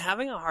I'm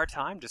having a hard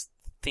time just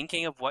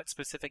thinking of what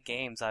specific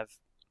games I've.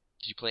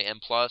 Did you play M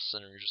Plus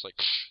and you're just like,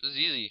 this is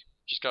easy?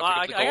 Just got Well, pick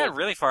up I the gold. got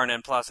really far in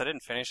N Plus. I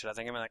didn't finish it. I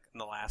think I'm like in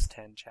the last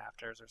 10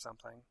 chapters or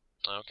something.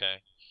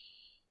 Okay.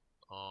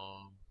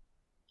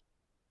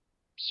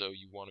 So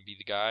you want to be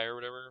the guy or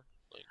whatever?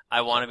 Like,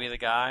 I want to be the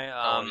guy.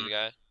 I want to be the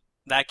guy.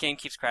 That game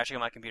keeps crashing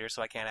on my computer,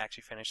 so I can't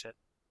actually finish it.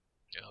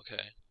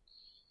 Okay.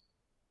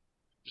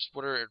 Just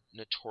what are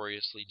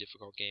notoriously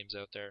difficult games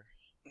out there?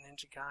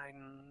 Ninja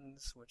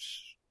Gaidens,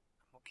 which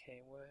I'm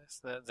okay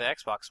with. The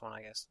Xbox one,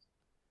 I guess,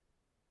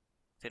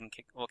 didn't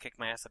kick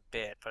my ass a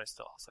bit, but I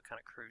still also kind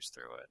of cruised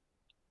through it.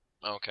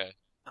 Okay.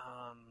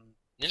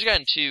 Ninja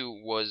Gaiden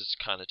 2 was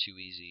kind of too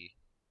easy.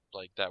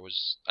 Like that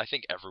was, I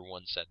think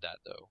everyone said that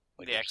though.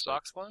 Like the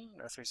Xbox one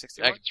or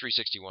 360 one?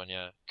 361,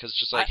 yeah. Because it's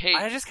just like, hey.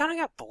 I just kind of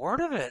got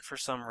bored of it for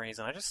some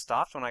reason. I just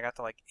stopped when I got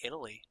to like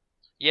Italy.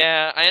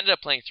 Yeah, I ended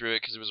up playing through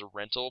it because it was a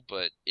rental,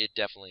 but it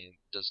definitely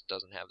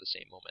doesn't have the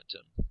same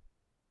momentum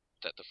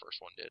that the first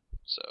one did.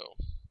 So,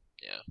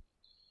 yeah.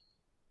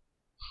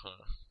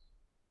 Huh.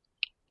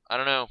 I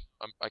don't know.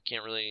 I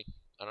can't really.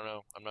 I don't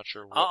know. I'm not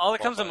sure. All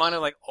that comes to mind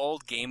are like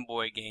old Game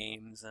Boy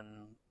games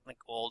and like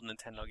old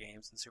Nintendo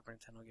games and Super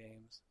Nintendo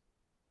games.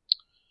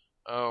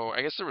 Oh,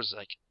 I guess there was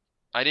like,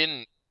 I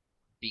didn't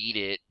beat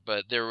it,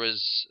 but there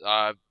was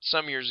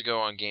some years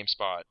ago on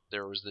GameSpot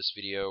there was this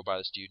video by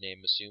this dude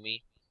named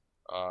Masumi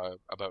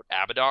about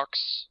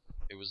Abadox.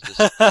 It was this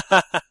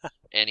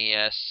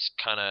NES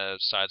kind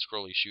of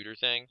side-scrolly shooter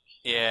thing.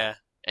 Yeah.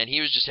 And he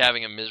was just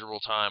having a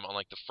miserable time on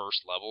like the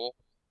first level,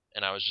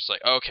 and I was just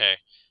like, okay,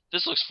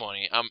 this looks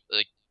funny. I'm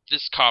like,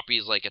 this copy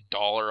is like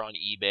 $1 on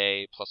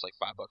eBay plus like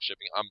 $5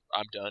 shipping.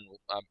 I'm done with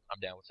I'm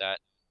down with that.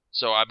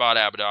 So I bought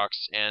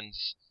Abadox, and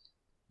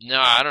no,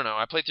 I don't know.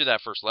 I played through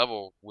that first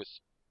level with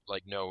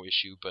like no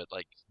issue, but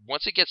like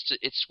once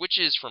it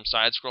switches from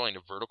side scrolling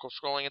to vertical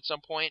scrolling at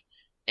some point,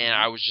 and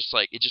I was just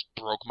like, it just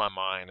broke my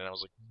mind, and I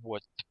was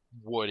like,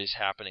 what is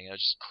happening? I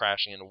was just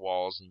crashing into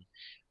walls, and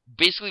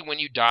basically when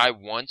you die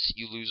once,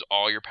 you lose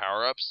all your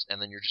power ups,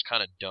 and then you're just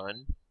kind of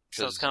done.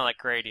 So it's kind of like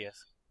Gradius.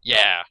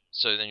 Yeah.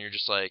 So then you're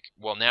just like,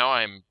 well, now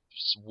I'm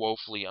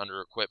woefully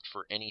under-equipped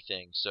for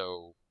anything,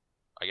 so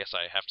I guess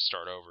I have to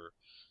start over.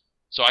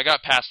 So I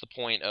got past the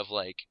point of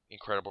like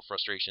incredible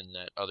frustration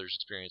that others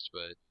experienced,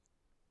 but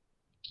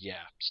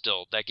yeah,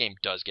 still that game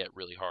does get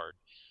really hard.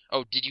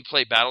 Oh, did you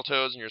play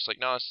Battletoads? And you're just like,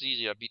 no, it's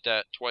easy. I beat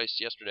that twice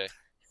yesterday.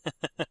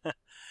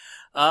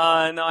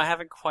 No, I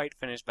haven't quite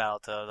finished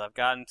Battletoads. I've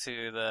gotten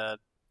to the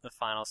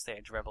final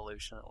stage,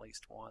 Revolution, at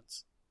least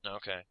once.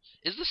 Okay.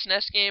 Is the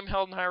SNES game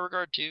held in high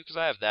regard too? Because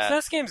I have that.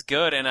 SNES game's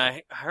good, and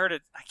I heard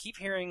it. I keep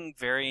hearing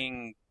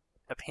varying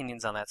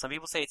opinions on that. Some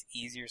people say it's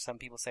easier. Some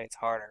people say it's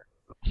harder.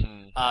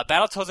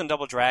 Battletoads and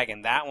Double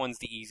Dragon. That one's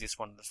the easiest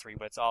one of the three,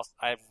 but it's also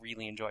I've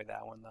really enjoyed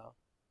that one though.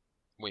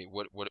 Wait,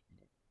 what?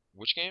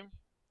 Which game?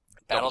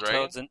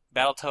 Battletoads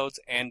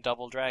and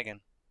Double Dragon.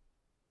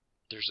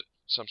 There's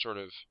some sort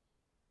of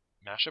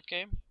mashup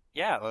game?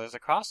 Yeah, there's a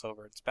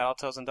crossover. It's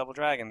Battletoads and Double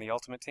Dragon, the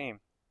Ultimate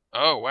Team.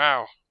 Oh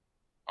wow!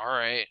 All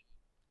right,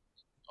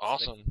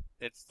 awesome.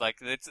 It's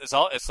like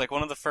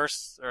one of the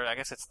first, or I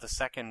guess it's the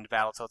second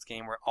Battletoads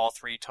game where all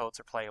three Toads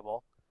are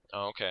playable.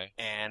 Oh, okay.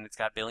 And it's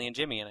got Billy and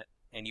Jimmy in it,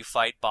 and you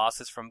fight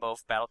bosses from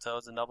both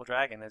Battletoads and Double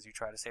Dragon as you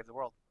try to save the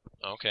world.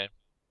 Okay.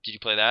 Did you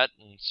play that?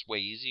 And it's way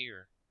easy,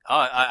 or?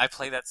 Oh, I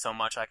play that so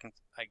much I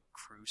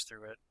cruise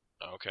through it.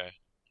 Okay.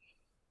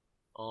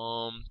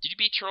 Did you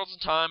beat Turtles in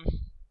Time?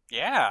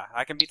 Yeah,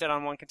 I can beat that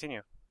on one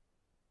continue.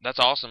 That's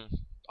awesome.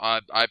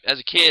 As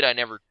a kid, I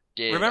never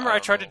did. Remember, I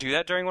tried to know. do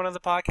that during one of the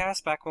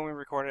podcasts back when we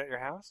recorded at your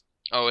house.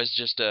 Oh, it's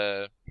just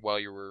while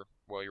you were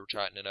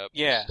chatting it up.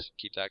 Yeah. Just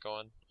keep that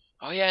going.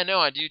 Oh yeah, no,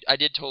 I did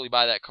totally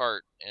buy that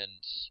cart, and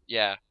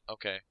yeah,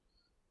 okay.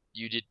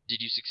 You did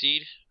you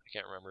succeed? I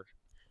can't remember.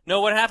 No,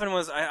 what happened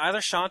was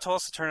either Sean told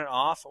us to turn it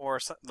off, or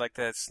like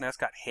the SNES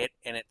got hit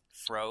and it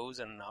froze,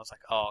 and I was like,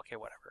 oh, okay,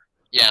 whatever.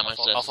 Yeah, my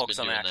I'll SNES focus has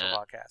on been the doing actual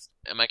that, podcast.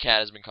 and my cat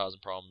has been causing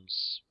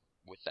problems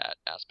with that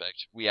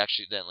aspect. We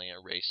accidentally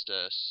erased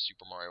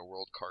Super Mario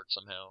World cart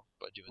somehow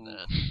by doing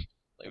that.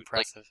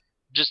 Impressive.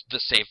 Just the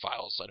save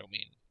files. I don't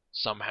mean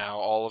somehow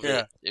all of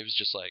Yeah. it. It was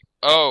just like,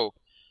 oh,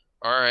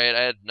 all right.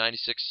 I had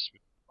 96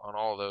 on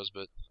all of those,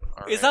 but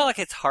all It's right. not like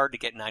it's hard to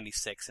get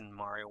 96 in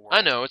Mario World.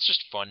 I know, it's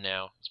just fun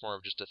now. It's more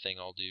of just a thing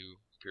I'll do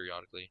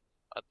periodically.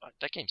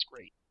 That game's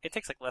great. It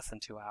takes like less than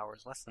 2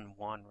 hours, less than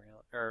one,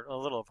 really, or a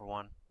little over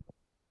one.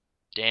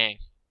 Dang.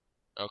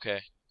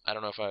 Okay. I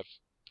don't know if I've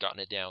gotten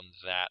it down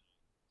that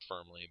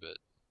firmly, but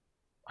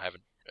I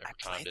haven't ever I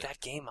timed played it. that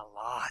game a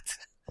lot.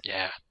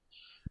 Yeah.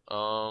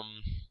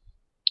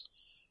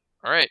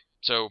 Alright.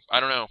 So, I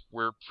don't know.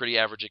 We're pretty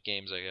average at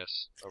games, I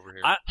guess, over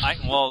here.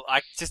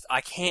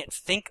 I can't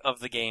think of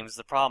the games.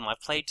 The problem, I've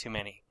played too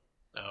many.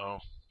 Oh,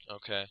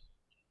 okay.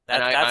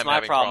 That's I'm my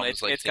having problem.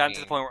 problems, like, It's gotten to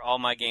the thinking- point where all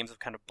my games have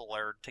kind of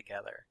blurred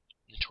together.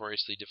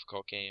 Notoriously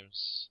difficult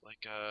games,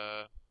 like,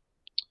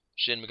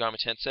 Shin Megami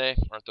Tensei.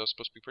 Aren't those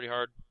supposed to be pretty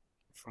hard?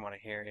 From what I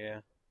hear,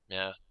 yeah.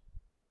 Yeah.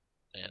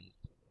 And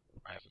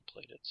I haven't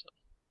played it,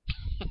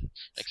 so.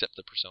 Except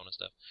the Persona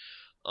stuff.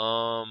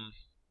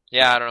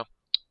 Yeah, I don't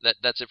know.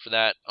 That's it for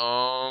that.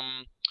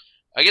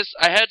 I guess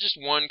I had just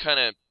one kind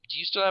of. Do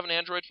you still have an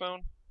Android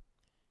phone?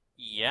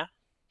 Yeah.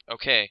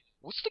 Okay.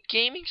 What's the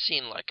gaming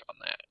scene like on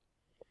that?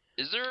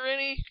 Is there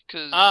any?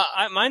 Cause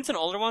Mine's an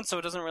older one, so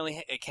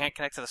it can't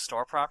connect to the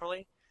store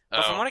properly.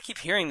 But from what I keep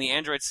hearing, the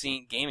Android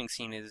gaming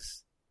scene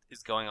is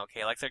going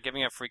okay. Like they're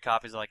giving out free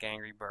copies of like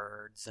Angry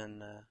Birds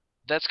and.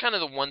 That's kind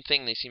of the one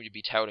thing they seem to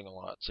be touting a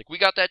lot. It's like we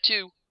got that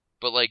too,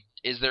 but like,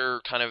 is there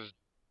kind of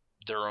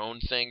their own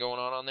thing going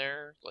on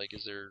there? Like,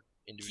 is there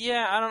individual?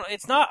 Yeah, I don't.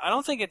 It's not. I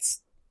don't think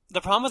it's. The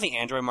problem with the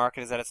Android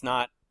market is that it's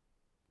not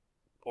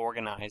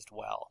organized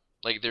well.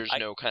 Like, there's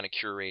no kind of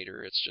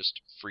curator. It's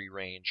just free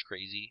range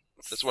crazy.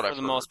 That's what For I've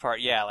the heard. most part,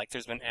 yeah. Like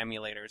there's been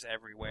emulators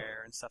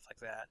everywhere and stuff like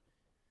that.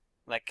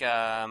 Like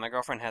my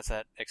girlfriend has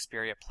that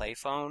Xperia Play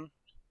phone,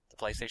 the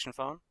PlayStation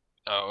phone.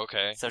 Oh,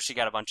 okay. So she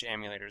got a bunch of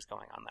emulators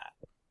going on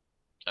that.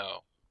 Oh.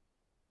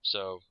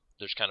 So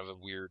there's kind of a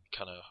weird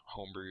kind of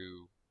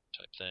homebrew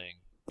type thing,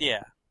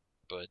 Yeah.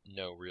 but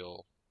no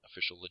real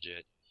official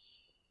legit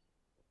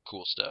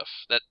cool stuff.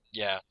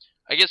 Yeah.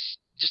 I guess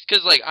just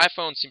because like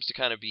iPhone seems to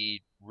kind of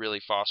be really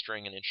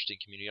fostering an interesting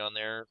community on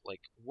there.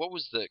 Like, what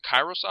was the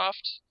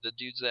Kairosoft, the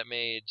dudes that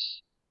made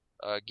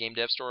Game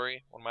Dev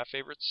Story, one of my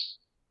favorites?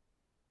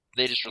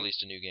 They just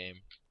released a new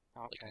game,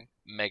 Okay.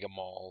 Mega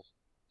Mall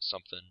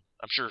something.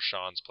 I'm sure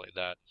Sean's played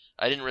that.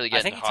 I didn't really get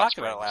I think into he Hot talked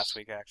about it Springs. last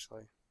week,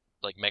 actually.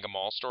 Like Mega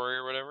Mall Story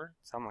or whatever.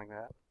 Something like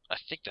that. I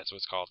think that's what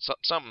it's called.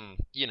 Something,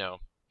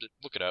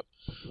 look it up.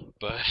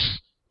 But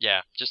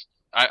yeah, just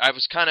I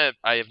was kind of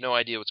I have no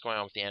idea what's going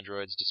on with the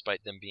Androids,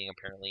 despite them being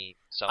apparently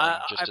selling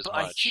just as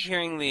I much. keep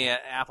hearing the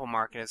Apple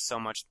market is so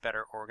much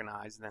better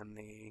organized than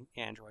the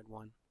Android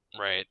one.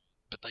 Right,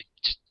 but like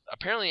just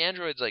apparently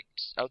Android's like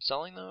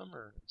outselling them,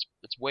 or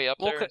it's way up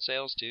there in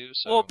sales too.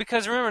 So Well,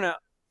 because remember now,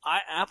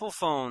 Apple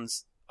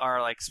phones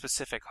are like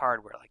specific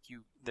hardware. Like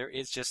there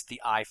is just the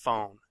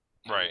iPhone,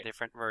 and Right.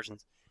 different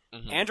versions.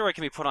 Mhm. Android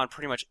can be put on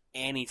pretty much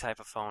any type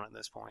of phone at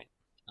this point.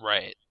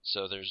 Right,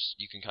 so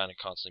you can kind of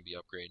constantly be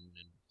upgrading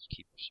and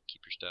keep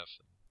your stuff.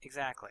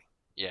 Exactly.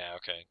 Yeah,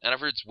 okay. And I've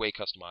heard it's way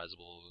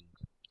customizable,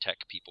 and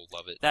tech people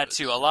love it. That but-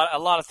 too. A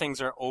lot of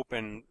things are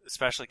open,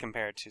 especially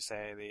compared to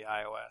say the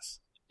iOS.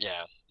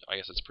 Yeah, I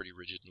guess it's pretty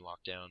rigid and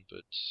locked down,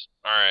 but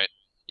all right.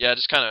 Yeah,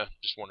 just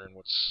wondering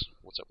what's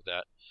up with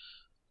that.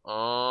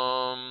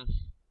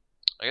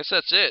 I guess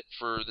that's it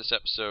for this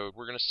episode.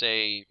 We're gonna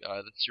say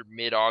that's your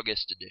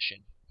mid-August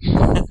edition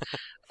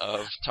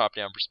of Top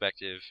Down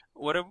Perspective.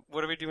 What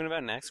are we doing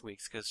about next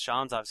week's? Because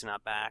Sean's obviously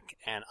not back,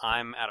 and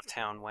I'm out of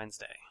town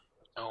Wednesday.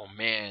 Oh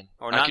man,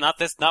 Or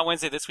not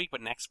Wednesday this week,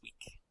 but next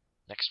week.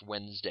 next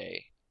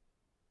Wednesday.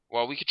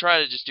 Well, we could try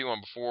to just do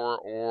one before,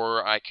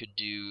 or I could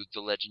do the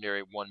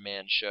legendary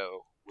one-man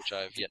show, which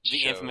I've yet to The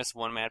show. infamous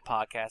one-man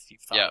podcast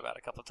you've thought Yeah. about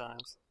a couple of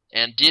times.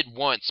 And did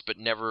once, but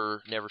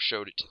never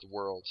showed it to the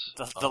world.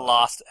 The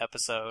lost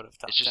episode of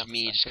Top It's just Down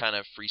me just Perspective. kind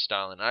of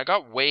freestyling. And I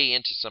got way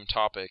into some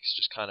topics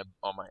just kind of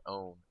on my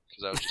own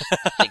because I was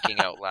just thinking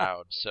out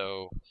loud.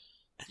 So,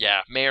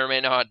 yeah, may or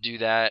may not do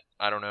that.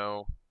 I don't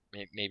know.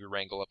 Maybe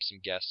wrangle up some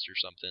guests or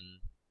something.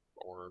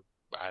 Or,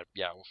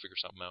 we'll figure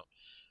something out.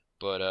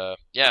 But,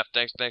 yeah,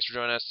 thanks for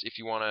joining us. If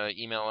you want to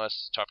email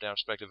us,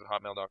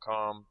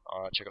 topdownperspective@hotmail.com.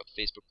 Check out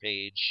the Facebook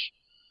page.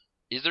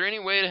 Is there any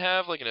way to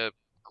have, like, a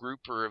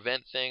group or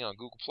event thing on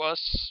Google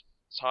Plus?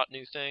 It's a hot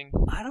new thing.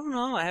 I don't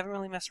know. I haven't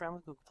really messed around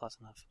with Google Plus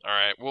enough. All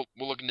right, we'll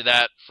look into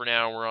that. For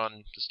now, we're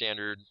on the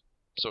standard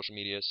social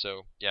media.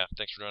 So yeah,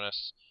 thanks for joining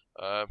us.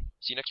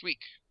 See you next week.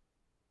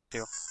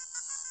 Deal.